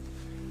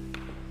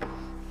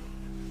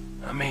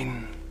 I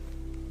mean,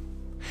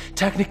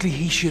 technically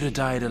he should have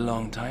died a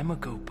long time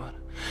ago,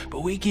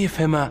 but we gave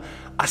him a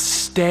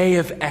stay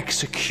of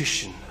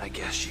execution, I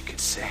guess you could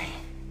say.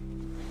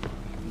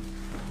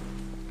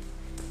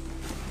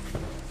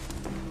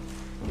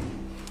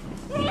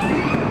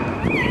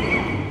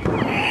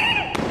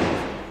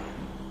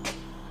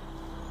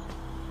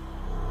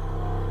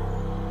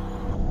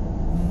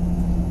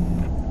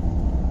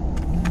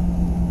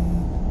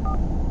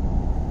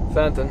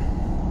 Fenton.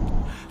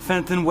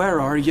 Fenton, where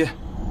are you?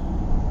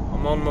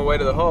 I'm on my way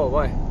to the hall,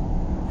 why?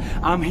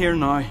 I'm here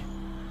now.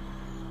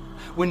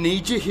 We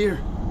need you here.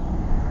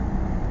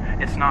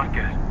 It's not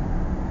good.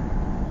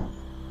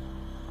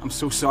 I'm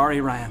so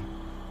sorry, Ryan.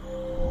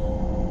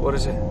 What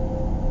is it?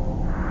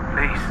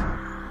 Please.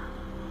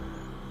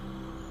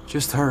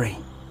 Just hurry.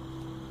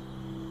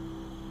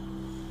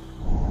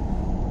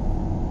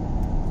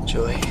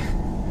 Julie.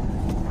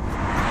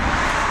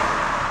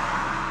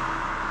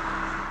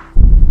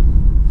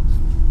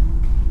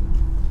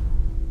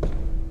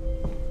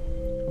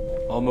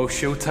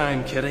 Almost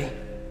showtime, kitty.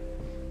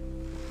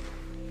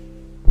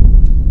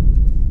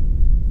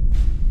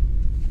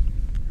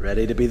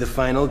 Ready to be the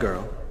final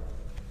girl?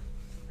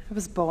 I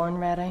was born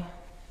ready.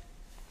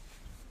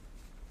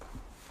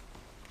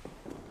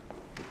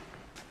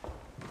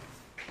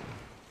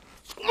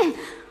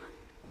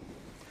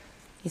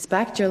 He's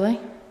back, Julie.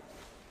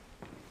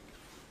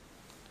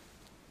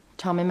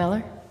 Tommy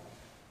Miller.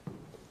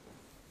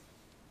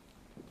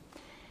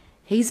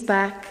 He's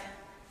back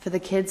for the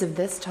kids of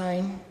this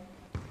town,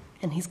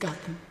 and he's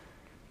got them.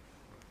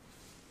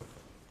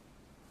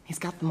 He's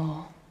got them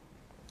all.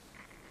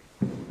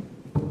 I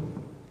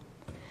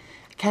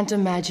can't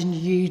imagine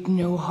you'd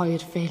know how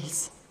it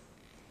feels.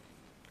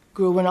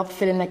 Growing up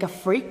feeling like a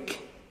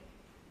freak.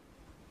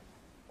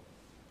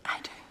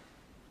 I do.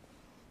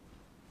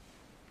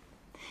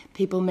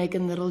 People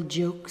making little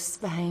jokes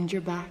behind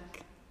your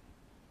back.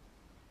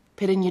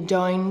 Putting you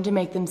down to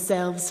make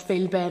themselves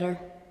feel better.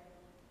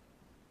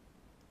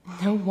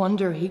 No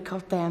wonder he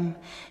cut them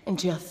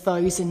into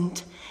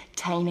 1,000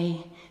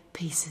 tiny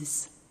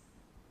pieces.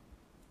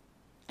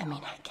 I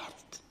mean, I get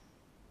it.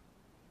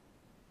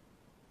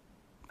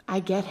 I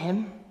get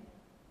him.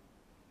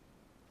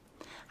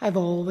 I've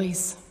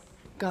always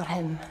got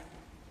him. Have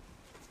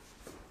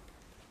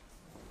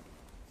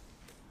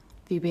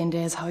you been to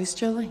his house,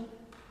 Julie?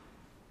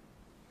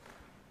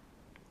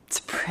 It's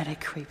a pretty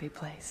creepy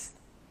place.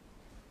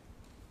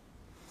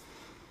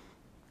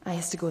 I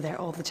used to go there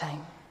all the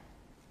time.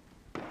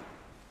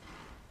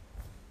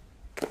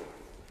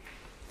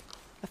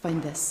 I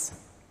found this.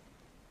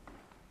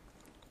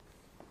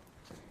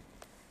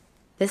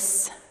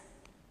 This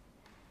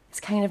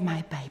is kind of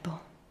my Bible.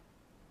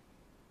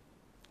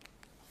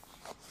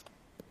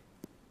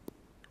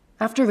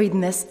 After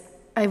reading this,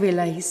 I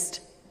realized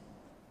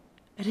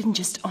I didn't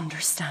just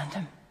understand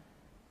him.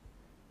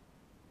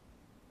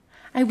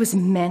 I was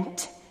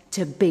meant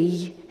to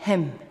be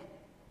him.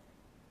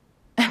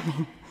 I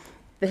mean,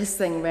 this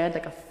thing read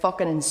like a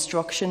fucking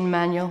instruction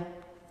manual.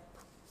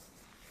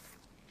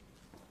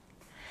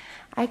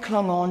 I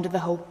clung on to the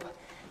hope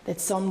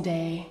that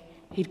someday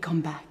he'd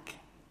come back.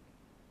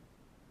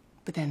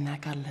 But then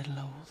that got a little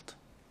old.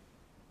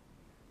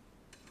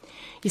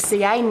 You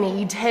see, I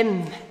need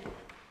him.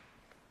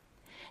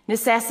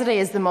 Necessity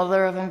is the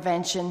mother of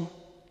invention,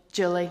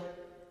 Julie.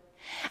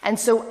 And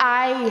so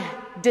I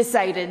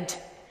decided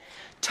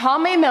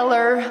Tommy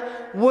Miller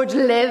would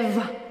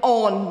live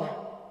on.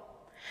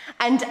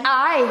 And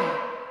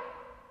I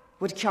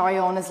would carry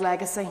on his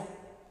legacy.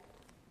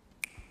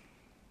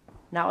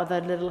 Not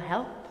without a little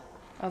help,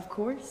 of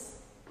course.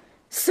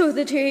 So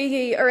the two of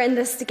you are in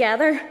this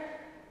together?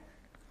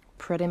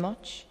 Pretty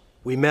much.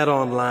 We met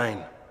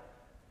online.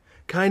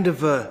 Kind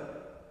of a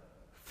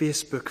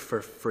Facebook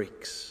for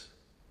freaks.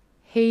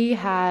 He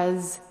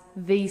has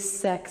the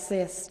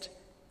sexiest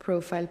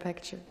profile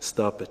picture.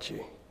 Stop it,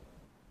 you.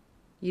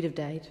 You'd have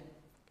died.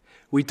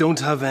 We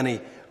don't have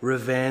any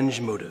revenge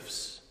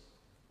motives.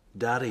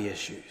 Daddy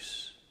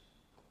issues.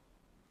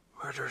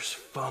 Murder's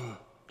fun,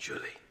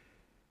 Julie.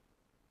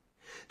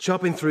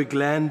 Chopping through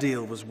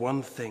Glendale was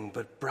one thing,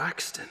 but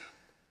Braxton,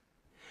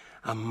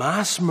 a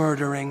mass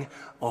murdering,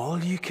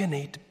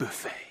 all-you-can-eat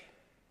buffet.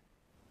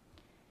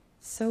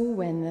 So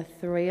when the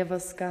three of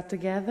us got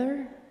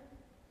together,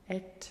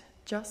 it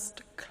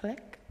just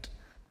clicked.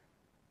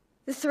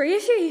 The three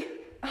of you?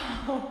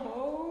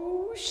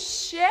 Oh,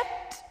 shit!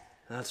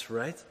 That's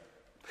right.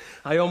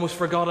 I almost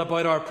forgot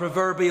about our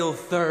proverbial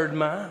third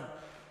man.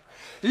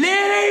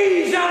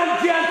 Ladies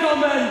and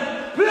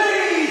gentlemen,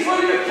 please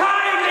will you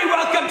kindly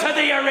welcome to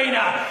the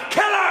arena.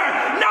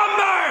 Killer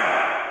number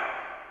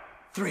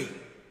 3.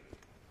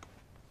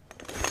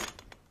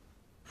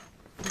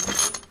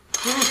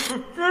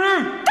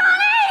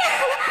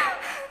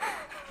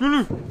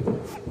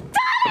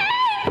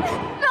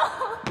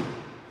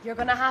 You're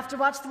gonna have to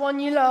watch the one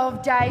you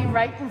love die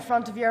right in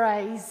front of your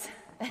eyes.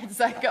 It's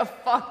like a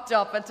fucked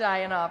up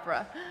Italian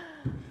opera.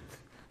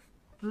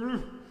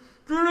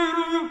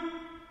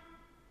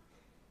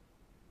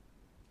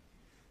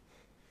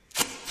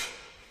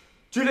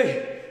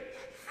 Julie!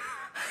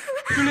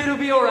 Julie, it'll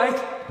be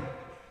alright.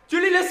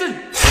 Julie,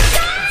 listen!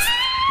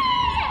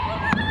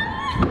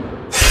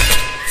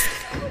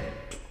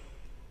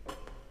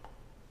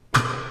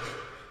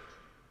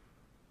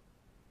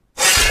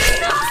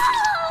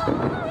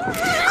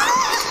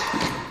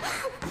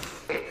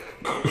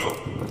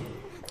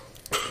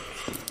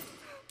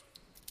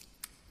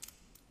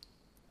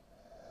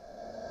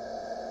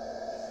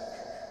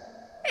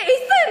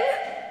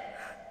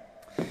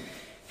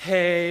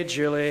 Hey,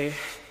 Julie.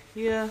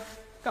 Yeah,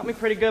 got me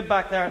pretty good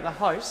back there at the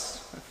house.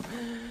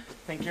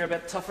 Think you're a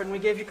bit tougher than we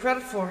gave you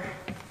credit for.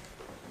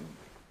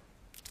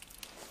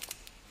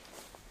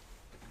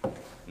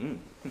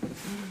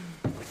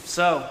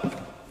 So,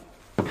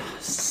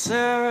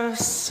 Sarah,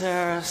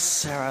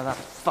 that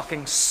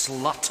fucking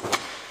slut.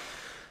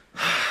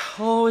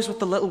 Always with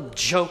the little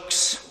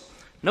jokes.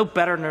 No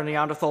better than her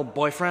Neanderthal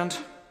boyfriend.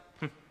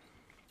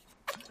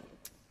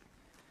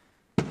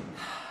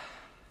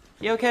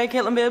 You okay,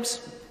 Caitlin Bibbs?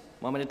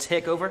 Want me to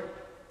take over?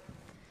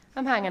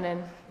 I'm hanging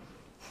in.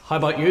 How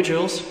about you,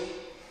 Jules?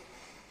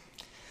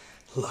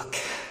 Look,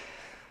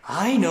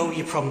 I know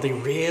you probably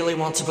really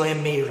want to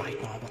blame me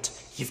right now, but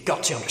you've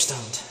got to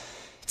understand.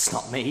 It's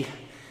not me.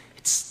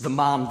 It's the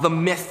man, the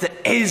myth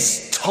that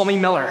is Tommy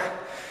Miller.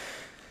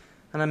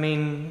 And I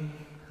mean,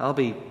 I'll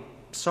be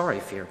sorry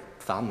for your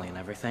family and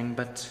everything,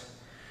 but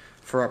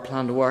for our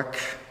plan to work,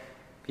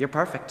 you're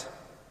perfect.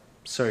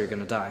 So you're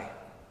gonna die.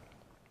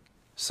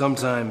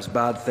 Sometimes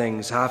bad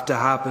things have to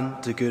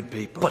happen to good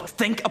people. But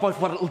think about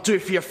what it'll do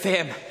for your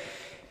fame.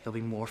 You'll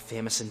be more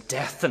famous in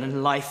death than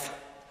in life.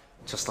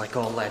 Just like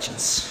all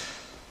legends.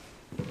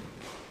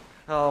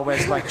 I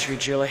always liked you,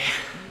 Julie.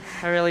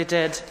 I really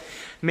did.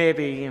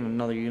 Maybe in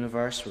another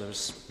universe where there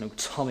was no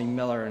Tommy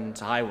Miller and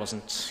I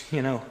wasn't,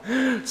 you know,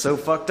 so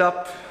fucked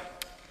up.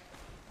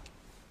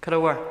 Could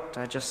have worked.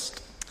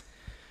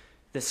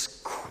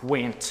 This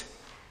quaint,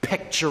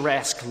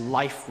 picturesque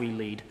life we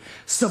lead.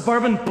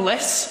 Suburban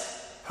bliss?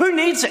 Who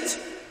needs it?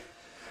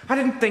 I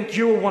didn't think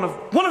you were one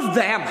of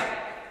them.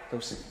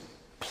 Those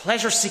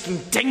pleasure-seeking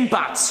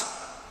dingbats.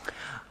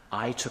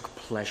 I took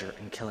pleasure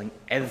in killing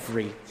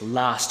every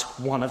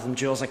last one of them,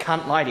 Jules. I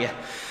can't lie to you.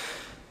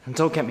 And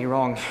don't get me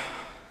wrong,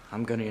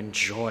 I'm going to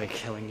enjoy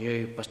killing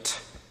you, but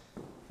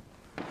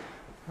I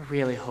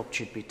really hoped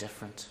you'd be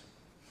different.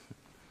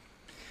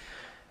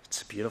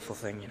 It's a beautiful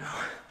thing, you know,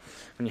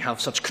 when you have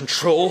such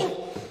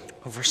control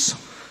over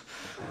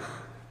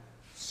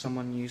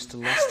someone you used to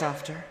lust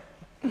after.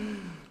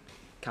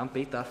 Can't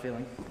beat that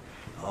feeling.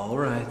 All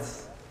right.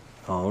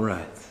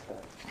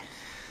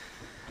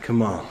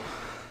 Come on.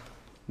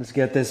 Let's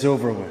get this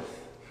over with.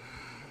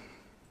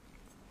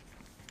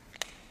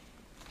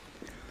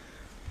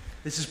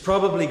 This is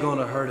probably going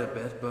to hurt a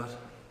bit, but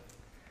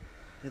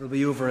it'll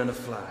be over in a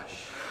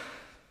flash.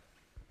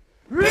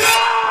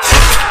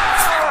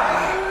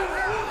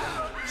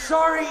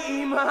 Sorry,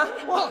 Ema.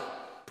 What?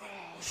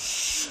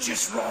 Shh,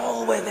 just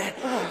roll with it.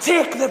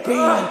 Take the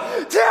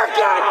bean. Take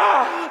it!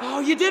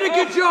 Oh, you did a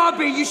good job,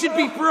 B. You should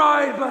be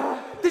proud,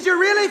 but did you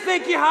really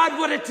think you had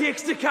what it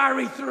takes to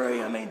carry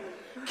through? I mean,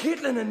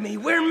 Caitlin and me,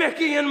 we're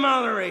Mickey and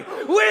Mallory.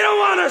 We don't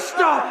want to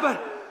stop,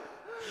 but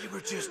you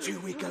were just too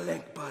weak a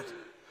link, bud.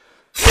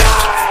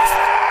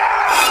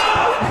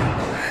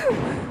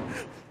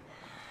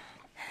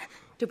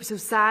 Don't be so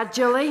sad,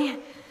 Julie.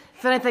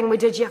 If anything, we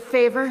did you a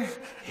favour.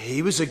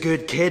 He was a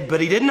good kid,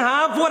 but he didn't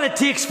have what it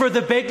takes for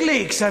the big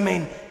leagues. I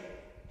mean,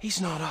 he's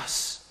not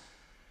us.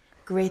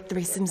 Great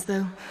threesomes,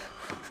 though.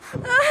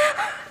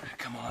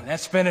 Come on,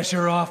 let's finish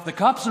her off. The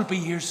cops will be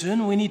here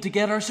soon. We need to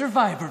get our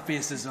survivor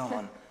faces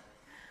on.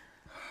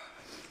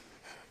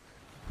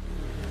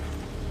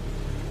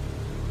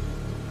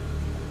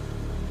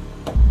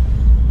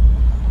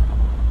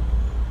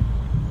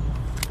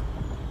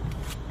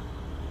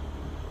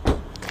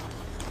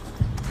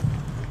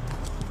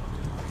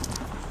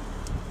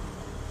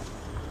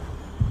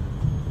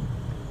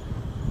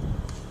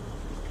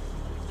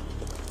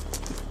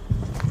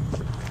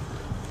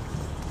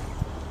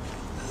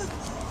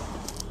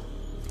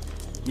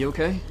 You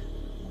okay?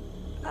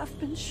 I've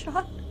been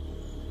shot.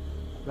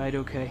 Right,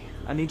 okay.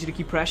 I need you to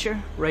keep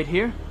pressure right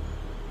here.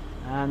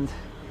 And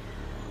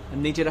I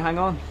need you to hang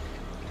on.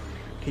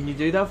 Can you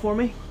do that for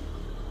me?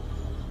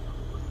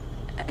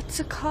 It's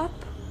a cop.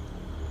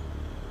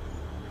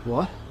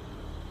 What?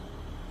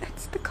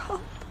 It's the cop.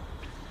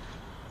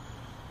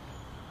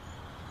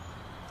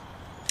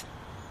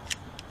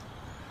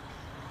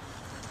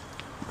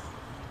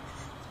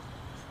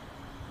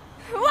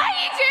 Why are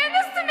you doing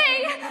this to me?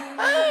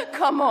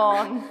 Come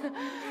on.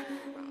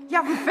 You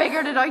haven't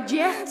figured it out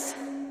yet.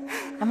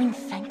 I mean,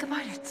 think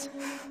about it.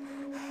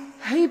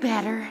 Who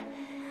better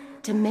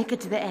to make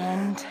it to the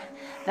end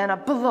than a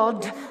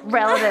blood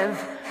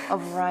relative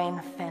of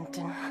Ryan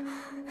Fenton?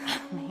 I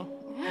mean,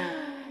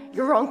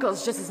 your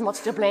uncle's just as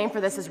much to blame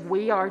for this as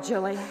we are,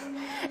 Julie.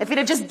 If he'd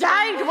have just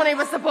died when he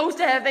was supposed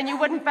to have, then you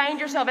wouldn't find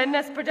yourself in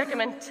this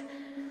predicament.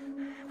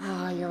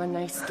 Oh, you're a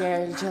nice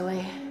girl,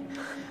 Julie.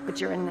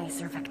 But you're a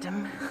nicer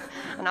victim.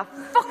 And a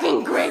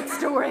fucking great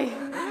story.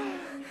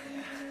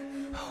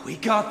 We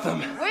got them.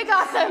 We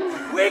got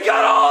them. We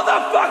got all the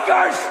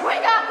fuckers. We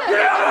got them.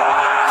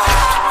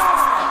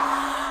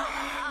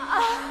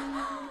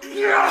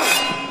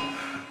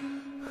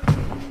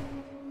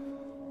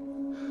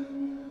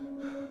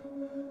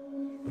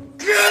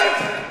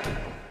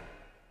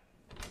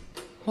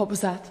 What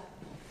was that?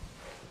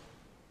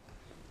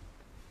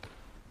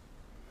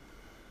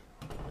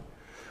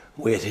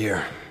 Wait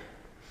here.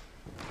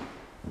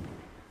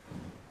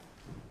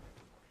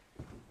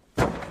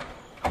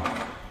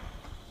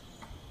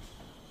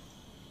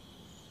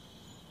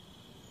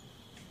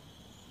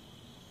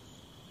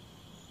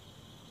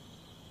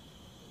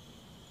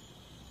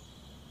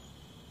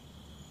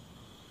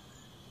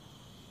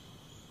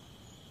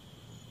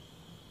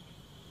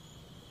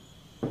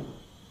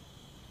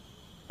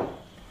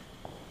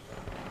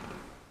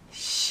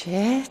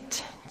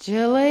 Shit,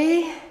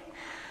 Julie.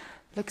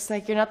 Looks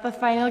like you're not the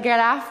final girl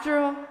after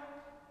all.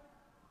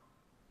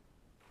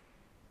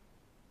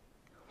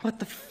 What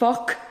the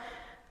fuck?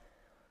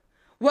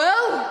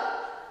 Well!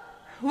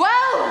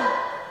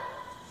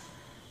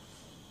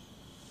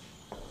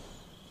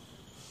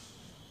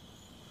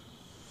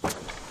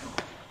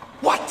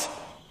 What?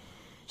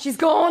 She's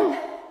gone.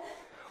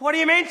 What do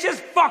you mean she's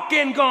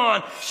fucking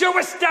gone? Sure,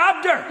 we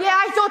stabbed her. Yeah,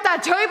 I thought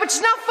that too, but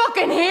she's not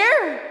fucking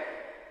here.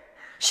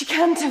 She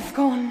can't have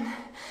gone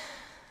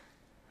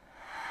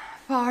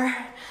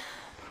far.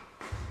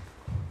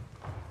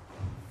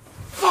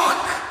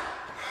 Fuck!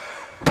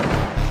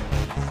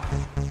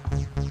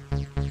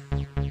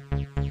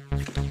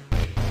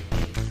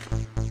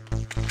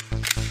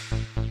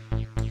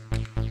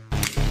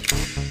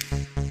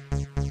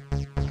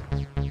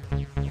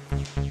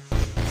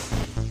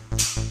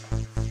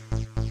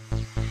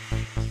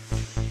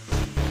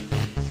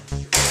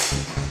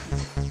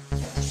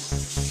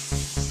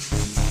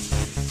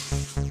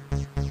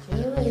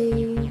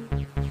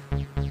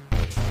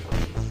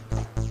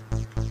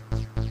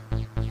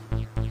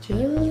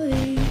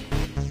 Julie.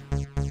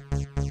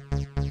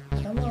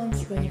 Come on,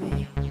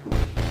 sweetie.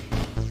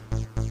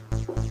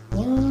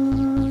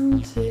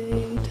 1,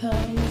 2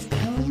 times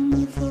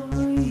come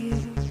for you.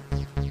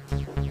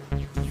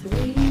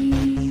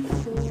 3,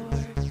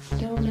 4,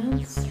 don't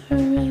answer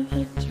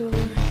the door.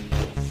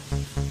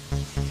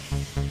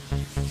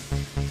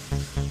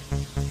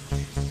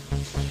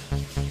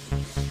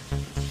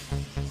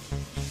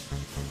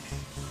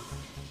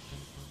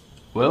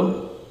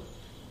 Well?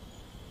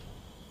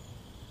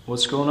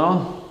 What's going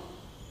on?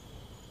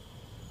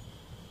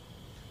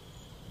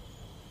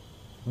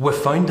 We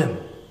found him.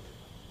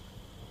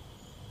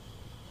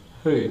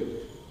 Who?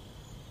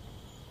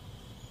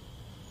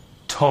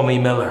 Tommy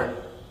Miller.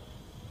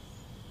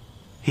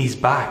 He's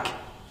back.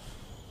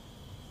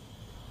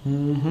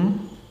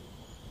 Mm-hmm.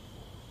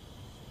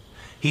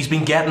 He's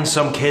been getting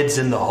some kids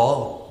in the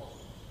hall.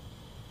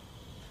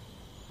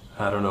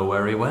 I don't know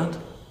where he went.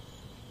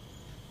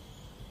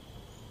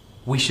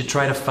 We should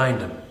try to find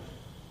him.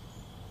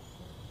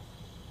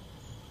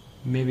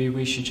 Maybe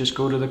we should just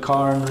go to the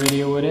car and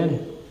radio it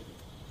in.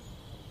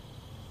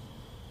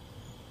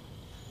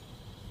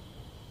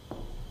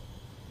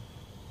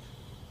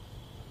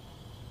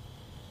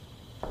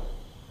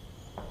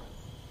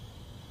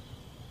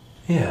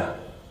 Yeah.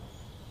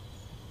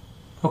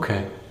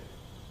 Okay.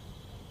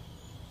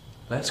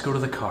 Let's go to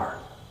the car.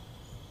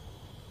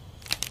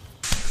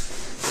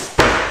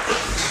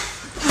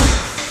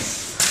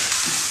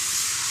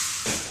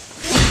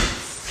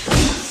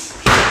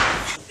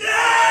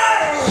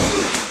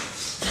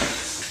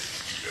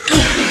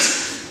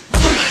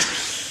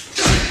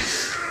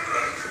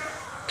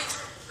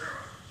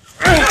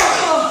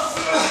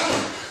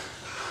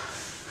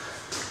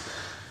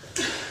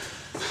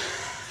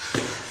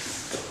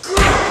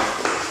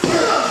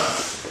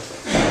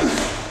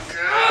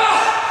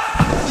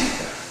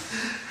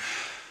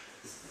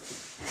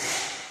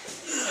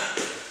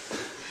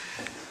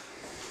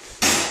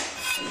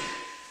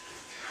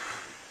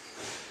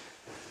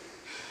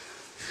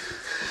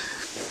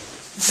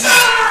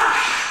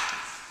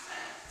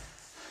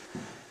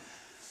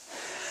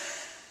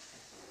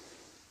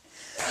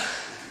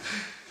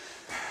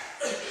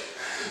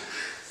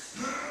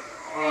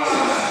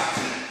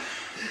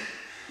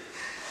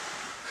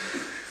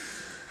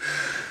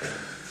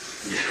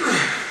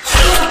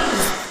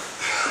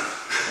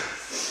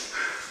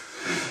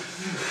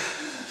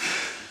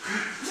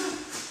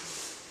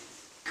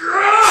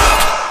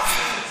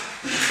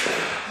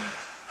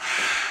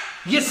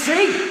 You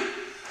see?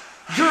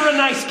 You're a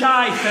nice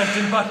guy,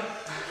 Fenton,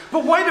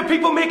 but why do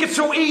people make it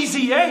so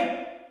easy,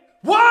 eh?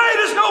 Why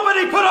does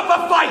nobody put up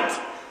a fight?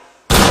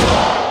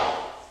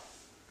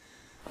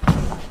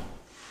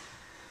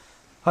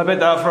 I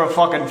bet that for a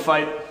fucking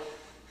fight.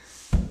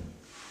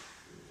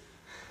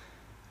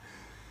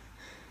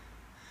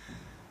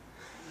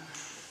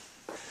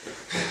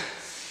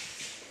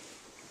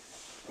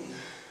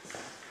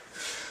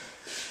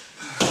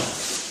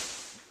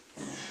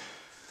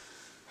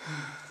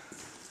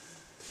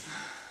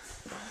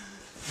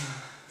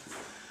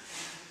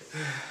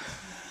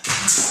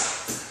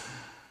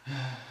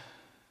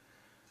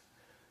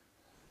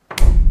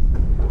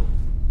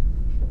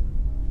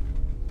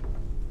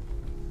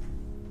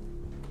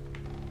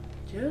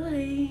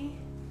 Julie.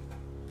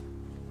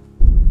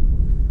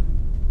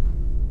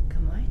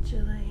 Come on,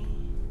 Julie.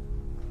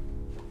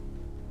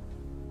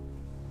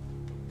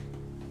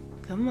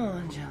 Come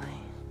on, Julie.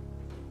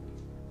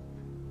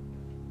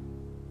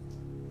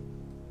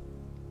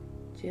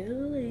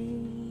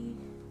 Julie.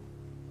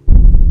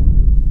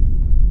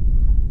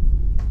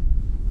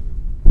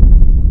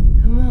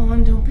 Come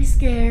on, don't be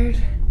scared.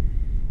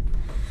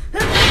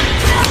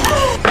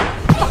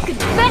 Fucking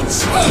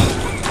bitch!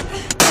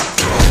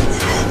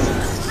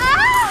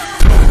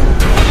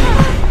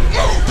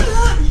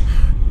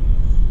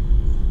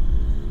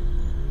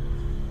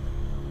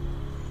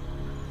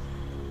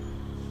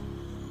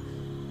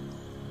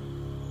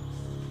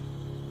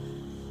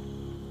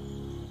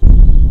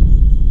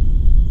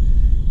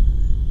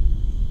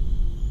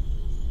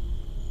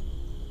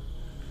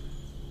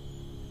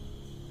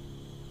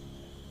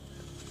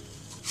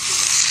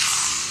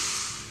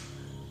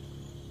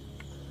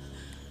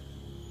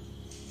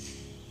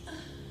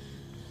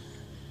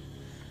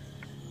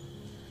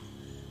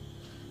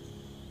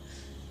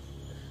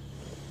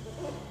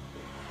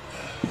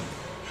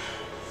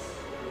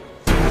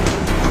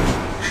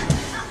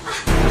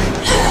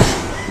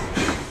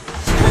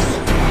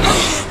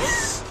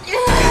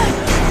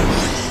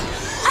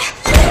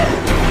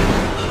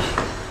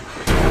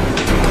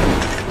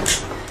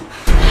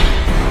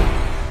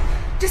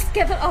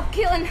 Give it up,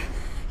 Caitlin.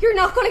 You're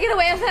not going to get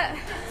away with it.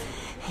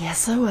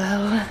 Yes, I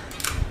will.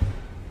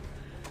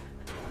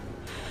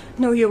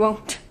 No, you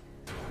won't.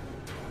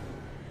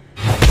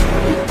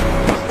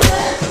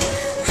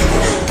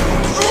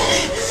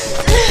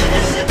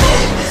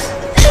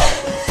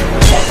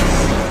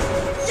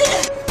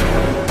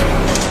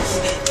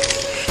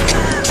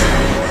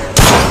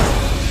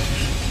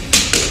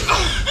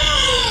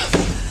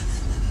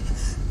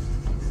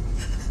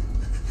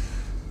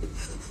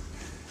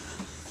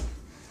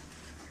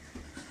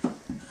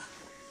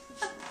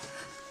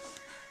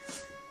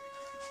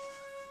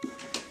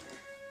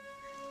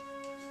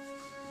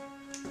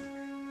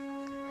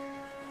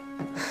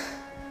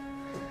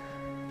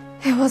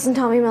 It wasn't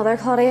Tommy Mother,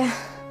 Claudia.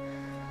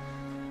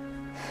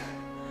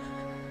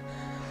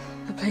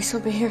 The police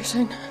will be here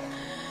soon.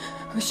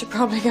 We should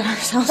probably get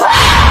ourselves...